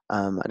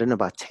 I don't know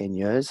about 10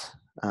 years,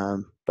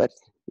 but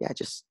yeah,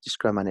 just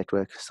grow my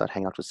network, start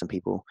hanging out with some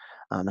people,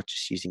 not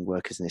just using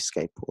work as an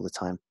escape all the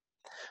time.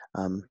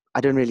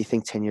 I don't really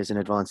think 10 years in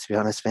advance, to be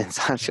honest, Vince.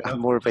 I'm Yeah,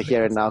 more of a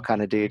here and now that's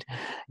kind of dude.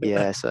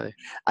 Yeah, so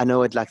I know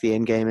what, like, the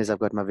end game is. I've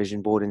got my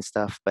vision board and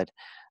stuff, but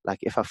like,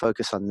 if I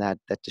focus on that,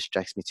 that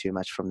distracts me too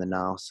much from the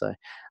now. So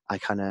I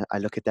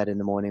look at that in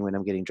the morning when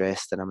I'm getting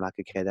dressed, and I'm like,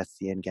 okay, that's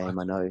the end game.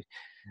 I know,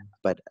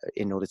 but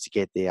in order to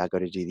get there, I got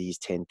to do these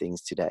 10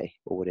 things today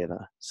or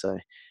whatever. So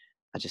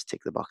I just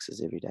tick the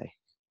boxes every day,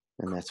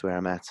 and that's where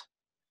I'm at.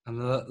 And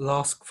the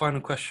last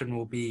final question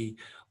will be,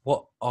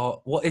 what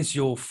is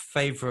your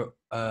favorite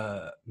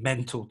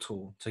mental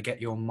tool to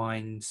get your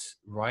mind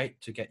right,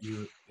 to get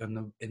you in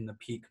the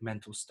peak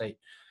mental state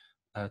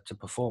to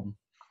perform?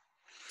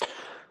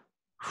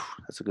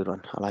 That's a good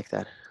one. I like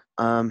that.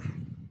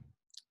 Um,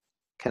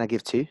 can I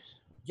give 2?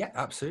 Yeah,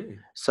 absolutely.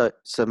 So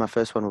my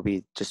first one will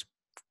be just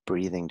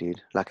breathing,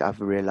 dude. Like,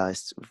 I've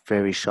realized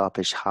very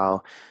sharpish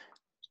how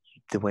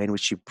the way in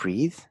which you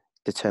breathe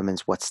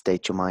determines what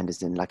state your mind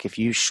is in. Like, if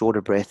you short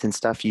a breath and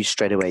stuff, you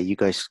straight away, you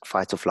go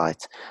fight or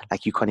flight.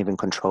 Like, you can't even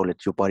control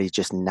it. Your body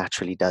just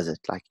naturally does it.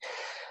 Like,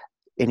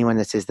 anyone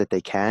that says that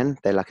they can,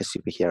 they're like a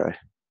superhero,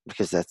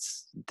 because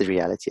that's the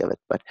reality of it.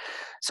 But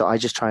so I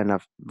just try and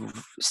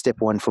step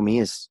one for me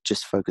is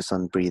just focus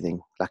on breathing,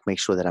 like make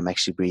sure that I'm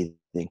actually breathing,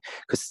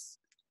 because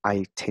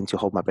I tend to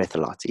hold my breath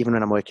a lot. Even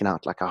when I'm working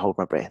out, like, I hold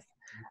my breath,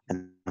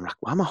 and I'm like,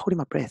 why am I holding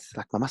my breath?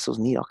 Like, my muscles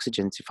need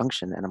oxygen to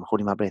function, and I'm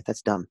holding my breath.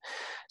 That's dumb.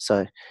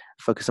 So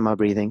focus on my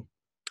breathing.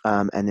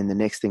 And then the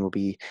next thing will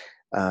be,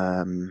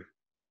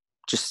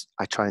 just,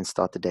 I try and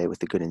start the day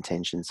with a good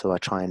intention. So I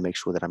try and make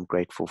sure that I'm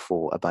grateful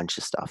for a bunch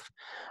of stuff.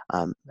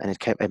 And it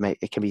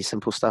can be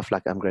simple stuff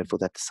like, I'm grateful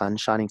that the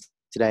sun's shining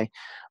today,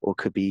 or it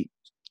could be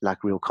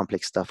like real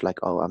complex stuff like,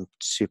 oh, I'm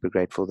super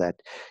grateful that,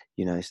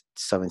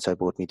 so and so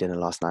bought me dinner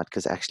last night,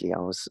 because actually I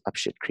was up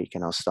shit creek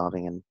and I was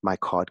starving, and my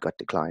card got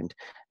declined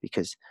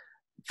because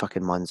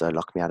fucking Monzo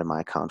locked me out of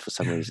my account for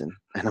some reason.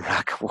 And I'm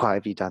like, why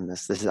have you done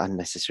this? This is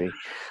unnecessary.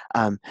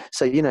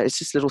 So, it's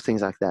just little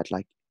things like that.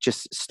 Like,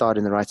 just start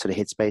in the right sort of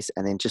headspace,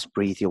 and then just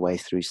breathe your way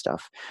through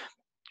stuff.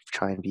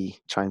 Try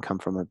and come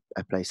from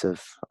a place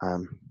of,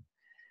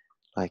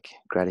 like,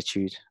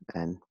 gratitude,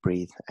 and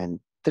breathe. And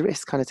the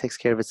rest kind of takes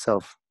care of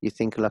itself. You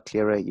think a lot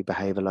clearer, you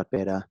behave a lot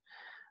better.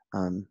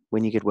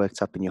 When you get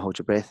worked up and you hold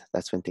your breath,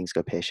 that's when things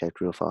go pear-shaped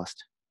real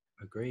fast.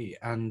 Agree.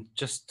 And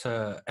just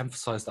to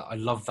emphasize that, I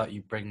love that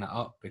you bring that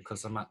up,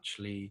 because I'm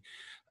actually,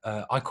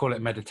 I call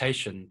it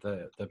meditation,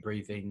 the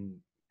breathing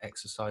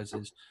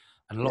exercises.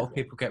 And a lot Yeah, of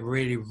people get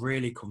really,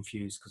 really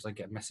confused, because I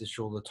get messaged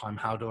all the time,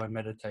 how do I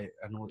meditate?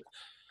 And all.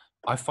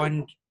 I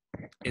find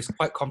it's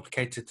quite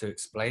complicated to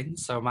explain.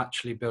 So I'm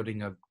actually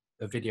building a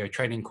video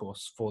training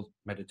course for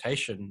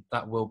meditation.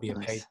 That will be a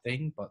paid nice.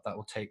 thing, but that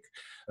will take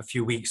a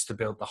few weeks to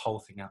build the whole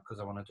thing out, because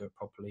I want to do it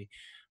properly.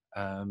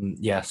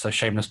 Yeah, so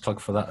shameless plug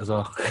for that as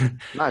well.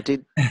 No,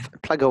 dude,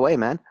 plug away,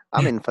 man.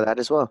 I'm in for that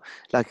as well.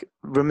 Like,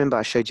 remember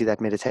I showed you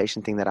that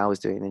meditation thing that I was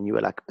doing, and you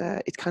were like,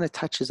 it kind of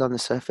touches on the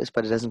surface,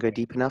 but it doesn't go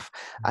deep enough.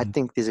 I Mhm.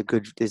 think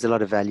there's a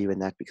lot of value in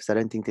that, because I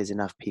don't think there's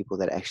enough people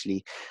that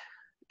actually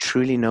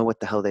truly know what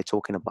the hell they're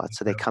talking about.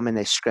 So they come and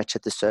they scratch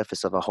at the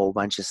surface of a whole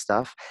bunch of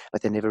stuff,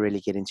 but they never really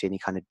get into any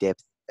kind of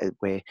depth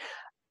where,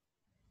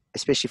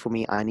 especially for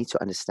me, I need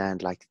to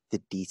understand like the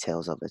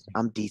details of it.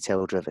 I'm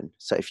detail driven.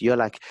 So if you're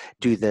like,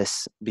 do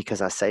this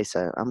because I say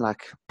so, I'm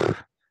like,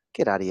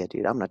 get out of here,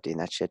 dude. I'm not doing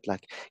that shit.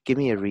 Like, give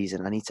me a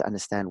reason. I need to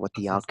understand what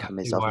the That's outcome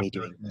is exactly of why I'm me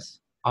doing building it. this.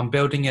 I'm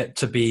building it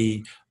to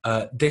be,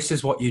 this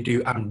is what you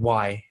do and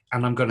why.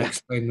 And I'm going to Yeah.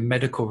 explain the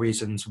medical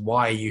reasons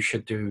why you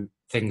should do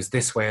things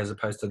this way as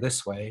opposed to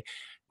this way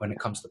when it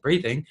comes to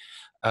breathing.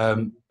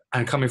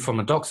 And coming from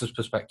a doctor's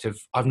perspective,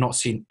 I've not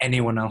seen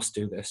anyone else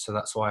do this. So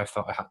that's why I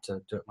felt I had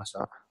to do it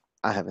myself.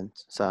 I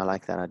haven't. So I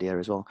like that idea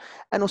as well.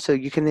 And also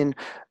you can then,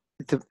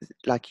 the,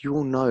 like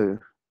you'll know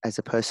as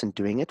a person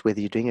doing it, whether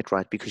you're doing it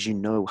right, because you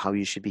know how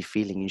you should be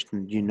feeling.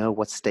 You know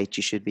what state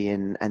you should be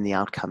in and the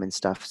outcome and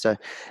stuff. So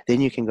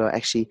then you can go,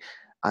 actually,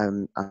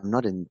 I'm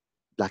not in,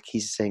 like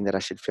he's saying that I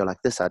should feel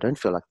like this. I don't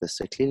feel like this.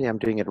 So clearly I'm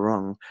doing it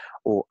wrong,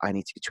 or I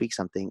need to tweak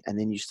something. And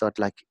then you start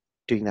like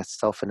doing that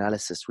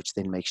self-analysis, which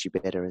then makes you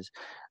better as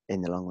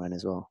in the long run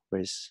as well.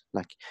 Whereas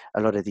like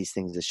a lot of these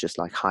things, it's just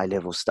like high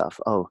level stuff.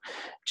 Oh,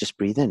 just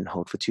breathe in,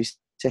 hold for 2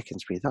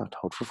 seconds, breathe out,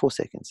 hold for 4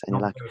 seconds. And you're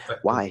Not like, very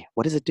effective. why?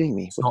 What is it doing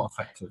me? It's not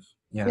effective.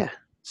 Yeah. Yeah.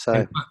 So In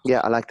fact,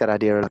 yeah, I like that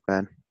idea a lot,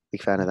 man.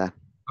 Big fan of that.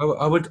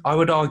 I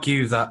would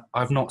argue that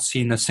I've not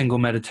seen a single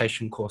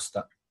meditation course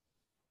that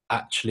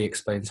actually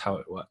explains how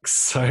it works.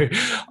 So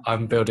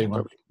I'm building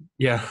one.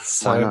 Yeah. Why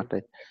So not?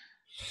 Dude?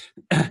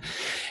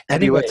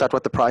 Have you worked anyway, out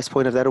what the price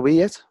point of that will be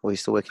yet? Or are you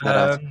still working that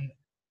out? um,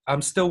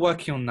 I'm still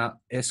working on that.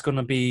 It's going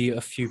to be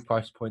a few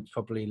price points,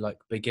 probably like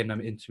beginner,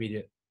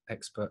 intermediate,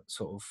 expert,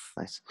 sort of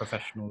Nice.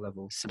 professional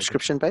level.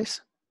 Subscription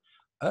base?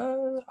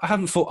 I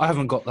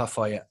haven't got that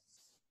far yet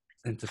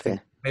into think.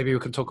 Fair. Maybe we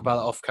can talk about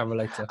that off camera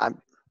later.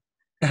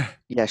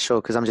 Yeah,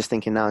 sure. Because I'm just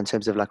thinking now in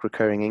terms of like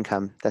recurring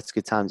income, that's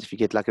good times. If you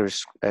get like a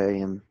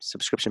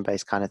subscription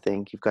based kind of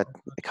thing, you've got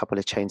a couple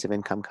of chains of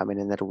income coming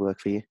in that'll work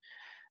for you.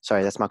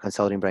 Sorry, that's my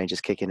consulting brain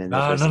just kicking in there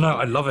for No, a no, no.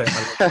 second. I love it.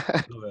 I love it.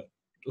 I love it.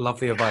 Love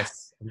the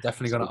advice. I'm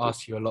definitely going to Sweet.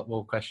 ask you a lot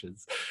more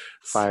questions.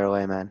 Fire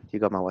away, man. You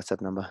got my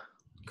WhatsApp number.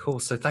 Cool.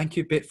 So thank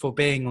you, Bit, for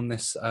being on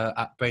this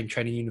at Brain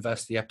Training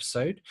University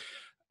episode.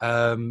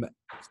 Um,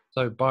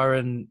 so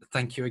Byron,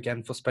 thank you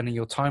again for spending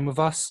your time with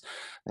us.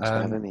 Thanks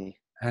for having me.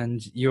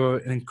 And you're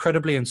an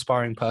incredibly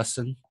inspiring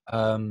person.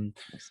 Thanks.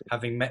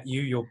 Having met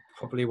you, you're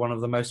probably one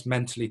of the most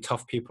mentally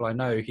tough people I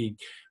know. He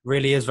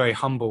really is very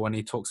humble when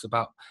he talks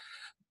about,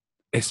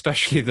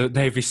 especially the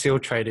Navy SEAL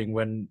training,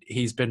 when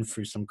he's been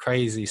through some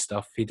crazy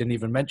stuff he didn't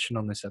even mention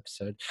on this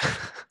episode.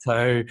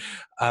 So,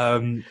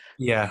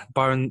 yeah,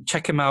 Byron,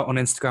 check him out on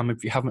Instagram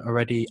if you haven't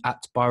already,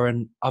 at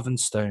Byron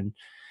Ovenstone.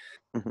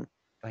 Mhm.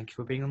 Thank you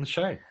for being on the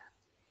show.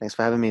 Thanks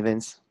for having me,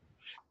 Vince.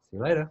 See you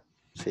later.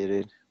 See you,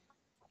 dude.